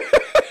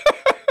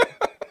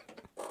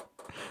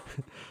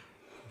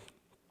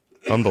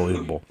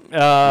 Unbelievable.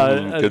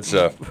 Good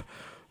stuff.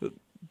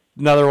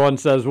 Another one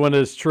says, when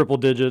is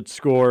triple-digit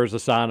scores a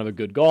sign of a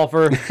good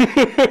golfer?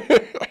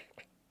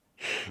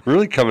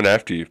 Really coming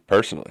after you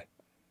personally.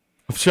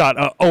 I've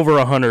shot over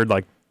 100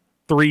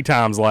 3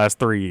 times the last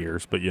 3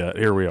 years, but yeah,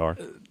 here we are.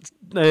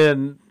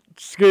 And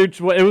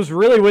Scooch, it was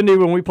really windy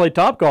when we played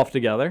Topgolf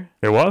together.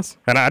 It was,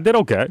 and I did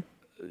okay.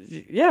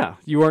 Yeah,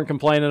 you weren't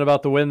complaining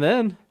about the wind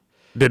then.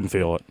 Didn't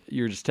feel it.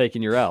 You were just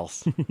taking your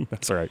L's.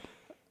 That's right.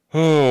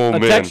 Oh,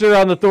 man. A texter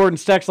on the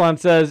Thornton's text line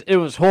says, it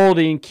was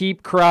holding.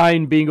 Keep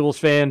crying, Bengals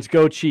fans.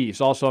 Go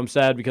Chiefs. Also, I'm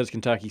sad because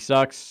Kentucky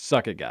sucks.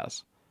 Suck it,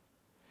 guys.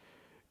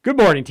 Good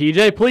morning,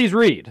 TJ. Please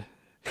read.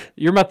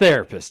 You're my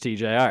therapist,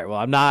 TJ. All right, well,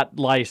 I'm not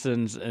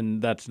licensed,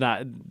 and that's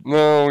not...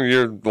 No,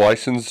 you're a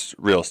licensed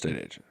real estate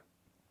agent.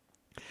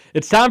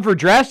 It's time for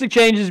drastic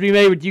changes to be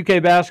made with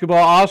UK basketball.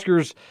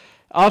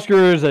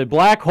 Oscar is a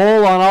black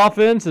hole on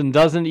offense and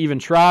doesn't even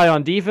try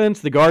on defense.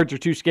 The guards are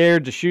too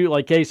scared to shoot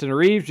like Case and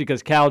Reeves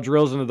because Cal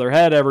drills into their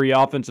head every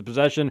offensive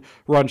possession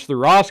runs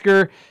through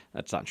Oscar.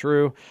 That's not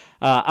true.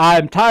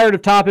 I'm tired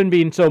of Toppin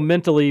being so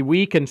mentally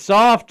weak and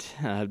soft.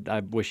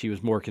 I wish he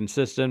was more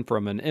consistent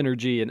from an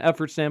energy and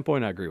effort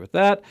standpoint. I agree with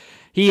that.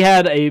 He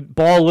had a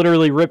ball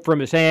literally ripped from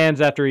his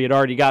hands after he had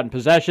already gotten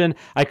possession.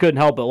 I couldn't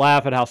help but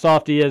laugh at how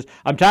soft he is.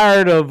 I'm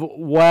tired of,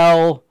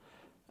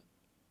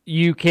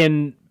 you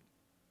can't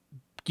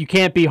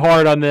be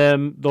hard on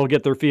them. They'll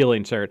get their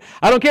feelings hurt.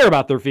 I don't care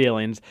about their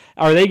feelings.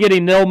 Are they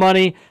getting nil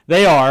money?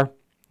 They are.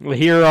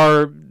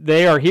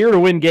 They are here to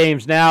win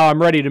games now.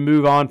 I'm ready to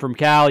move on from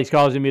Cal. He's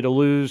causing me to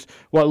lose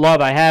what love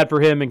I had for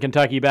him in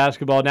Kentucky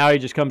basketball. Now he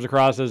just comes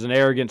across as an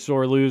arrogant,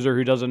 sore loser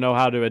who doesn't know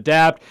how to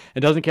adapt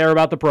and doesn't care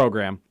about the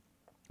program.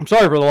 I'm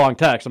sorry for the long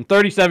text. I'm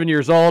 37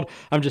 years old.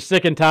 I'm just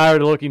sick and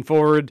tired of looking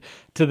forward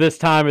to this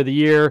time of the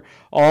year.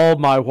 All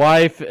my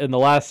wife in the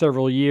last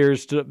several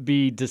years to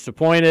be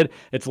disappointed.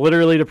 It's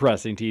literally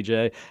depressing,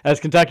 TJ. As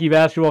Kentucky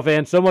basketball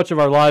fans, so much of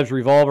our lives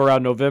revolve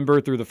around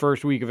November through the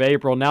first week of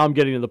April. Now I'm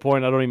getting to the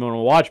point I don't even want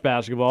to watch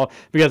basketball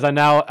because I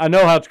know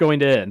how it's going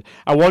to end.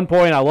 At one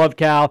point, I loved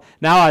Cal.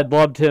 Now I'd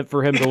love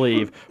for him to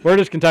leave. Where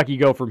does Kentucky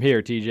go from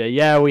here, TJ?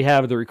 Yeah, we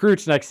have the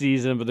recruits next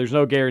season, but there's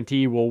no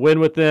guarantee we'll win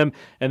with them.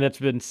 And that's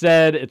been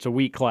said. It's a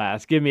weak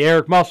class. Give me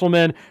Eric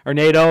Musselman or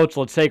Nate Oates.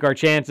 Let's take our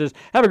chances.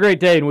 Have a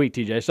great day and week,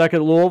 TJ. Suck it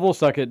Louisville,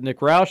 suck it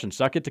Nick Roush, and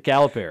suck it to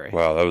Calipari.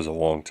 Wow, that was a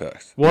long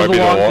text.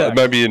 It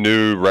might be a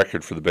new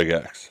record for the Big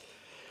X.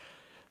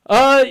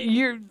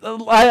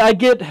 I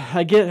get.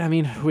 I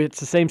mean, it's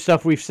the same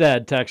stuff we've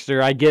said,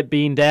 Texter. I get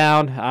being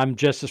down. I'm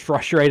just as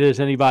frustrated as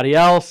anybody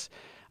else.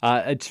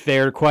 It's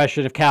fair to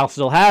question if Cal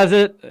still has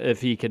it,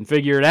 if he can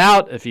figure it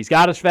out, if he's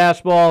got his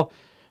fastball.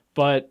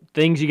 But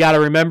things you got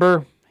to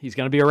remember: he's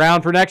going to be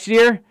around for next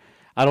year.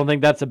 I don't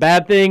think that's a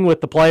bad thing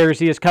with the players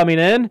he is coming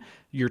in.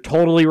 You're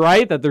totally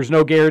right that there's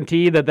no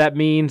guarantee that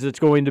means it's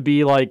going to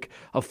be like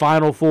a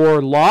Final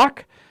Four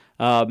lock.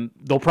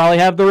 They'll probably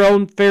have their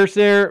own fair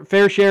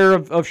share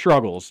of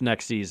struggles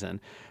next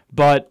season,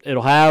 but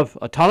it'll have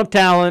a ton of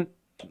talent,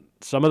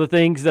 some of the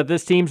things that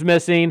this team's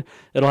missing.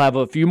 It'll have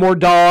a few more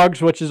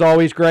dogs, which is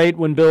always great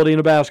when building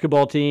a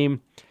basketball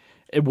team.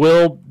 It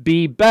will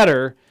be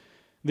better.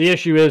 The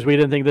issue is we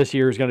didn't think this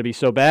year was going to be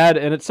so bad,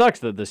 and it sucks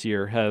that this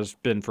year has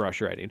been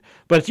frustrating.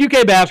 But it's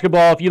UK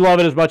basketball. If you love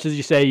it as much as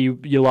you say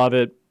you love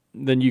it,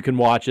 then you can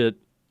watch it,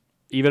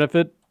 even if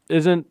it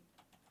isn't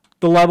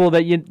the level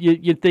that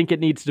you think it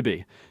needs to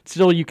be. It's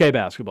still UK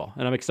basketball,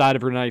 and I'm excited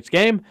for tonight's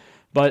game,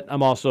 but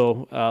I'm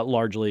also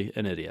largely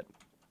an idiot.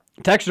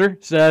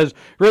 Texter says,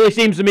 really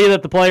seems to me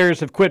that the players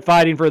have quit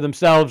fighting for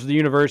themselves, the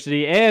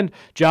university, and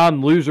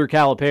John Loser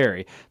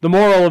Calipari. The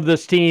morale of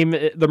this team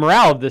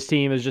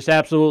is just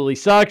absolutely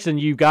sucks, and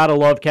you've got to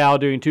love Cal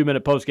doing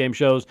 2-minute post-game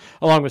shows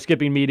along with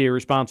skipping media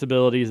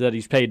responsibilities that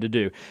he's paid to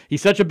do.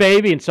 He's such a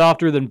baby and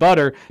softer than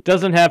butter,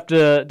 doesn't have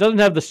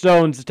the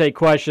stones to take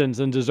questions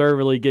and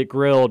deservedly get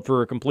grilled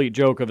for a complete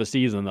joke of a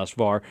season thus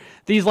far.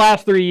 These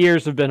last 3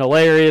 years have been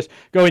hilarious.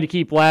 Going to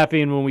keep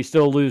laughing when we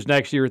still lose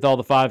next year with all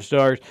the 5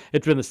 stars.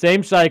 It's been the same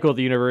cycle at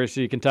the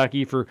University of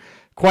Kentucky for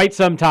quite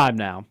some time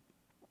now.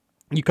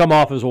 You come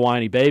off as a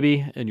whiny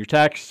baby in your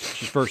text,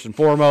 just first and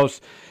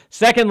foremost.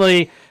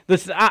 Secondly,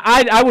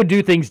 I would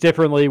do things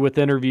differently with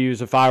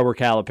interviews if I were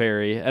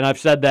Calipari, and I've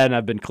said that and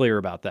I've been clear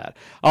about that.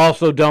 I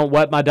also don't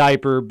wet my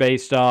diaper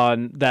based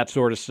on that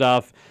sort of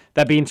stuff.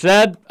 That being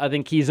said, I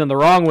think he's in the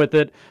wrong with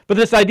it. But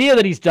this idea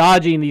that he's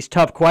dodging these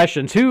tough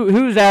questions,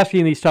 who's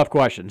asking these tough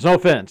questions? No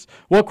offense.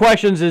 What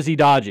questions is he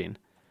dodging?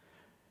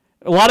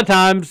 A lot of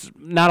times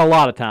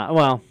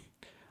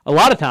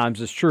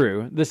it's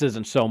true. This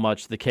isn't so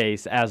much the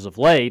case as of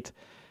late.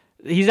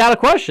 He's out of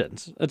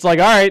questions. It's like,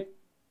 all right,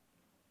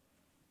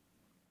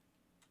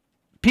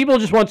 people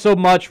just want so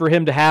much for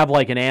him to have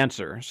like an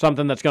answer,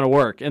 something that's going to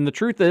work. And the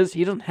truth is,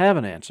 he doesn't have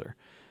an answer.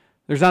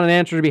 There's not an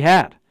answer to be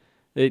had.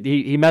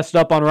 He messed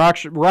up on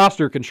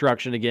roster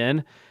construction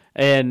again,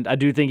 and I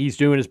do think he's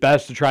doing his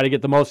best to try to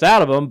get the most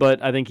out of him,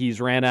 but I think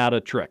he's ran out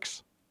of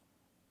tricks.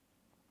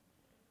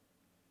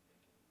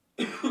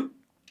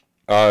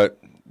 To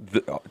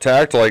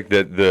act like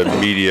that the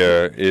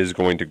media is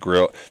going to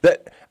grill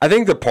that, I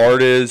think the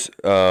part is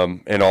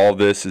in all of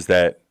this is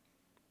that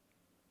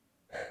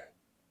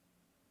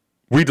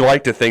we'd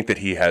like to think that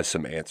he has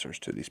some answers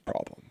to these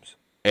problems,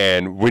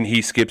 and when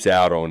he skips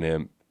out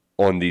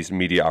on these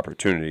media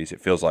opportunities, it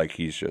feels like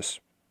he's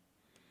just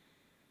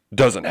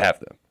doesn't have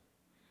them,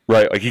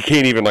 right? Like he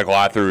can't even like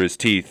lie through his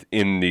teeth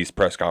in these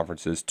press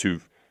conferences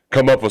to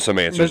come up with some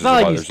answers. But it's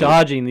not like he's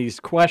dodging these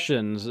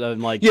questions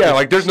and like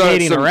there's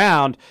skating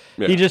around.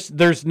 Yeah.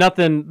 There's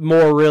nothing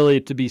more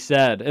really to be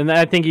said. And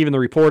I think even the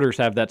reporters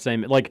have that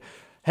same, like,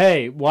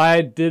 hey,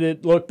 why did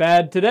it look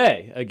bad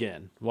today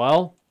again?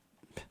 Well,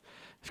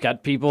 I've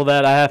got people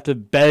that I have to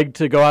beg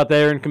to go out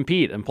there and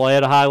compete and play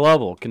at a high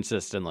level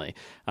consistently.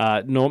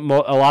 A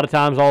lot of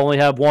times I'll only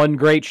have one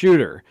great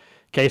shooter.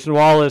 Cason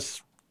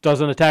Wallace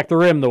doesn't attack the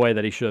rim the way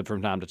that he should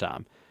from time to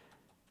time.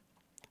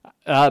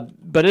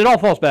 But it all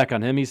falls back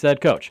on him. He's the head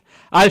coach.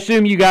 I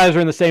assume you guys are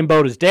in the same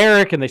boat as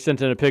Derek, and they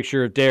sent in a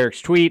picture of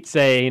Derek's tweet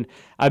saying,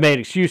 I made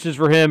excuses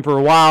for him for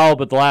a while,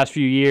 but the last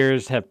few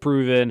years have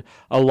proven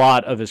a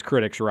lot of his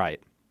critics right.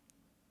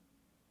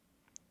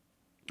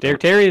 Derek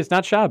Terry is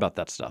not shy about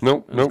that stuff.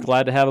 Nope.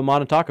 Glad to have him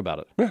on and talk about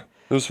it. Yeah,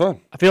 it was fun.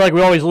 I feel like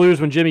we always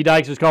lose when Jimmy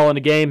Dykes is calling a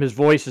game. His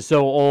voice is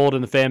so old,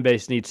 and the fan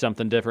base needs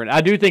something different.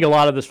 I do think a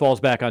lot of this falls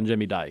back on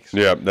Jimmy Dykes.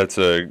 Yeah, that's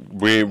we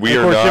of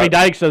are course, not. Jimmy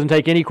Dykes doesn't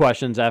take any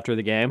questions after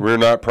the game. We're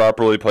not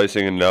properly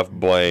placing enough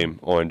blame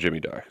on Jimmy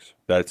Dykes.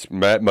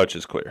 That much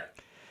is clear.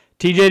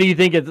 TJ, do you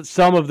think that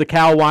some of the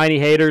Cal whiny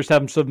haters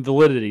have some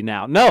validity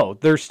now? No,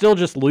 they're still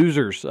just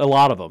losers, a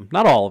lot of them.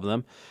 Not all of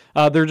them.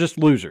 They're just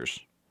losers.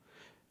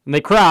 And they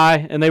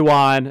cry, and they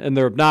whine, and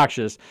they're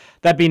obnoxious.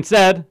 That being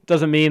said,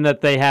 doesn't mean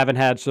that they haven't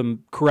had some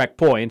correct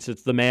points.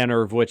 It's the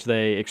manner of which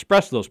they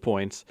express those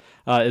points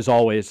is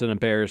always an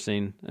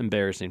embarrassing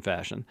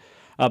fashion.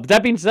 But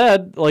that being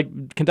said,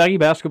 like Kentucky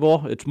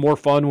basketball, it's more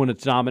fun when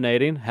it's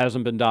dominating.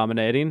 Hasn't been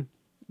dominating.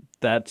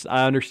 I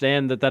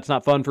understand that that's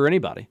not fun for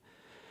anybody.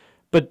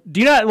 But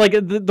do you not like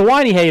the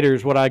whiny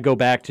haters? What I go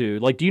back to,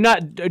 like, do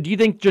you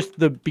think just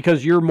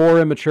because you're more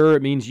immature,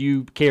 it means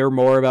you care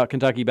more about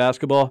Kentucky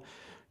basketball?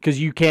 Because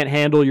you can't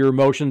handle your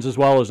emotions as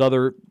well as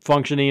other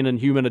functioning and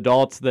human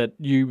adults, that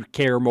you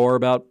care more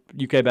about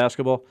UK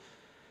basketball?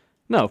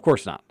 No, of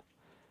course not.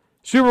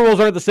 Super Bowls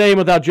aren't the same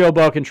without Joe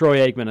Buck and Troy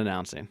Aikman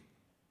announcing.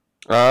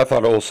 I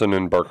thought Olsen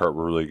and Burkhart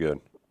were really good.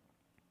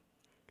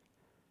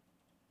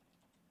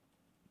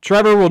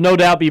 Trevor will no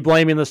doubt be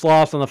blaming this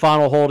loss on the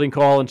final holding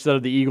call instead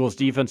of the Eagles'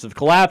 defensive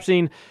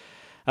collapsing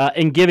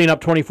and giving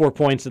up 24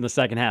 points in the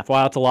second half.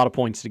 Wow, that's a lot of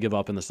points to give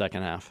up in the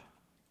second half.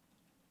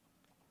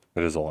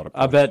 It is a lot of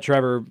points.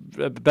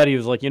 I bet he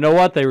was like, you know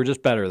what? They were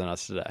just better than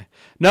us today.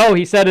 No,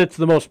 he said it's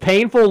the most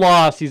painful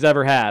loss he's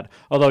ever had,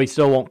 although he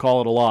still won't call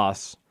it a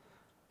loss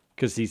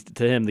because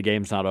to him, the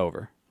game's not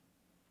over.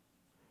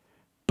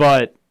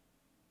 But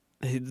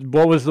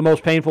what was the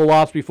most painful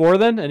loss before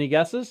then? Any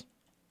guesses?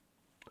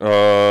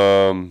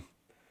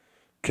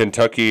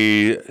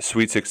 Kentucky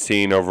Sweet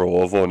 16 over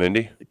Louisville and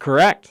Indy.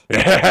 Correct.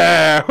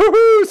 Yeah,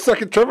 woohoo!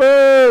 Suck it,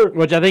 Trevor.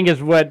 Which I think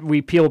is what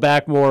we peel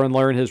back more and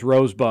learn his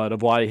rosebud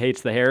of why he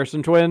hates the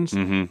Harrison twins.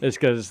 Mm-hmm. Is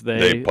because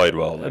they played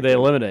well. They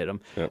eliminated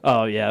them. Yep.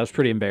 Oh yeah, it was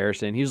pretty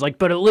embarrassing. He was like,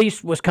 but at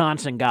least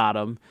Wisconsin got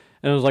them.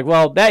 And it was like,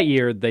 well, that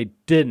year they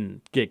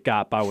didn't get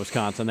got by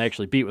Wisconsin. They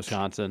actually beat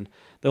Wisconsin.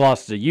 They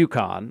lost to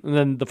UConn. And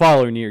then the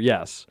following year,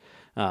 yes.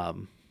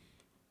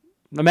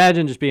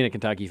 Imagine just being a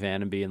Kentucky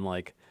fan and being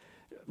like,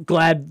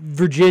 glad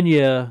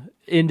Virginia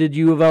ended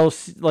U of L,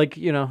 like,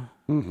 you know.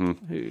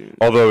 Mm-hmm.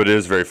 Although it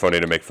is very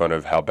funny to make fun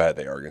of how bad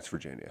they are against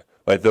Virginia.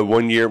 Like the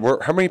 1 year,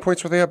 how many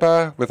points were they up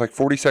by with like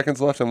 40 seconds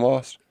left and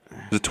lost?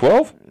 Was it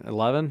 12?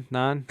 11,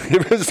 9.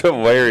 It was a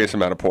hilarious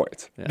amount of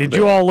points. Yeah. Did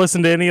you all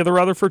listen to any of the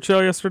Rutherford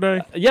show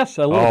yesterday? Yes,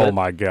 a little bit. Oh,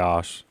 my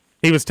gosh.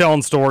 He was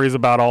telling stories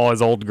about all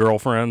his old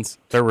girlfriends.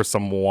 There were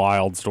some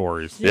wild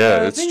stories.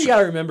 Yeah, the thing you got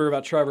to remember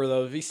about Trevor,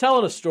 though, if he's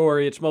telling a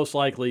story, it's most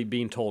likely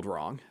being told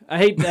wrong. I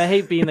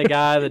hate being the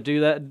guy that do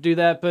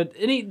that. But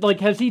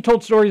has he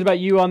told stories about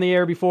you on the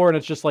air before, and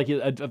it's just like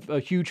a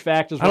huge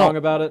fact is wrong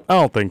about it? I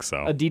don't think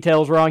so. A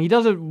detail is wrong. He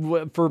does it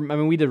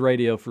we did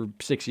radio for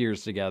 6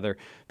 years together,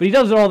 but he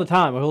does it all the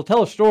time. He'll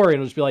tell a story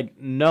and it'll just be like,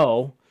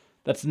 no.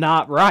 That's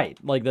not right.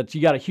 Like,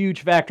 you got a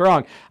huge fact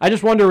wrong. I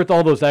just wonder with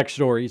all those X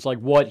stories, like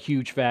what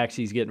huge facts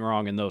he's getting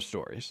wrong in those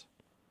stories.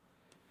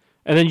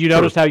 And then you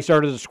noticed how he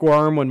started to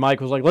squirm when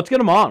Mike was like, let's get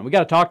him on. We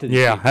got to talk to these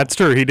people. That's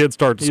true. He did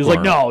start to squirm. He was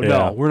like,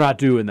 no, we're not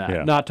doing that.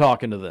 Yeah. Not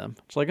talking to them.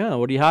 It's like, oh,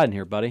 what are you hiding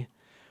here, buddy?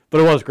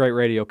 But it was great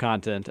radio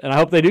content, and I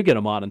hope they do get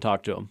him on and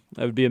talk to him.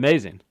 That would be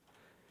amazing.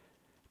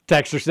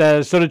 Texter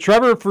says, so did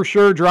Trevor for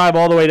sure drive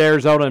all the way to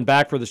Arizona and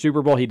back for the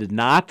Super Bowl? He did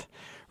not.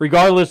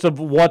 Regardless of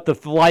what the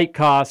flight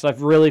costs, I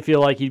really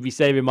feel like he'd be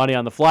saving money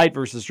on the flight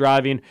versus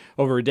driving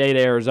over a day to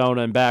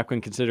Arizona and back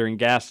when considering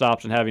gas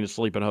stops and having to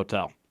sleep in a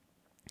hotel.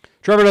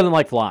 Trevor doesn't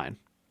like flying.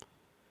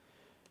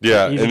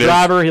 Yeah. He's a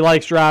driver. He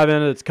likes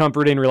driving. It's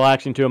comforting,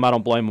 relaxing to him. I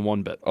don't blame him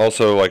one bit.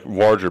 Also, like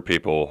larger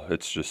people,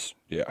 it's just,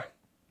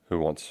 who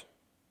wants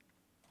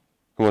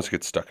to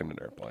get stuck in an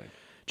airplane?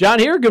 John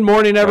here. Good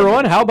morning,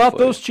 everyone. How about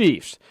those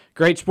Chiefs?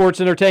 Great sports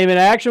entertainment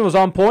action was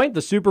on point.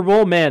 The Super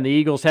Bowl, man, the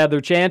Eagles had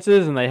their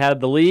chances and they had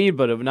the lead,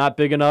 but it was not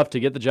big enough to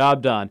get the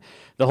job done.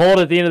 The hold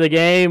at the end of the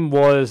game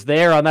was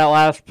there on that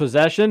last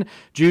possession.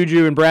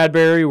 Juju and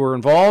Bradbury were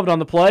involved on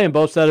the play, and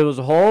both said it was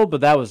a hold,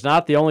 but that was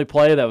not the only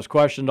play that was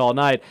questioned all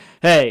night.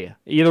 Hey,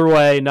 either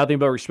way, nothing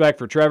but respect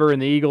for Trevor and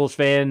the Eagles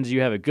fans.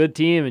 You have a good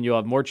team, and you'll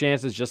have more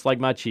chances just like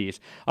my Chiefs.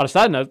 On a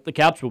side note, the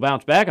Caps will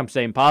bounce back. I'm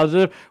staying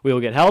positive. We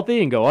will get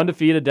healthy and go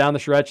undefeated down the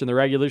stretch in the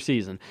regular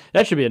season.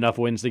 That should be enough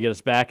wins to get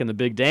us back in the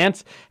big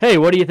dance. Hey,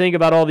 what do you think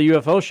about all the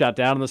UFOs shot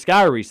down in the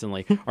sky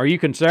recently? Are you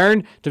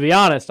concerned? To be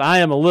honest, I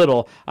am a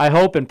little. I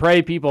hope and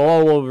pray people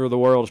all over the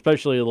world,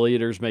 especially the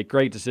leaders, make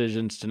great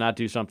decisions to not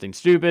do something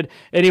stupid.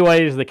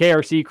 Anyways, the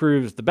KRC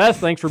crew is the best.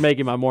 Thanks for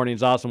making my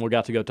mornings awesome. We'll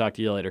get to go talk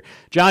to you later.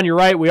 John, you're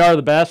right. We are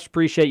the best.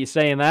 Appreciate you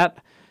saying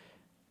that.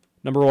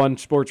 #1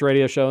 sports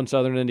radio show in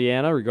Southern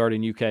Indiana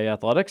regarding UK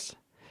athletics.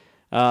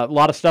 A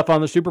lot of stuff on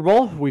the Super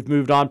Bowl. We've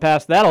moved on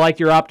past that. I like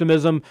your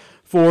optimism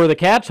for the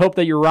Cats. Hope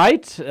that you're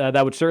right.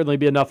 That would certainly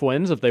be enough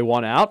wins if they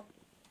won out.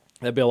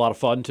 That'd be a lot of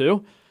fun,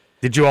 too.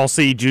 Did you all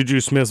see Juju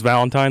Smith's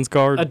Valentine's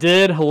card? I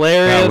did.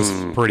 Hilarious.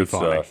 That was pretty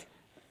funny. Stuff.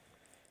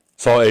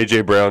 Saw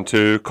A.J. Brown,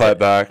 too. Clap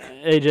back.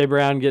 A.J.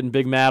 Brown getting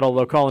big mad,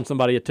 although calling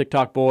somebody a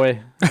TikTok boy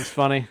is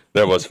funny.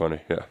 That was funny,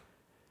 yeah.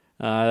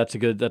 That's a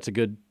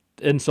good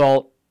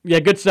insult.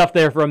 Yeah, good stuff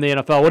there from the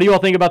NFL. What do you all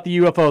think about the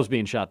UFOs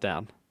being shot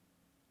down?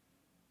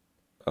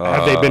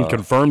 Have they been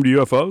confirmed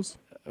UFOs?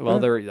 Well,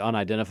 they're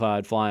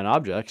unidentified flying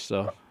objects,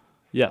 so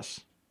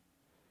yes.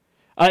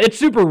 It's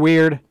super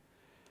weird.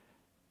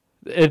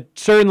 It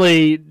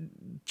certainly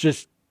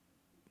just,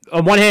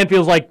 on one hand,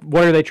 feels like,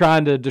 what are they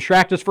trying to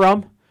distract us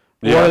from?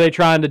 Yeah. What are they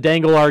trying to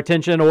dangle our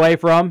attention away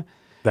from?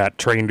 That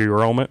train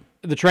derailment.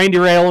 The train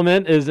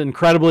derailment is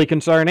incredibly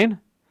concerning.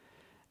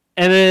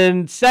 And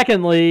then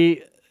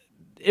secondly,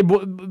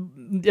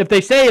 if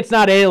they say it's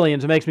not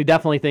aliens, it makes me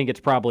definitely think it's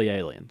probably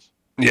aliens.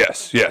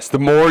 Yes. The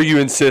more you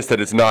insist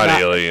that it's not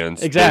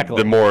aliens, exactly,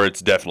 the more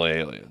it's definitely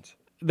aliens.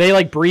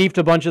 They briefed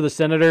a bunch of the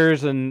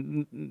senators,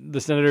 and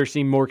the senators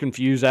seemed more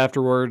confused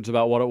afterwards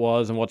about what it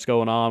was and what's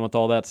going on with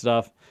all that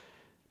stuff.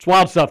 It's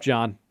wild stuff,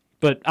 John,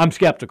 but I'm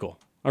skeptical.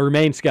 I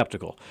remain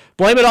skeptical.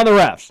 Blame it on the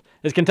refs.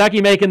 Is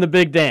Kentucky making the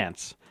big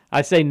dance?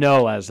 I say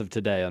no as of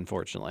today,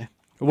 unfortunately.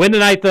 Win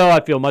tonight, though, I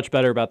feel much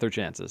better about their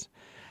chances.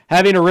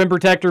 Having a rim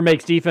protector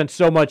makes defense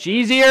so much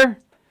easier.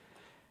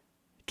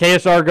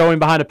 KSR going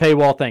behind a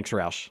paywall. Thanks,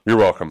 Roush. You're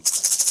welcome.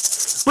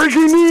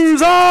 Breaking news!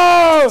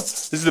 Oh!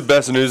 This is the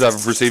best news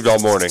I've received all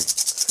morning.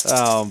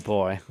 Oh,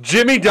 boy.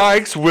 Jimmy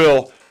Dykes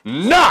will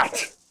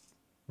not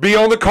be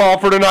on the call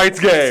for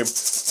tonight's game.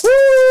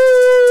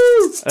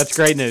 Woo! That's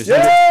great news.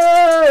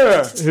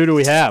 Yeah! Who do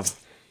we have?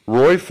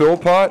 Roy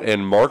Philpott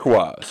and Mark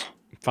Wise.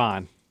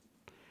 Fine.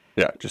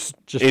 Yeah, just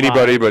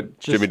anybody fine. but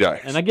Jimmy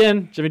Dykes. And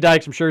again, Jimmy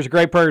Dykes, I'm sure, is a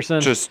great person.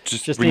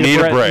 Just we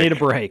need a break. Need a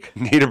break.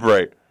 Need a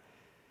break.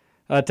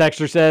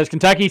 Texter says,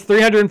 Kentucky's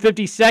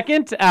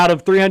 352nd out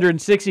of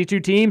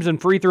 362 teams in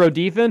free throw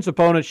defense.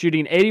 Opponents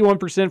shooting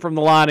 81% from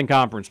the line in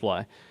conference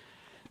play.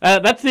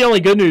 That's the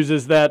only good news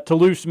is that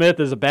Toulouse Smith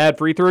is a bad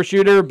free throw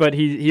shooter, but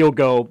he'll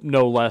go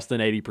no less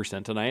than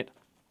 80% tonight.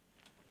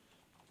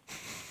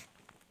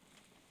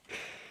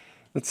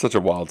 That's such a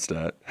wild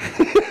stat.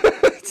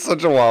 It's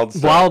such a wild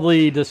stat.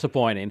 Wildly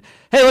disappointing.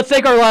 Hey, let's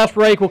take our last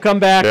break. We'll come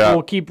back. Yeah.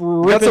 We'll keep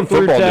ripping we got some through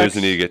football text.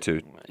 news we need to get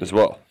to as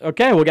well.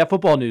 Okay, we got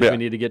football news we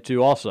need to get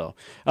to also.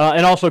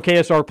 And also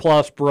KSR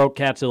Plus broke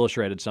Cats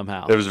Illustrated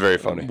somehow. It was very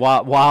funny.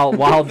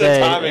 Wild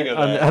day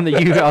on the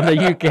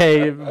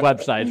UK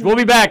websites. We'll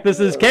be back. This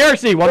is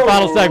KRC. One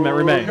final segment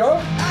remains.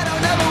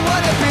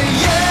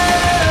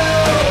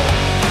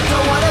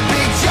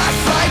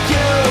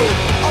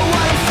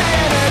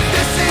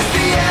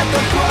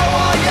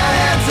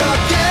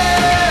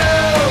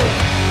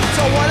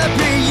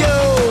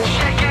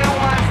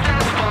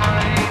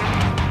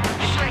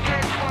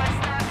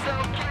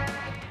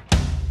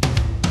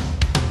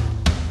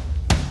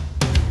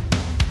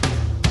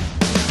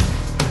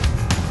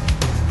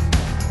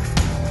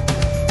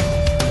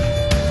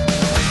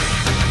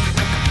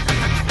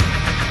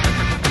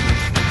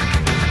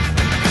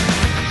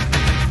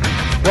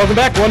 Welcome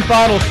back. One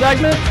final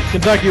segment.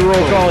 Kentucky Roll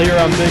Call here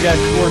on Big X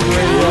Sports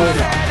Radio.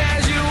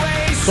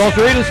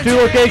 Salsaritas, 2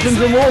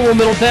 locations in Louisville,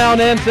 Middletown,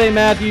 and St.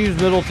 Matthews.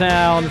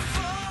 Middletown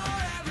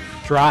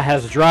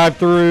has a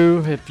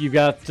drive-through. If you've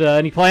got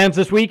any plans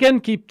this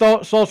weekend, keep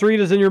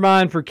Salsaritas in your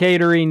mind for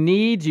catering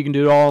needs. You can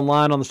do it all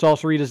online on the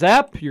Salsaritas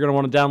app. You're going to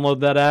want to download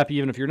that app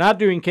even if you're not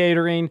doing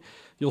catering.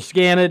 You'll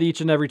scan it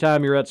each and every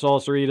time you're at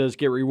Salsaritas,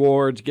 get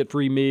rewards, get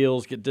free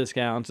meals, get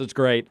discounts. It's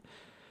great.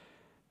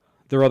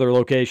 Their other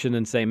location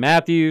in St.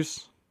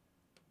 Matthews.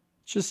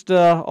 Just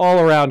all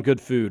around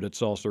good food at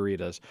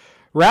Salsaritas.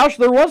 Roush,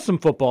 there was some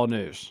football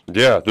news.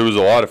 Yeah, there was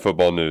a lot of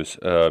football news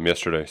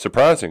yesterday,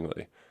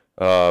 surprisingly.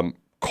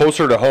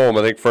 Closer to home,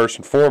 I think first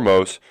and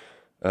foremost,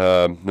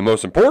 the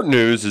most important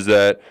news is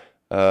that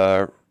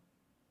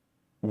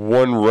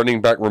one running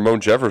back,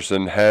 Ramon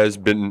Jefferson, has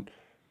been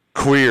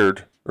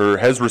cleared or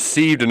has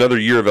received another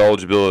year of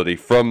eligibility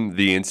from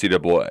the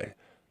NCAA.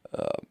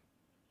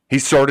 He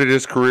started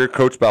his career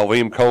coached by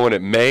Liam Cohen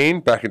at Maine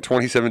back in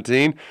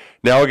 2017.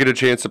 Now he'll get a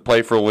chance to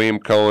play for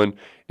Liam Cohen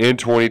in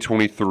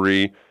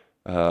 2023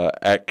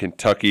 at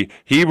Kentucky.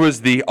 He was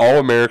the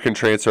All-American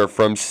transfer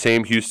from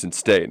Sam Houston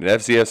State, an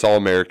FCS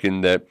All-American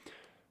that,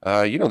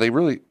 they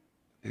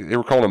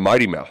were calling him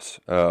Mighty Mouse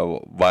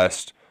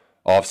last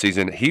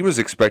offseason. He was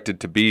expected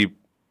to be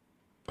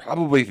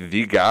probably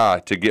the guy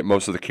to get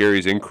most of the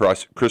carries in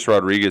Chris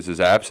Rodriguez's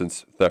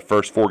absence the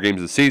first 4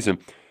 games of the season.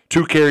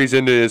 2 carries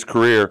into his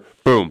career,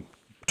 boom,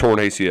 torn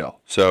ACL.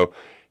 So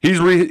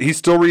he's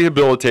still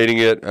rehabilitating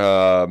it,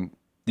 and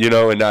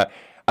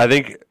I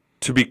think,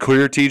 to be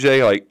clear,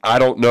 TJ, I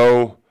don't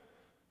know.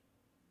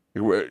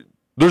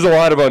 There's a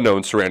lot of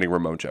unknowns surrounding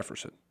Ramon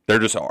Jefferson. There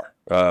just are.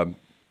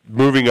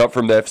 Moving up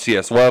from the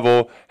FCS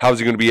level, how's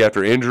he going to be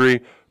after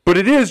injury? But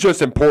it is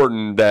just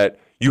important that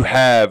you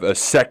have a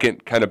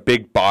second kind of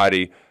big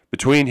body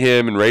between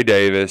him and Ray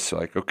Davis.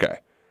 Okay,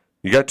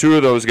 you got 2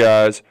 of those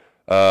guys.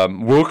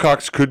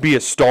 Wilcox could be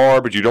a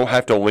star, but you don't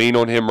have to lean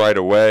on him right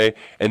away.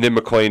 And then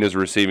McClain is a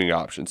receiving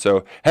option.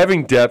 So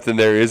having depth in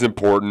there is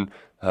important.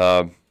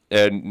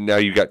 And now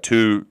you've got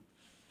 2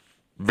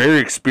 very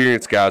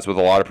experienced guys with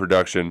a lot of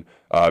production,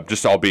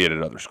 just albeit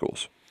at other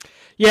schools.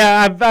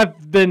 Yeah,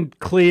 I've been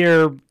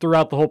clear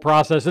throughout the whole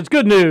process. It's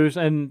good news,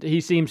 and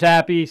he seems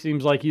happy.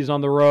 Seems like he's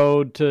on the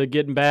road to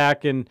getting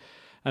back, and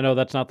I know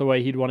that's not the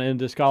way he'd want to end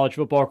his college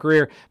football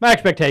career. My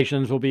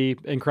expectations will be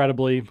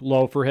incredibly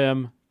low for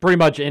him. Pretty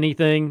much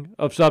anything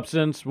of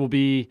substance will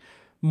be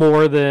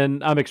more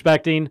than I'm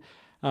expecting.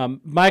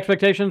 My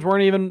expectations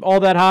weren't even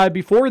all that high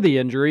before the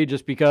injury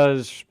just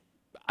because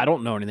I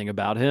don't know anything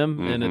about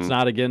him, and it's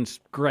not against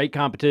great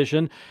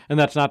competition. And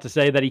that's not to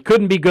say that he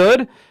couldn't be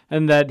good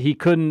and that he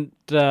couldn't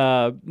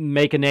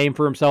make a name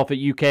for himself at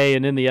UK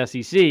and in the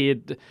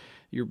SEC.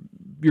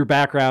 Your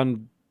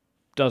background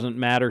doesn't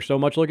matter so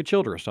much. Look at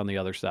Childress on the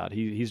other side.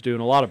 He's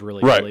doing a lot of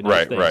really nice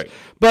things. Right.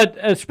 But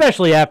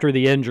especially after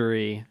the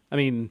injury, I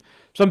mean,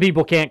 some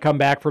people can't come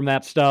back from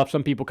that stuff.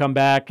 Some people come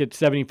back at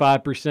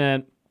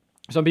 75%.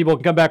 Some people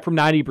can come back from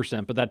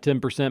 90%, but that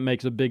 10%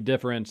 makes a big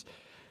difference.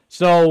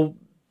 So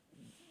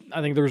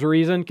I think there's a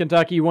reason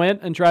Kentucky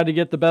went and tried to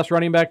get the best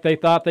running back they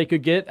thought they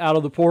could get out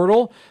of the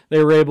portal.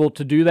 They were able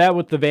to do that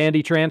with the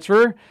Vandy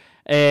transfer.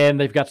 And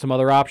they've got some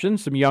other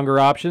options, some younger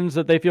options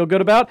that they feel good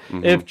about.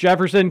 Mm-hmm. If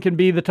Jefferson can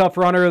be the tough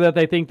runner that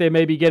they think they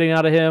may be getting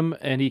out of him,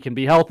 and he can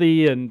be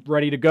healthy and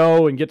ready to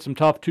go and get some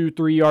tough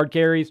 2-3 yard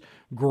carries,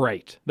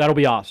 great. That'll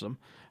be awesome.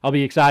 I'll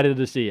be excited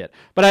to see it.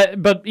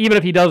 But even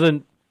if he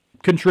doesn't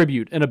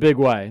contribute in a big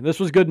way, this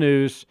was good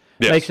news.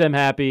 Yes. Makes them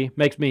happy.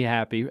 Makes me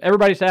happy.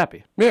 Everybody's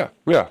happy. Yeah.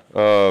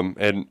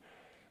 And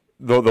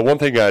the one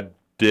thing I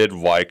did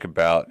like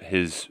about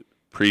his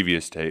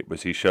previous tape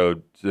was he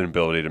showed an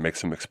ability to make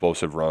some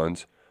explosive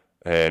runs,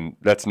 and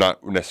that's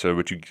not necessarily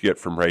what you get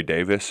from Ray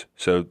Davis.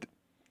 So it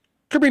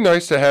could be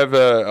nice to have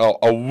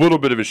a little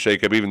bit of a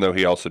shakeup, even though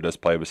he also does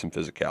play with some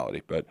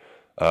physicality. But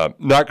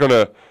not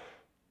gonna.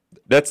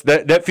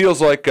 That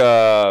feels like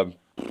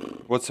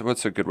what's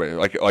a good way,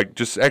 like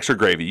just extra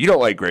gravy. You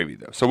don't like gravy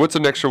though, so what's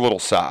an extra little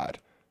side?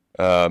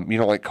 You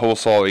don't like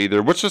coleslaw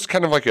either, which is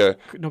kind of like a.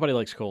 Nobody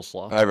likes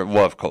coleslaw. I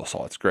love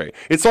coleslaw. It's great.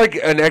 It's like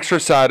an extra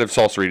side of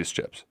Salsaritas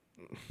chips.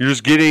 You're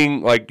just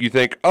getting, like, you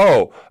think,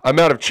 oh, I'm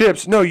out of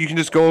chips. No, you can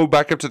just go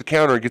back up to the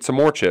counter and get some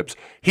more chips.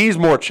 He's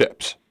more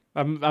chips.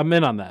 I'm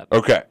in on that.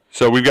 Okay,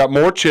 so we've got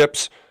more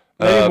chips.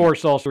 Maybe more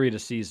Salsarita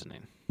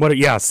seasoning.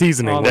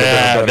 Seasoning.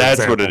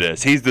 That's what it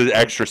is. He's the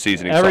extra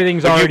seasoning.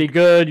 Everything's already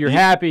good. You're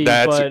happy,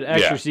 but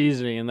extra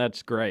seasoning, and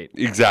that's great.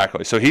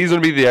 Exactly. So he's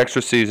going to be the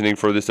extra seasoning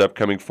for this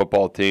upcoming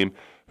football team,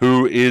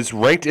 who is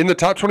ranked in the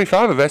top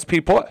 25 of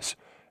SP+.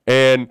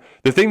 And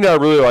the thing that I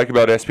really like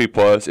about SP+,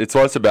 it's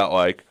less about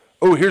like,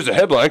 oh, here's a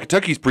headline,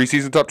 Kentucky's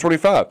preseason top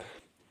 25.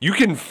 You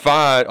can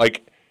find,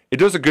 like, it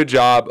does a good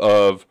job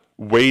of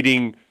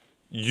weighting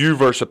you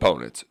versus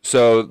opponents.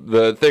 So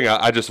the thing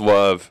I just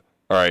love,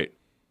 all right,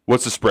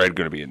 what's the spread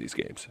going to be in these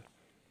games?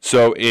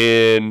 So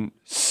in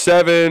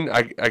 7,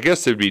 I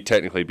guess it would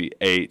technically be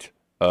 8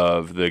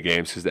 of the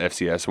games because the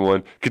FCS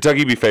won.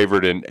 Kentucky be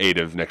favored in 8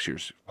 of next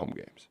year's home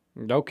games.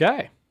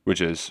 Okay.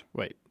 Which is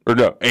 8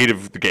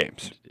 of the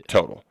games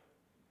total.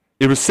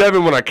 It was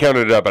 7 when I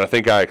counted it up, and I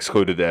think I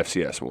excluded the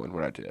FCS one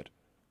when I did.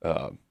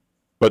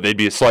 But they'd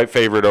be a slight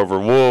favorite over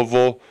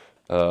Louisville,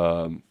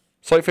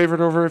 slight favorite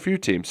over a few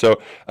teams.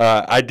 So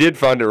I did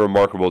find it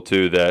remarkable,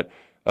 too, that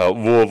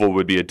Louisville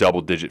would be a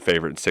double-digit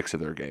favorite in 6 of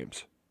their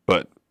games.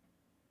 But,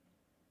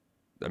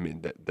 I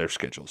mean, their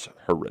schedule's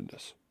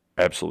horrendous.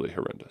 Absolutely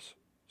horrendous.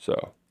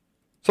 So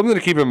something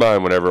to keep in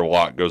mind whenever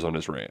Locke goes on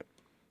his rant.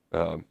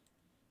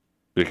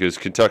 Because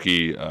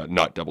Kentucky,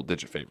 not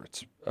double-digit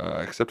favorites,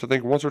 except I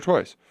think once or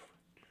twice.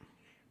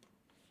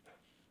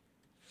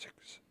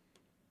 6,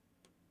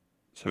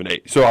 7,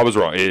 8. So I was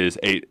wrong. It is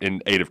 8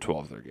 in 8 of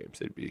 12 of their games.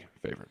 They'd be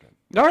favored.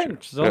 All right,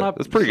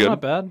 that's pretty good.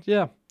 Not bad.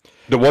 Yeah.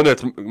 The one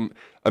that's,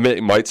 I mean,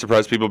 it might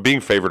surprise people.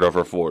 Being favored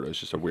over Florida is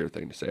just a weird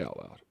thing to say out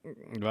loud.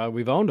 Well,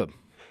 we've owned them.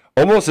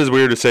 Almost as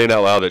weird as saying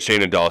out loud that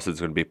Shannon Dawson's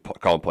going to be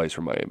calling plays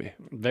for Miami.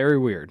 Very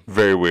weird.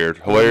 Very weird.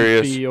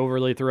 Hilarious. I'd be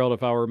overly thrilled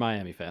if I were a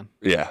Miami fan.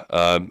 Yeah.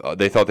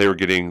 They thought they were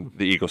getting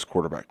the Eagles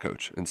quarterback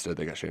coach. Instead,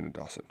 they got Shannon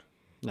Dawson.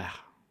 Yeah.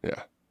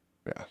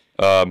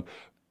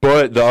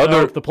 But the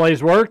other... if the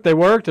plays worked, they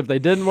worked. If they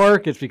didn't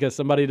work, it's because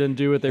somebody didn't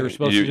do what they were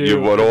supposed to do.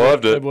 You would have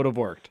loved it. It would have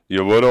worked.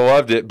 You would have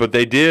loved it. But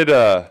they did...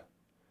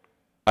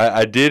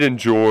 I did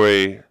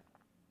enjoy...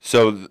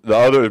 So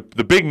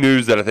the big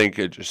news that I think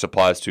it just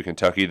applies to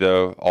Kentucky,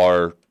 though,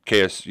 are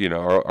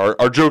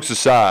our jokes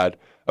aside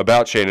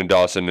about Shannon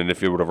Dawson, and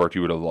if it would have worked,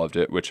 you would have loved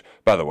it. Which,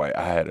 by the way,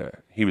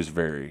 he was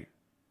very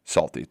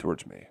salty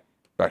towards me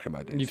back in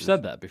my days. You've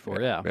said that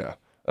before, yeah.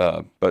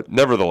 But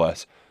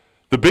nevertheless,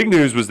 the big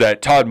news was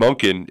that Todd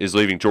Monken is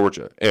leaving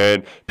Georgia,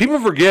 and people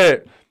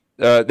forget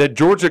that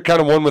Georgia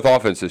kind of won with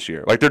offense this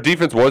year. Like their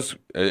defense was,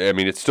 I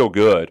mean, it's still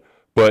good.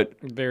 But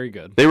very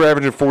good. They were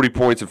averaging 40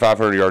 points and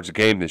 500 yards a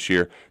game this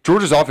year.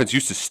 Georgia's offense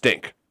used to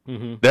stink.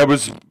 Mm-hmm. That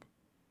was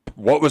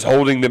what was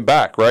holding them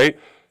back, right?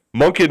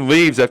 Monken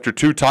leaves after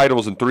 2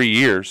 titles in 3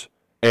 years,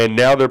 and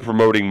now they're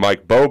promoting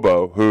Mike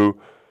Bobo,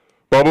 who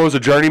Bobo is a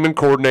journeyman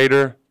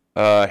coordinator.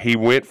 He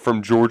went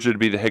from Georgia to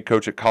be the head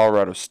coach at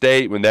Colorado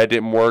State. When that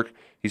didn't work,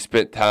 he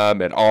spent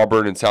time at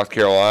Auburn and South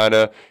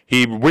Carolina.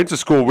 He went to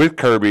school with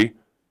Kirby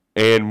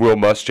and Will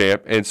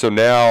Muschamp, and so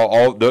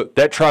now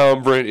that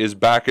triumvirate is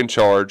back in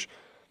charge.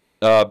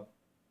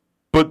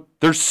 But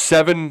there's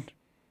 7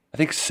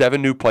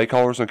 new play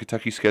callers on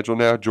Kentucky's schedule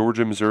now.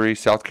 Georgia, Missouri,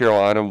 South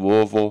Carolina,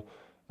 Louisville,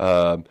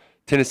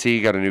 Tennessee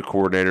got a new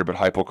coordinator, but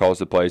Heupel calls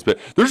the plays. But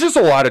there's just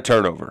a lot of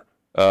turnover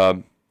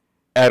at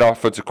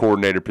offensive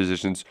coordinator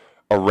positions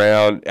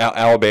around.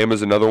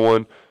 Alabama's another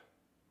one.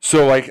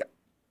 So, like,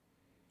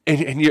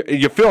 and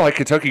you feel like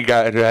Kentucky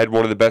had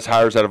one of the best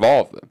hires out of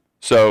all of them.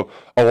 So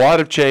a lot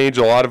of change,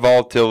 a lot of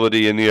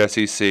volatility in the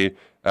SEC,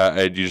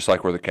 and you just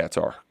like where the Cats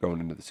are going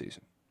into the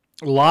season.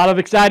 A lot of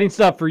exciting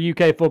stuff for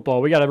UK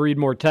football. We got to read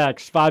more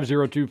text.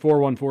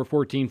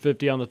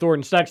 502-414-1450 on the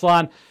Thornton's text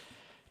line.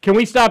 Can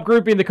we stop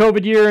grouping the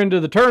COVID year into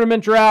the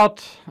tournament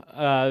drought?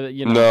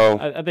 No.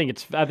 I think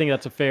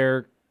that's a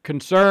fair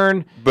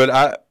concern.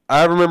 But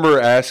I remember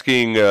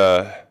asking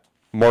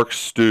Mark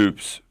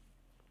Stoops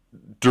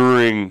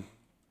during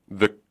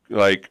the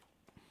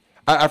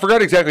I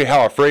forgot exactly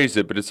how I phrased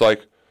it, but it's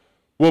like,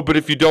 well, but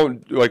if you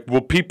don't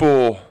will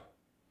people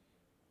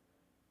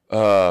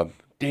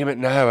damn it,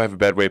 now I have a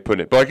bad way of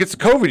putting it. But, like, it's a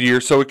COVID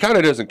year, so it kind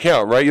of doesn't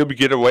count, right? You'll be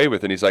get away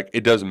with it. And he's like,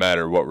 it doesn't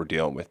matter what we're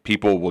dealing with.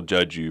 People will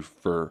judge you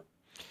for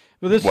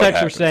Well, this what texter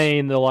happens.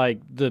 saying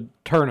the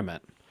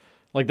tournament.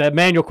 Like, that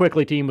Manuel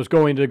Quickly team was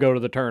going to go to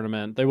the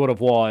tournament. They would have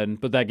won,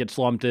 but that gets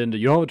lumped into,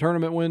 you don't have a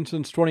tournament win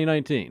since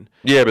 2019.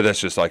 Yeah, but that's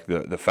just, like,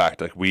 the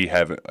fact. Like, we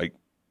haven't, like,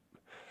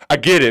 I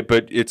get it,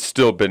 but it's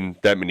still been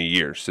that many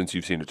years since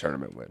you've seen a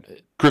tournament win.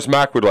 Chris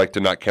Mack would like to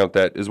not count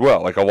that as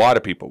well, like a lot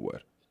of people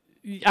would.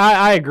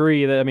 I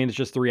agree that, I mean, it's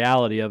just the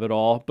reality of it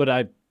all, but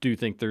I do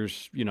think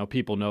there's,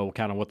 people know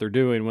kind of what they're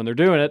doing when they're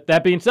doing it.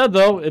 That being said,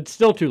 though, it's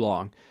still too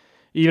long.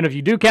 Even if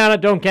you do count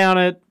it, don't count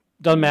it,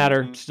 doesn't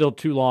matter. It's still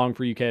too long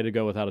for UK to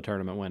go without a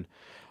tournament win.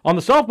 On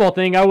the softball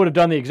thing, I would have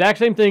done the exact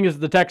same thing as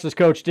the Texas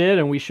coach did,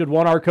 and we should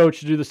want our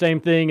coach to do the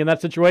same thing in that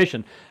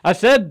situation. I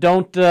said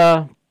don't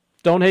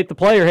hate the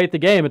player, hate the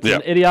game. It's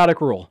an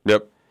idiotic rule.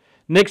 Yep.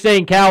 Nick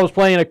saying Cal was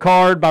playing a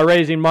card by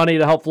raising money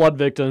to help flood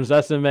victims.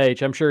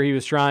 SMH. I'm sure he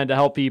was trying to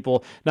help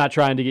people, not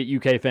trying to get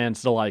UK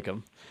fans to like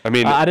him. I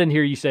mean, I didn't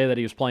hear you say that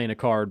he was playing a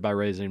card by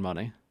raising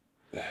money.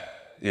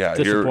 Yeah,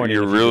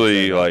 you're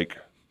really like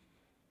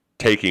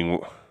taking.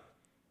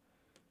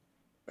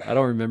 I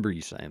don't remember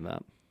you saying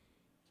that.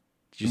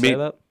 Did you say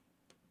that?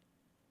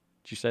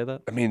 Did you say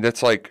that? I mean,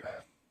 that's like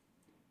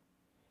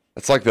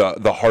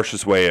the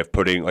harshest way of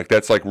putting, like,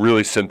 that's like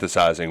really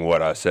synthesizing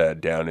what I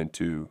said down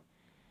into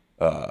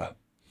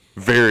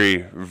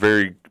very,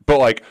 very, but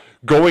like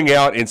going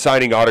out and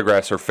signing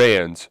autographs for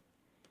fans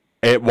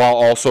while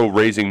also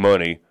raising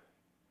money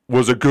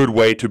was a good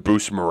way to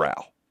boost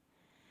morale.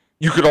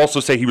 You could also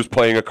say he was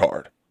playing a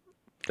card.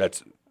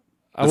 That's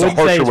I wouldn't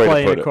say he's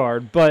playing a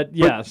card, but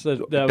yes,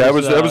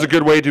 that was a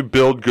good way to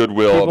build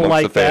goodwill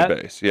amongst the fan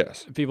base.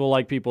 Yes, people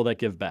like people that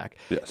give back.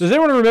 Yes. Does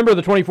anyone remember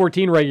the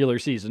 2014 regular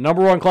season?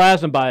 Number one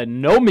class, and by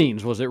no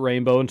means was it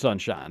rainbow and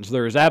sunshines.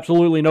 There is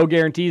absolutely no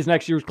guarantees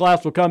next year's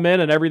class will come in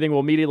and everything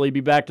will immediately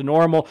be back to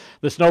normal.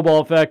 The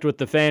snowball effect with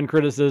the fan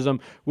criticism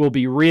will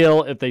be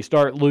real if they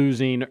start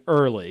losing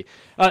early.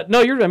 That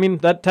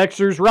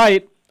texter's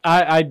right.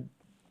 That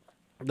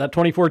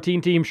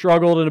 2014 team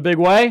struggled in a big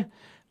way.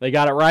 They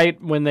got it right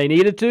when they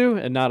needed to,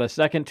 and not a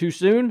second too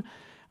soon.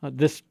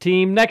 This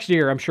team next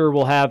year, I'm sure,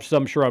 will have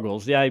some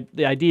struggles. The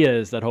idea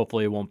is that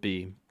hopefully it won't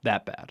be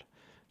that bad,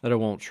 that it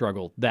won't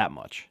struggle that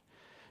much.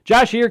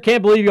 Josh here,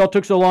 can't believe y'all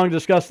took so long to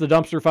discuss the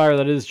dumpster fire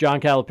that is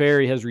John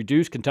Calipari has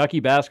reduced Kentucky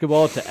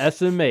basketball to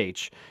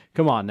SMH.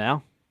 Come on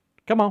now.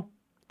 Come on.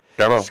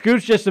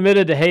 Scooch just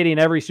admitted to hating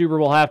every Super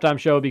Bowl halftime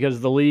show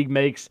because the league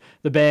makes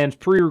the bands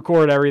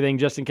pre-record everything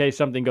just in case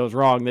something goes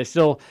wrong. They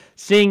still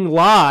sing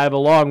live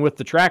along with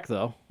the track,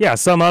 though. Yeah,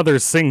 some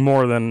others sing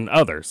more than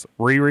others.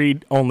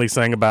 Riri only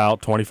sang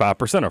about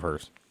 25% of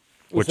hers,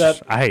 which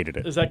I hated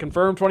it. Is that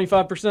confirmed,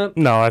 25%?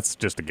 No, that's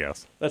just a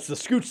guess. That's the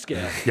Scooch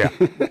scale. Yeah.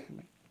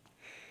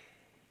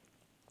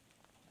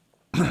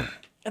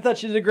 I thought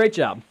she did a great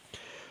job.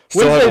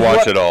 Still haven't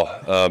watched it all,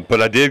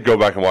 but I did go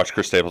back and watch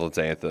Chris Stapleton's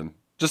anthem.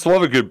 Just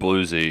love a good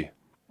bluesy.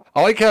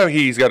 I like how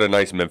he's got a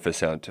nice Memphis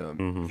sound to him.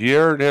 Mm-hmm. Have you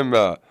heard him?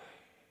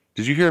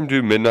 Did you hear him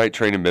do Midnight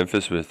Train in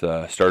Memphis with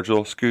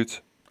Sturgill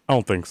Scoots? I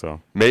don't think so.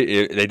 They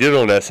did it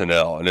on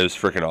SNL, and it was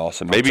freaking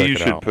awesome. Maybe you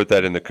should out. put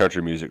that in the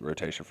country music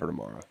rotation for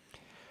tomorrow.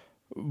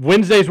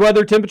 Wednesday's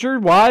weather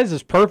temperature-wise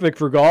is perfect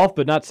for golf,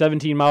 but not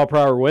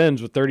 17-mile-per-hour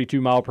winds with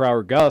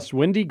 32-mile-per-hour gusts.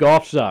 Windy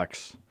golf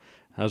sucks.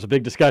 That was a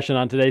big discussion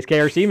on today's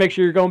KRC. Make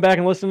sure you're going back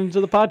and listening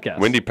to the podcast.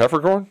 Windy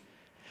peppercorn?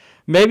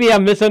 Maybe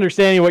I'm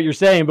misunderstanding what you're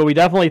saying, but we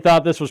definitely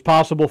thought this was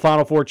possible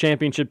Final Four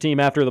championship team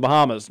after the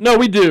Bahamas. No,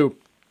 we do.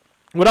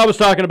 What I was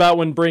talking about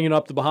when bringing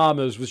up the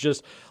Bahamas was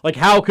just, like,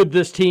 how could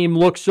this team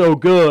look so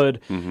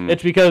good? Mm-hmm.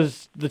 It's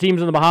because the teams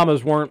in the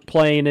Bahamas weren't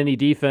playing any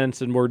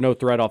defense and were no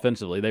threat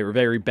offensively. They were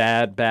very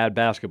bad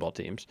basketball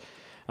teams.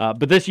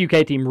 But this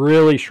UK team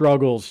really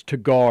struggles to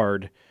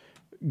guard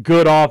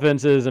good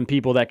offenses and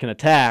people that can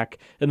attack.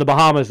 In the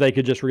Bahamas, they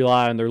could just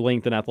rely on their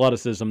length and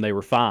athleticism. They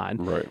were fine.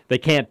 Right. They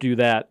can't do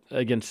that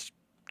against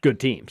good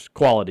teams,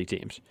 quality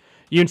teams.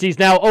 UNC's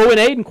now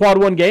 0-8 in quad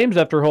 1 games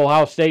after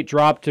Ohio State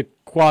dropped to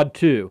quad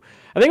 2.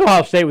 I think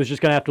Ohio State was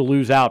just going to have to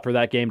lose out for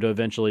that game to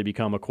eventually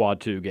become a quad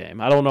 2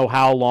 game. I don't know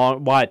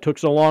why it took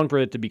so long for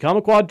it to become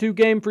a quad 2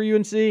 game for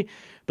UNC,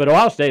 but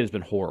Ohio State has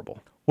been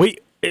horrible.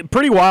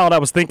 Pretty wild. I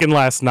was thinking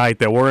last night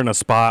that we're in a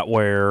spot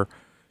where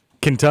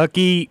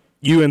Kentucky,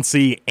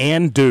 UNC,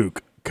 and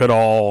Duke could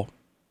all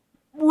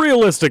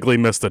realistically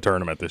miss the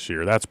tournament this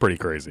year. That's pretty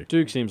crazy.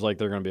 Duke seems like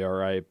they're going to be all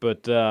right,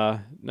 but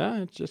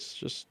no,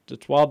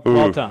 it's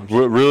wild times.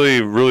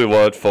 Really, really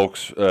loved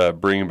folks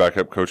bringing back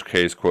up Coach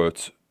K's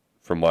quotes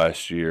from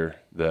last year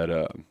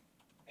that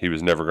he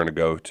was never going to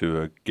go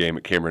to a game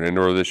at Cameron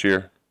Indoor this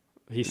year.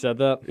 He said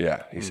that?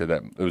 Yeah, he said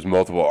that. There was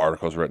multiple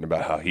articles written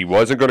about how he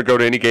wasn't going to go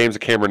to any games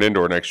at Cameron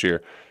Indoor next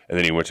year, and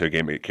then he went to a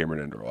game at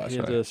Cameron Indoor last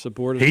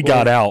night. He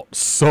got out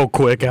so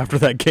quick after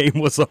that game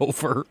was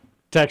over.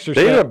 They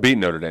ended up beating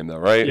Notre Dame, though,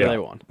 right? Yeah, they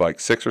won. Like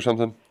 6 or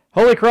something?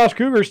 Holy Cross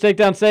Cougars take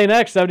down St.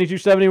 X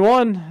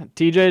 72-71.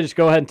 TJ, just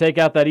go ahead and take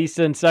out that East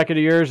End suck it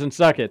of yours and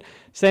suck it.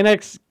 St.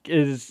 X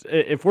is,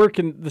 if we're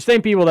the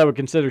same people that would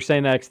consider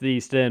St. X the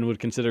East End would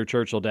consider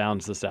Churchill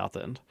Downs the South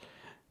End.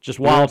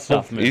 Just wild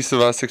stuff, man. East of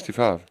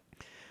I-65.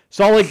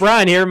 Salt Lake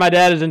Brian here. My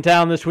dad is in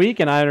town this week,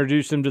 and I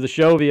introduced him to the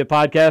show via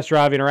podcast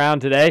driving around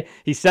today.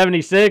 He's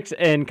 76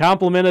 and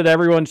complimented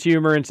everyone's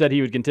humor and said he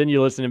would continue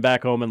listening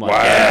back home and like,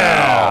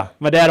 yeah.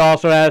 My dad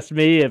also asked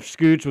me if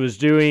Scoots was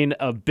doing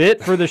a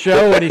bit for the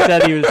show, and he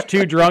said he was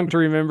too drunk to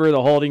remember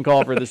the holding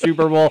call for the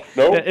Super Bowl.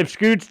 Nope. If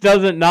Scoots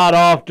doesn't nod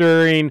off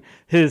during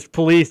his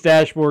police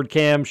dashboard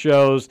cam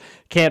shows,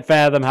 can't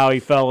fathom how he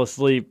fell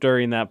asleep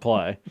during that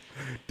play.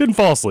 Didn't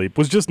fall asleep.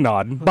 Was just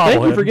nodding.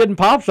 Thank you for getting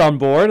Pops on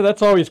board.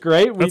 That's always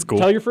great. That's cool.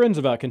 Tell your friends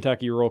about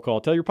Kentucky Roll Call.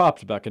 Tell your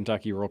Pops about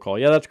Kentucky Roll Call.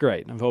 Yeah, that's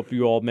great. I hope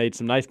you all made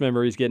some nice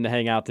memories getting to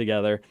hang out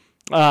together.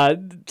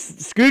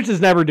 Scoots is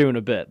never doing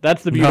a bit.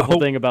 That's the beautiful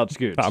thing about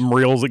Scoots. I'm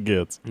real as it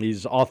gets.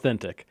 He's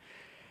authentic.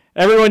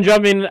 Everyone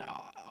jumping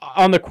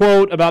on the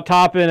quote about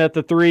Toppin at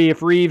the 3,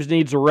 if Reeves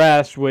needs a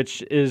rest,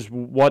 which is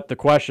what the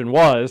question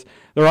was,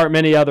 there aren't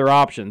many other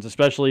options,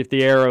 especially if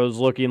the Arrow's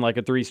looking like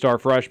a 3-star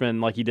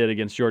freshman like he did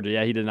against Georgia.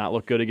 Yeah, he did not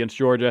look good against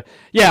Georgia.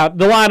 Yeah,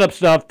 the lineup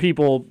stuff,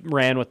 people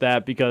ran with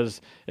that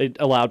because it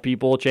allowed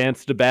people a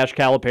chance to bash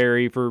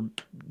Calipari for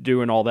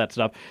doing all that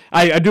stuff.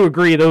 I do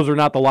agree those are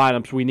not the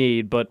lineups we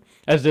need, but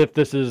as if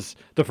this is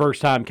the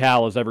first time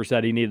Cal has ever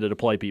said he needed to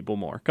play people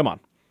more. Come on.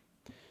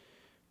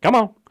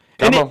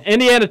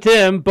 Indiana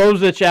Tim,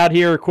 Bozich out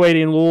here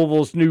equating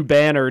Louisville's new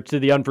banner to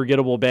the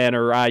unforgettable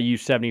banner IU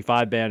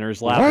 75 banner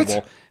is laughable.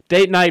 What?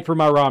 Date night for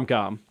my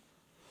rom-com.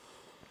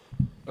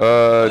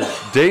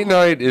 Date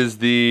night is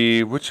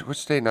the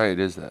which date night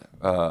is that?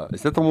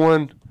 Is that the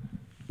one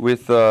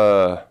with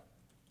Let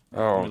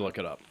me look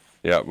it up.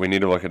 Yeah, we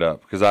need to look it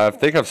up because I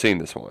think I've seen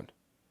this one.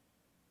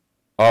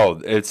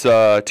 Oh, it's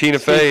Tina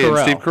Fey and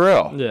Steve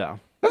Carell. Yeah,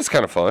 that's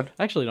kind of fun.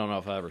 I actually don't know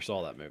if I ever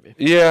saw that movie.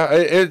 Yeah,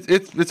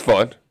 it's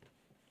fun.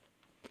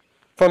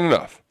 Fun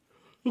enough.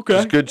 Okay.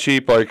 It's good,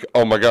 cheap. Like,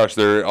 oh my gosh,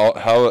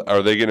 how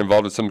are they getting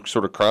involved in some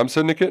sort of crime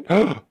syndicate?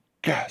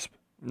 Gasp.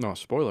 No,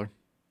 spoiler.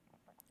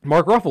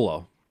 Mark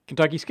Ruffalo,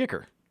 Kentucky's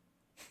kicker,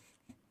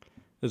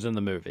 is in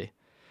the movie.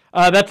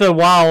 That's a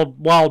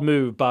wild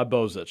move by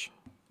Bozich.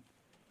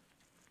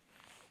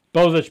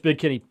 Bozich, big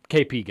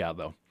KP guy,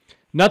 though.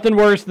 Nothing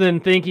worse than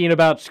thinking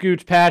about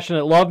Scoot's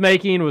passionate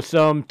lovemaking with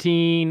some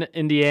teen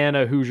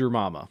Indiana Hoosier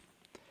mama.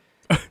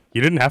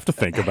 You didn't have to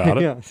think about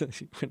it.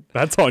 Yeah.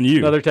 That's on you.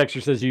 Another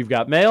texter says, you've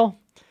got mail.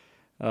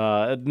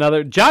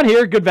 Another John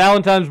here. Good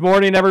Valentine's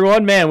morning,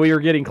 everyone. Man, we are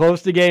getting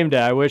close to game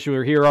day. I wish we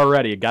were here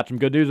already. Got some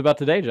good news about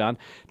today, John.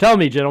 Tell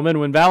me, gentlemen,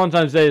 when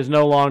Valentine's Day is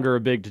no longer a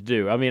big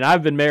to-do. I mean,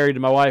 I've been married to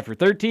my wife for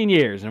 13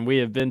 years, and we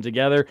have been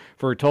together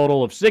for a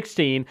total of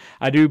 16.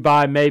 I do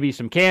buy maybe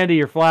some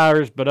candy or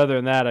flowers, but other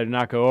than that, I do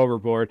not go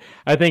overboard.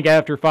 I think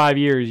after 5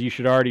 years, you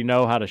should already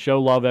know how to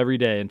show love every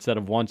day instead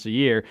of once a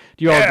year.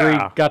 Do you all agree?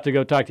 Got to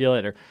go talk to you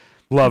later.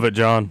 Love it,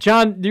 John.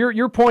 John,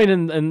 your point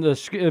in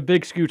the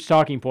Big Scoot's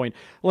talking point,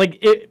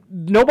 like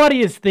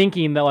nobody is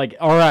thinking that like,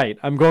 all right,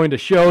 I'm going to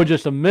show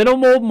just a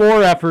minimal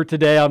more effort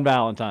today on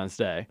Valentine's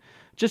Day,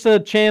 just a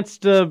chance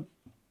to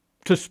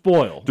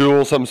spoil, do a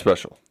little something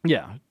special.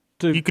 Yeah,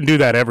 you can do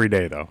that every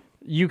day though.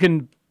 You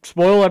can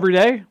spoil every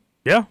day.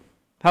 Yeah.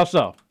 How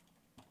so?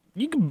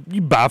 You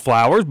buy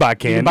flowers, buy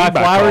candy, you can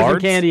buy flowers cards.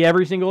 And candy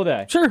every single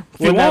day. Sure.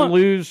 Wouldn't that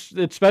lose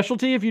its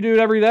specialty if you do it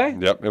every day?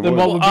 Yep. Then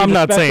what would be I'm the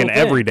not saying special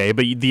thing? every day,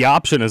 but the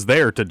option is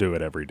there to do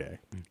it every day.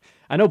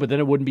 I know, but then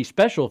it wouldn't be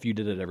special if you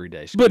did it every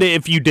day. But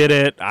if you did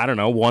it, I don't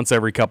know, once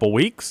every couple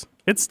weeks,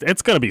 it's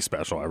going to be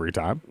special every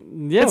time.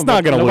 Yeah, it's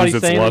not going to lose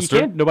its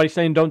luster. Nobody's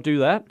saying don't do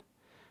that.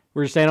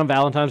 We're just saying on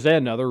Valentine's Day,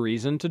 another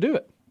reason to do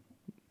it.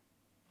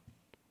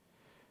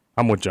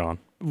 I'm with John.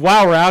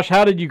 Wow, Roush,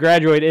 how did you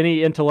graduate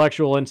any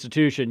intellectual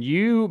institution?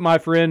 You, my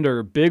friend,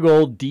 are big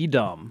old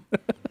D-dumb. I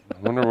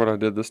wonder what I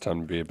did this time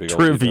to be a big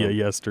trivia old D-dumb.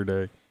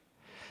 yesterday.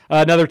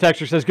 Another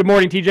texter says, good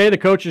morning, TJ. The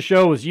coach's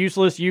show was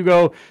useless.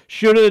 Hugo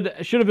should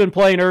have been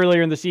playing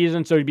earlier in the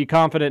season, so he'd be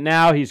confident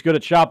now. He's good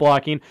at shot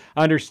blocking.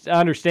 I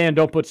understand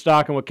don't put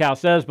stock in what Cal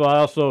says, but I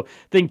also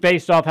think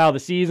based off how the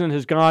season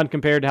has gone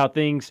compared to how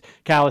things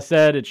Cal has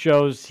said, it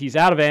shows he's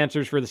out of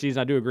answers for the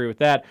season. I do agree with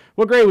that.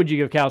 What grade would you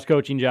give Cal's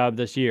coaching job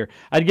this year?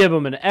 I'd give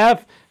him an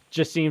F.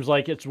 Just seems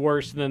like it's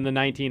worse than the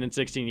 19 and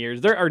 16 years.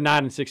 There are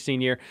 9 and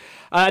 16 year.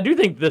 I do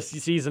think this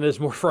season is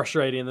more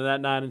frustrating than that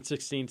 9 and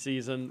 16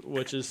 season,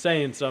 which is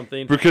saying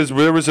something. Because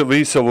there was at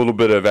least a little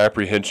bit of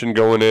apprehension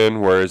going in,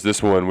 whereas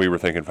this one we were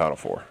thinking Final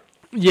Four.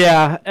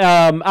 Yeah,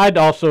 I'd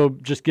also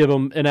just give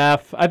him an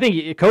F. I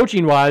think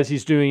coaching-wise,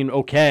 he's doing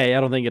okay.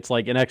 I don't think it's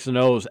like an X and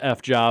O's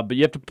F job, but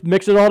you have to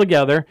mix it all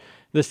together.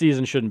 This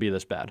season shouldn't be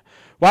this bad.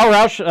 Wow,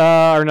 Roush,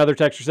 another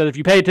texter said, if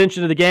you pay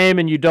attention to the game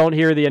and you don't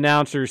hear the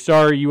announcers,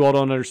 sorry, you all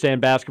don't understand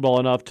basketball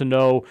enough to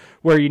know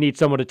where you need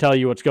someone to tell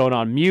you what's going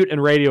on. Mute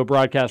and radio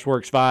broadcast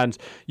works fine.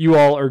 You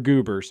all are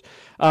goobers.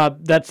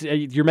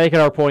 You're making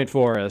our point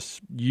for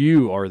us.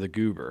 You are the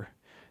goober.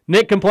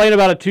 Nick complained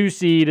about a 2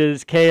 seed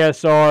is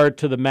KSR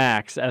to the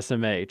max,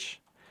 SMH.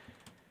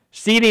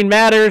 Seeding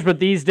matters, but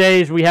these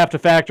days we have to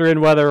factor in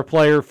whether a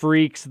player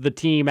freaks the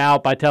team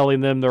out by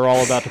telling them they're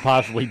all about to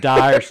possibly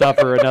die or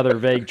suffer another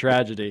vague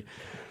tragedy.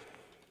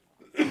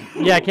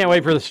 Yeah, I can't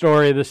wait for the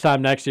story this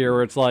time next year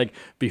where it's like,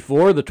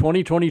 before the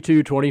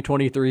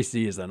 2022-2023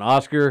 season,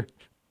 Oscar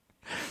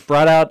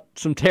brought out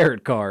some tarot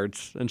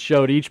cards and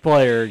showed each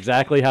player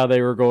exactly how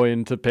they were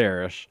going to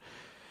perish.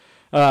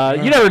 You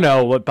never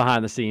know what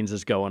behind the scenes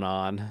is going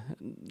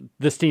on.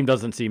 This team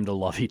doesn't seem to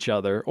love each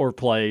other or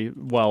play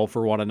well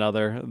for one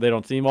another. They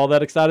don't seem all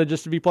that excited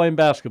just to be playing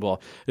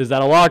basketball. Is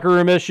that a locker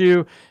room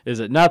issue? Is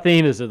it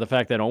nothing? Is it the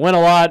fact they don't win a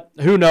lot?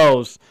 Who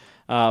knows?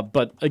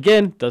 But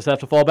again, does have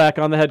to fall back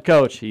on the head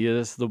coach. He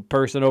is the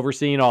person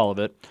overseeing all of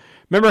it.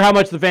 Remember how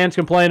much the fans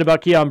complained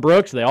about Keon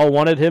Brooks? They all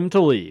wanted him to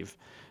leave.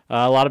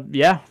 A lot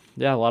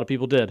of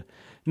people did.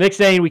 Nick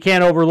saying we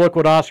can't overlook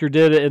what Oscar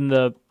did in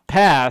the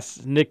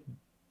past. Nick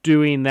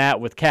doing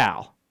that with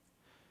Cal.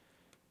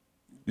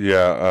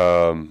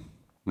 Yeah,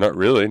 not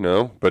really,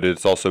 no. But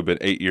it's also been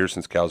 8 years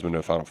since Cal's been to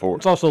the Final Four.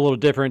 It's also a little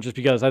different just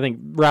because I think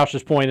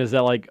Roush's point is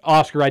that, like,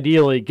 Oscar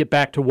ideally get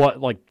back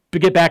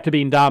to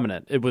being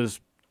dominant. It was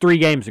 3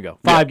 games ago,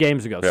 5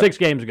 games ago, 6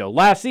 games ago,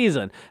 last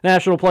season,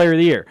 National Player of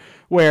the Year,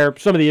 where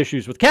some of the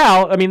issues with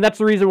Cal, I mean, that's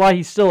the reason why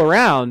he's still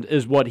around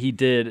is what he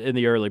did in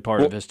the early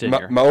part of his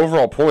tenure. My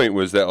overall point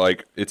was that,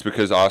 like, it's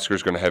because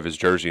Oscar's going to have his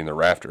jersey in the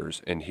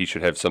rafters, and he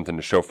should have something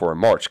to show for in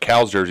March.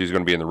 Cal's jersey is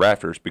going to be in the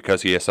rafters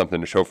because he has something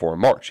to show for in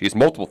March. He has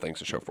multiple things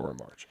to show for in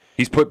March.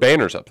 He's put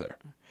banners up there.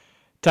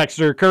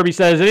 Texter Kirby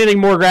says, anything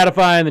more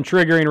gratifying than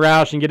triggering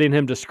Roush and getting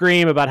him to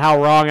scream about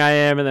how wrong I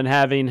am and then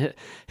having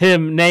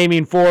him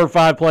naming 4 or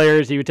 5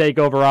 players he would take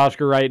over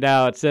Oscar right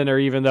now at center,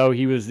 even though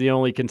he was the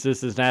only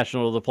consistent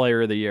National the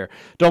Player of the Year.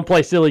 Don't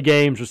play silly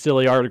games with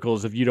silly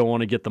articles if you don't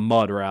want to get the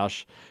mud,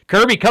 Roush.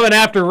 Kirby coming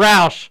after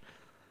Roush.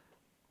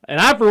 And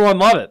I, for one,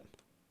 love it.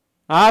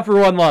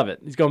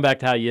 He's going back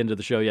to how you ended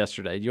the show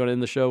yesterday. Do you want to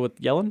end the show with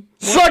yelling?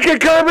 Suck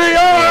it, Kirby!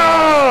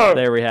 Oh!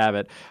 There we have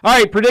it. All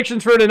right,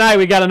 predictions for tonight.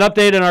 We got an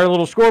update in our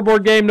little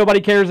scoreboard game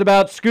nobody cares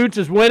about. Scoots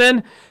is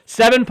winning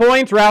 7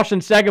 points. Roush in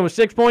second with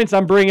 6 points.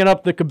 I'm bringing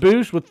up the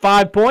caboose with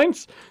 5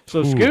 points.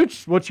 So,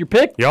 Scoots, what's your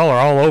pick? Y'all are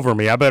all over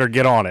me. I better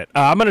get on it.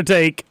 I'm going to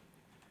take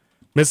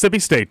Mississippi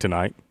State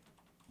tonight,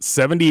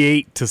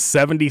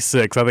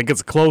 78-76. I think it's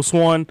a close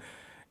one.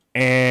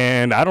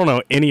 And I don't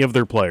know any of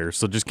their players,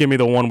 so just give me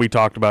the one we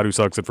talked about who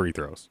sucks at free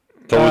throws.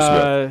 Totally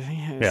Smith.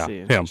 Yeah,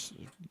 him.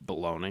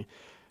 Baloney.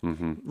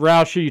 Mm-hmm.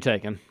 Roush, who you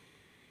taking?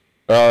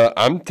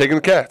 I'm taking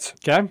the Cats.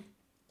 Okay.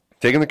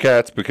 Taking the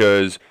Cats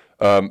because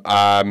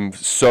I'm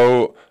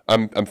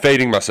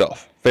fading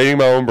myself, fading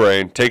my own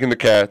brain, taking the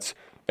Cats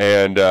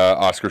and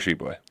Oscar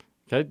Tshiebwe.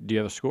 Okay. Do you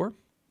have a score?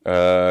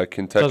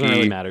 Kentucky. Doesn't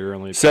really matter. You're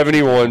only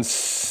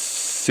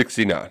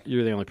 71-69.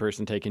 You're the only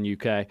person taking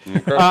UK.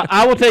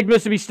 I will take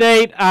Mississippi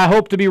State. I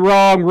hope to be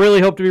wrong. Really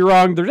hope to be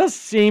wrong. There does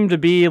seem to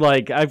be,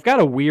 I've got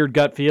a weird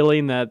gut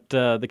feeling that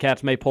the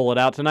Cats may pull it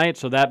out tonight,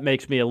 so that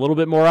makes me a little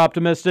bit more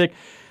optimistic.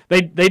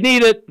 They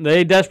need it.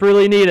 They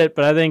desperately need it,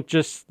 but I think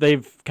just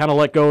they've kind of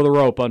let go of the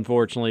rope,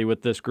 unfortunately,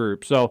 with this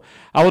group. So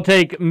I will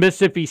take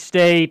Mississippi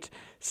State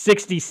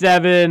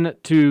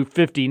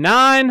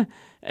 67-59.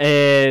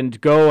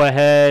 And go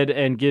ahead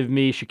and give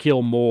me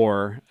Shaquille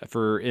Moore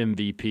for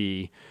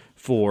MVP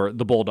for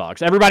the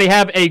Bulldogs. Everybody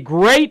have a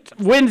great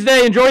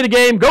Wednesday. Enjoy the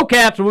game. Go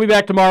Cats. We'll be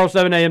back tomorrow,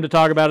 7 a.m. to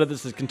talk about it.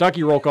 This is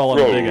Kentucky Roll Call on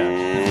the Big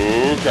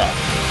X.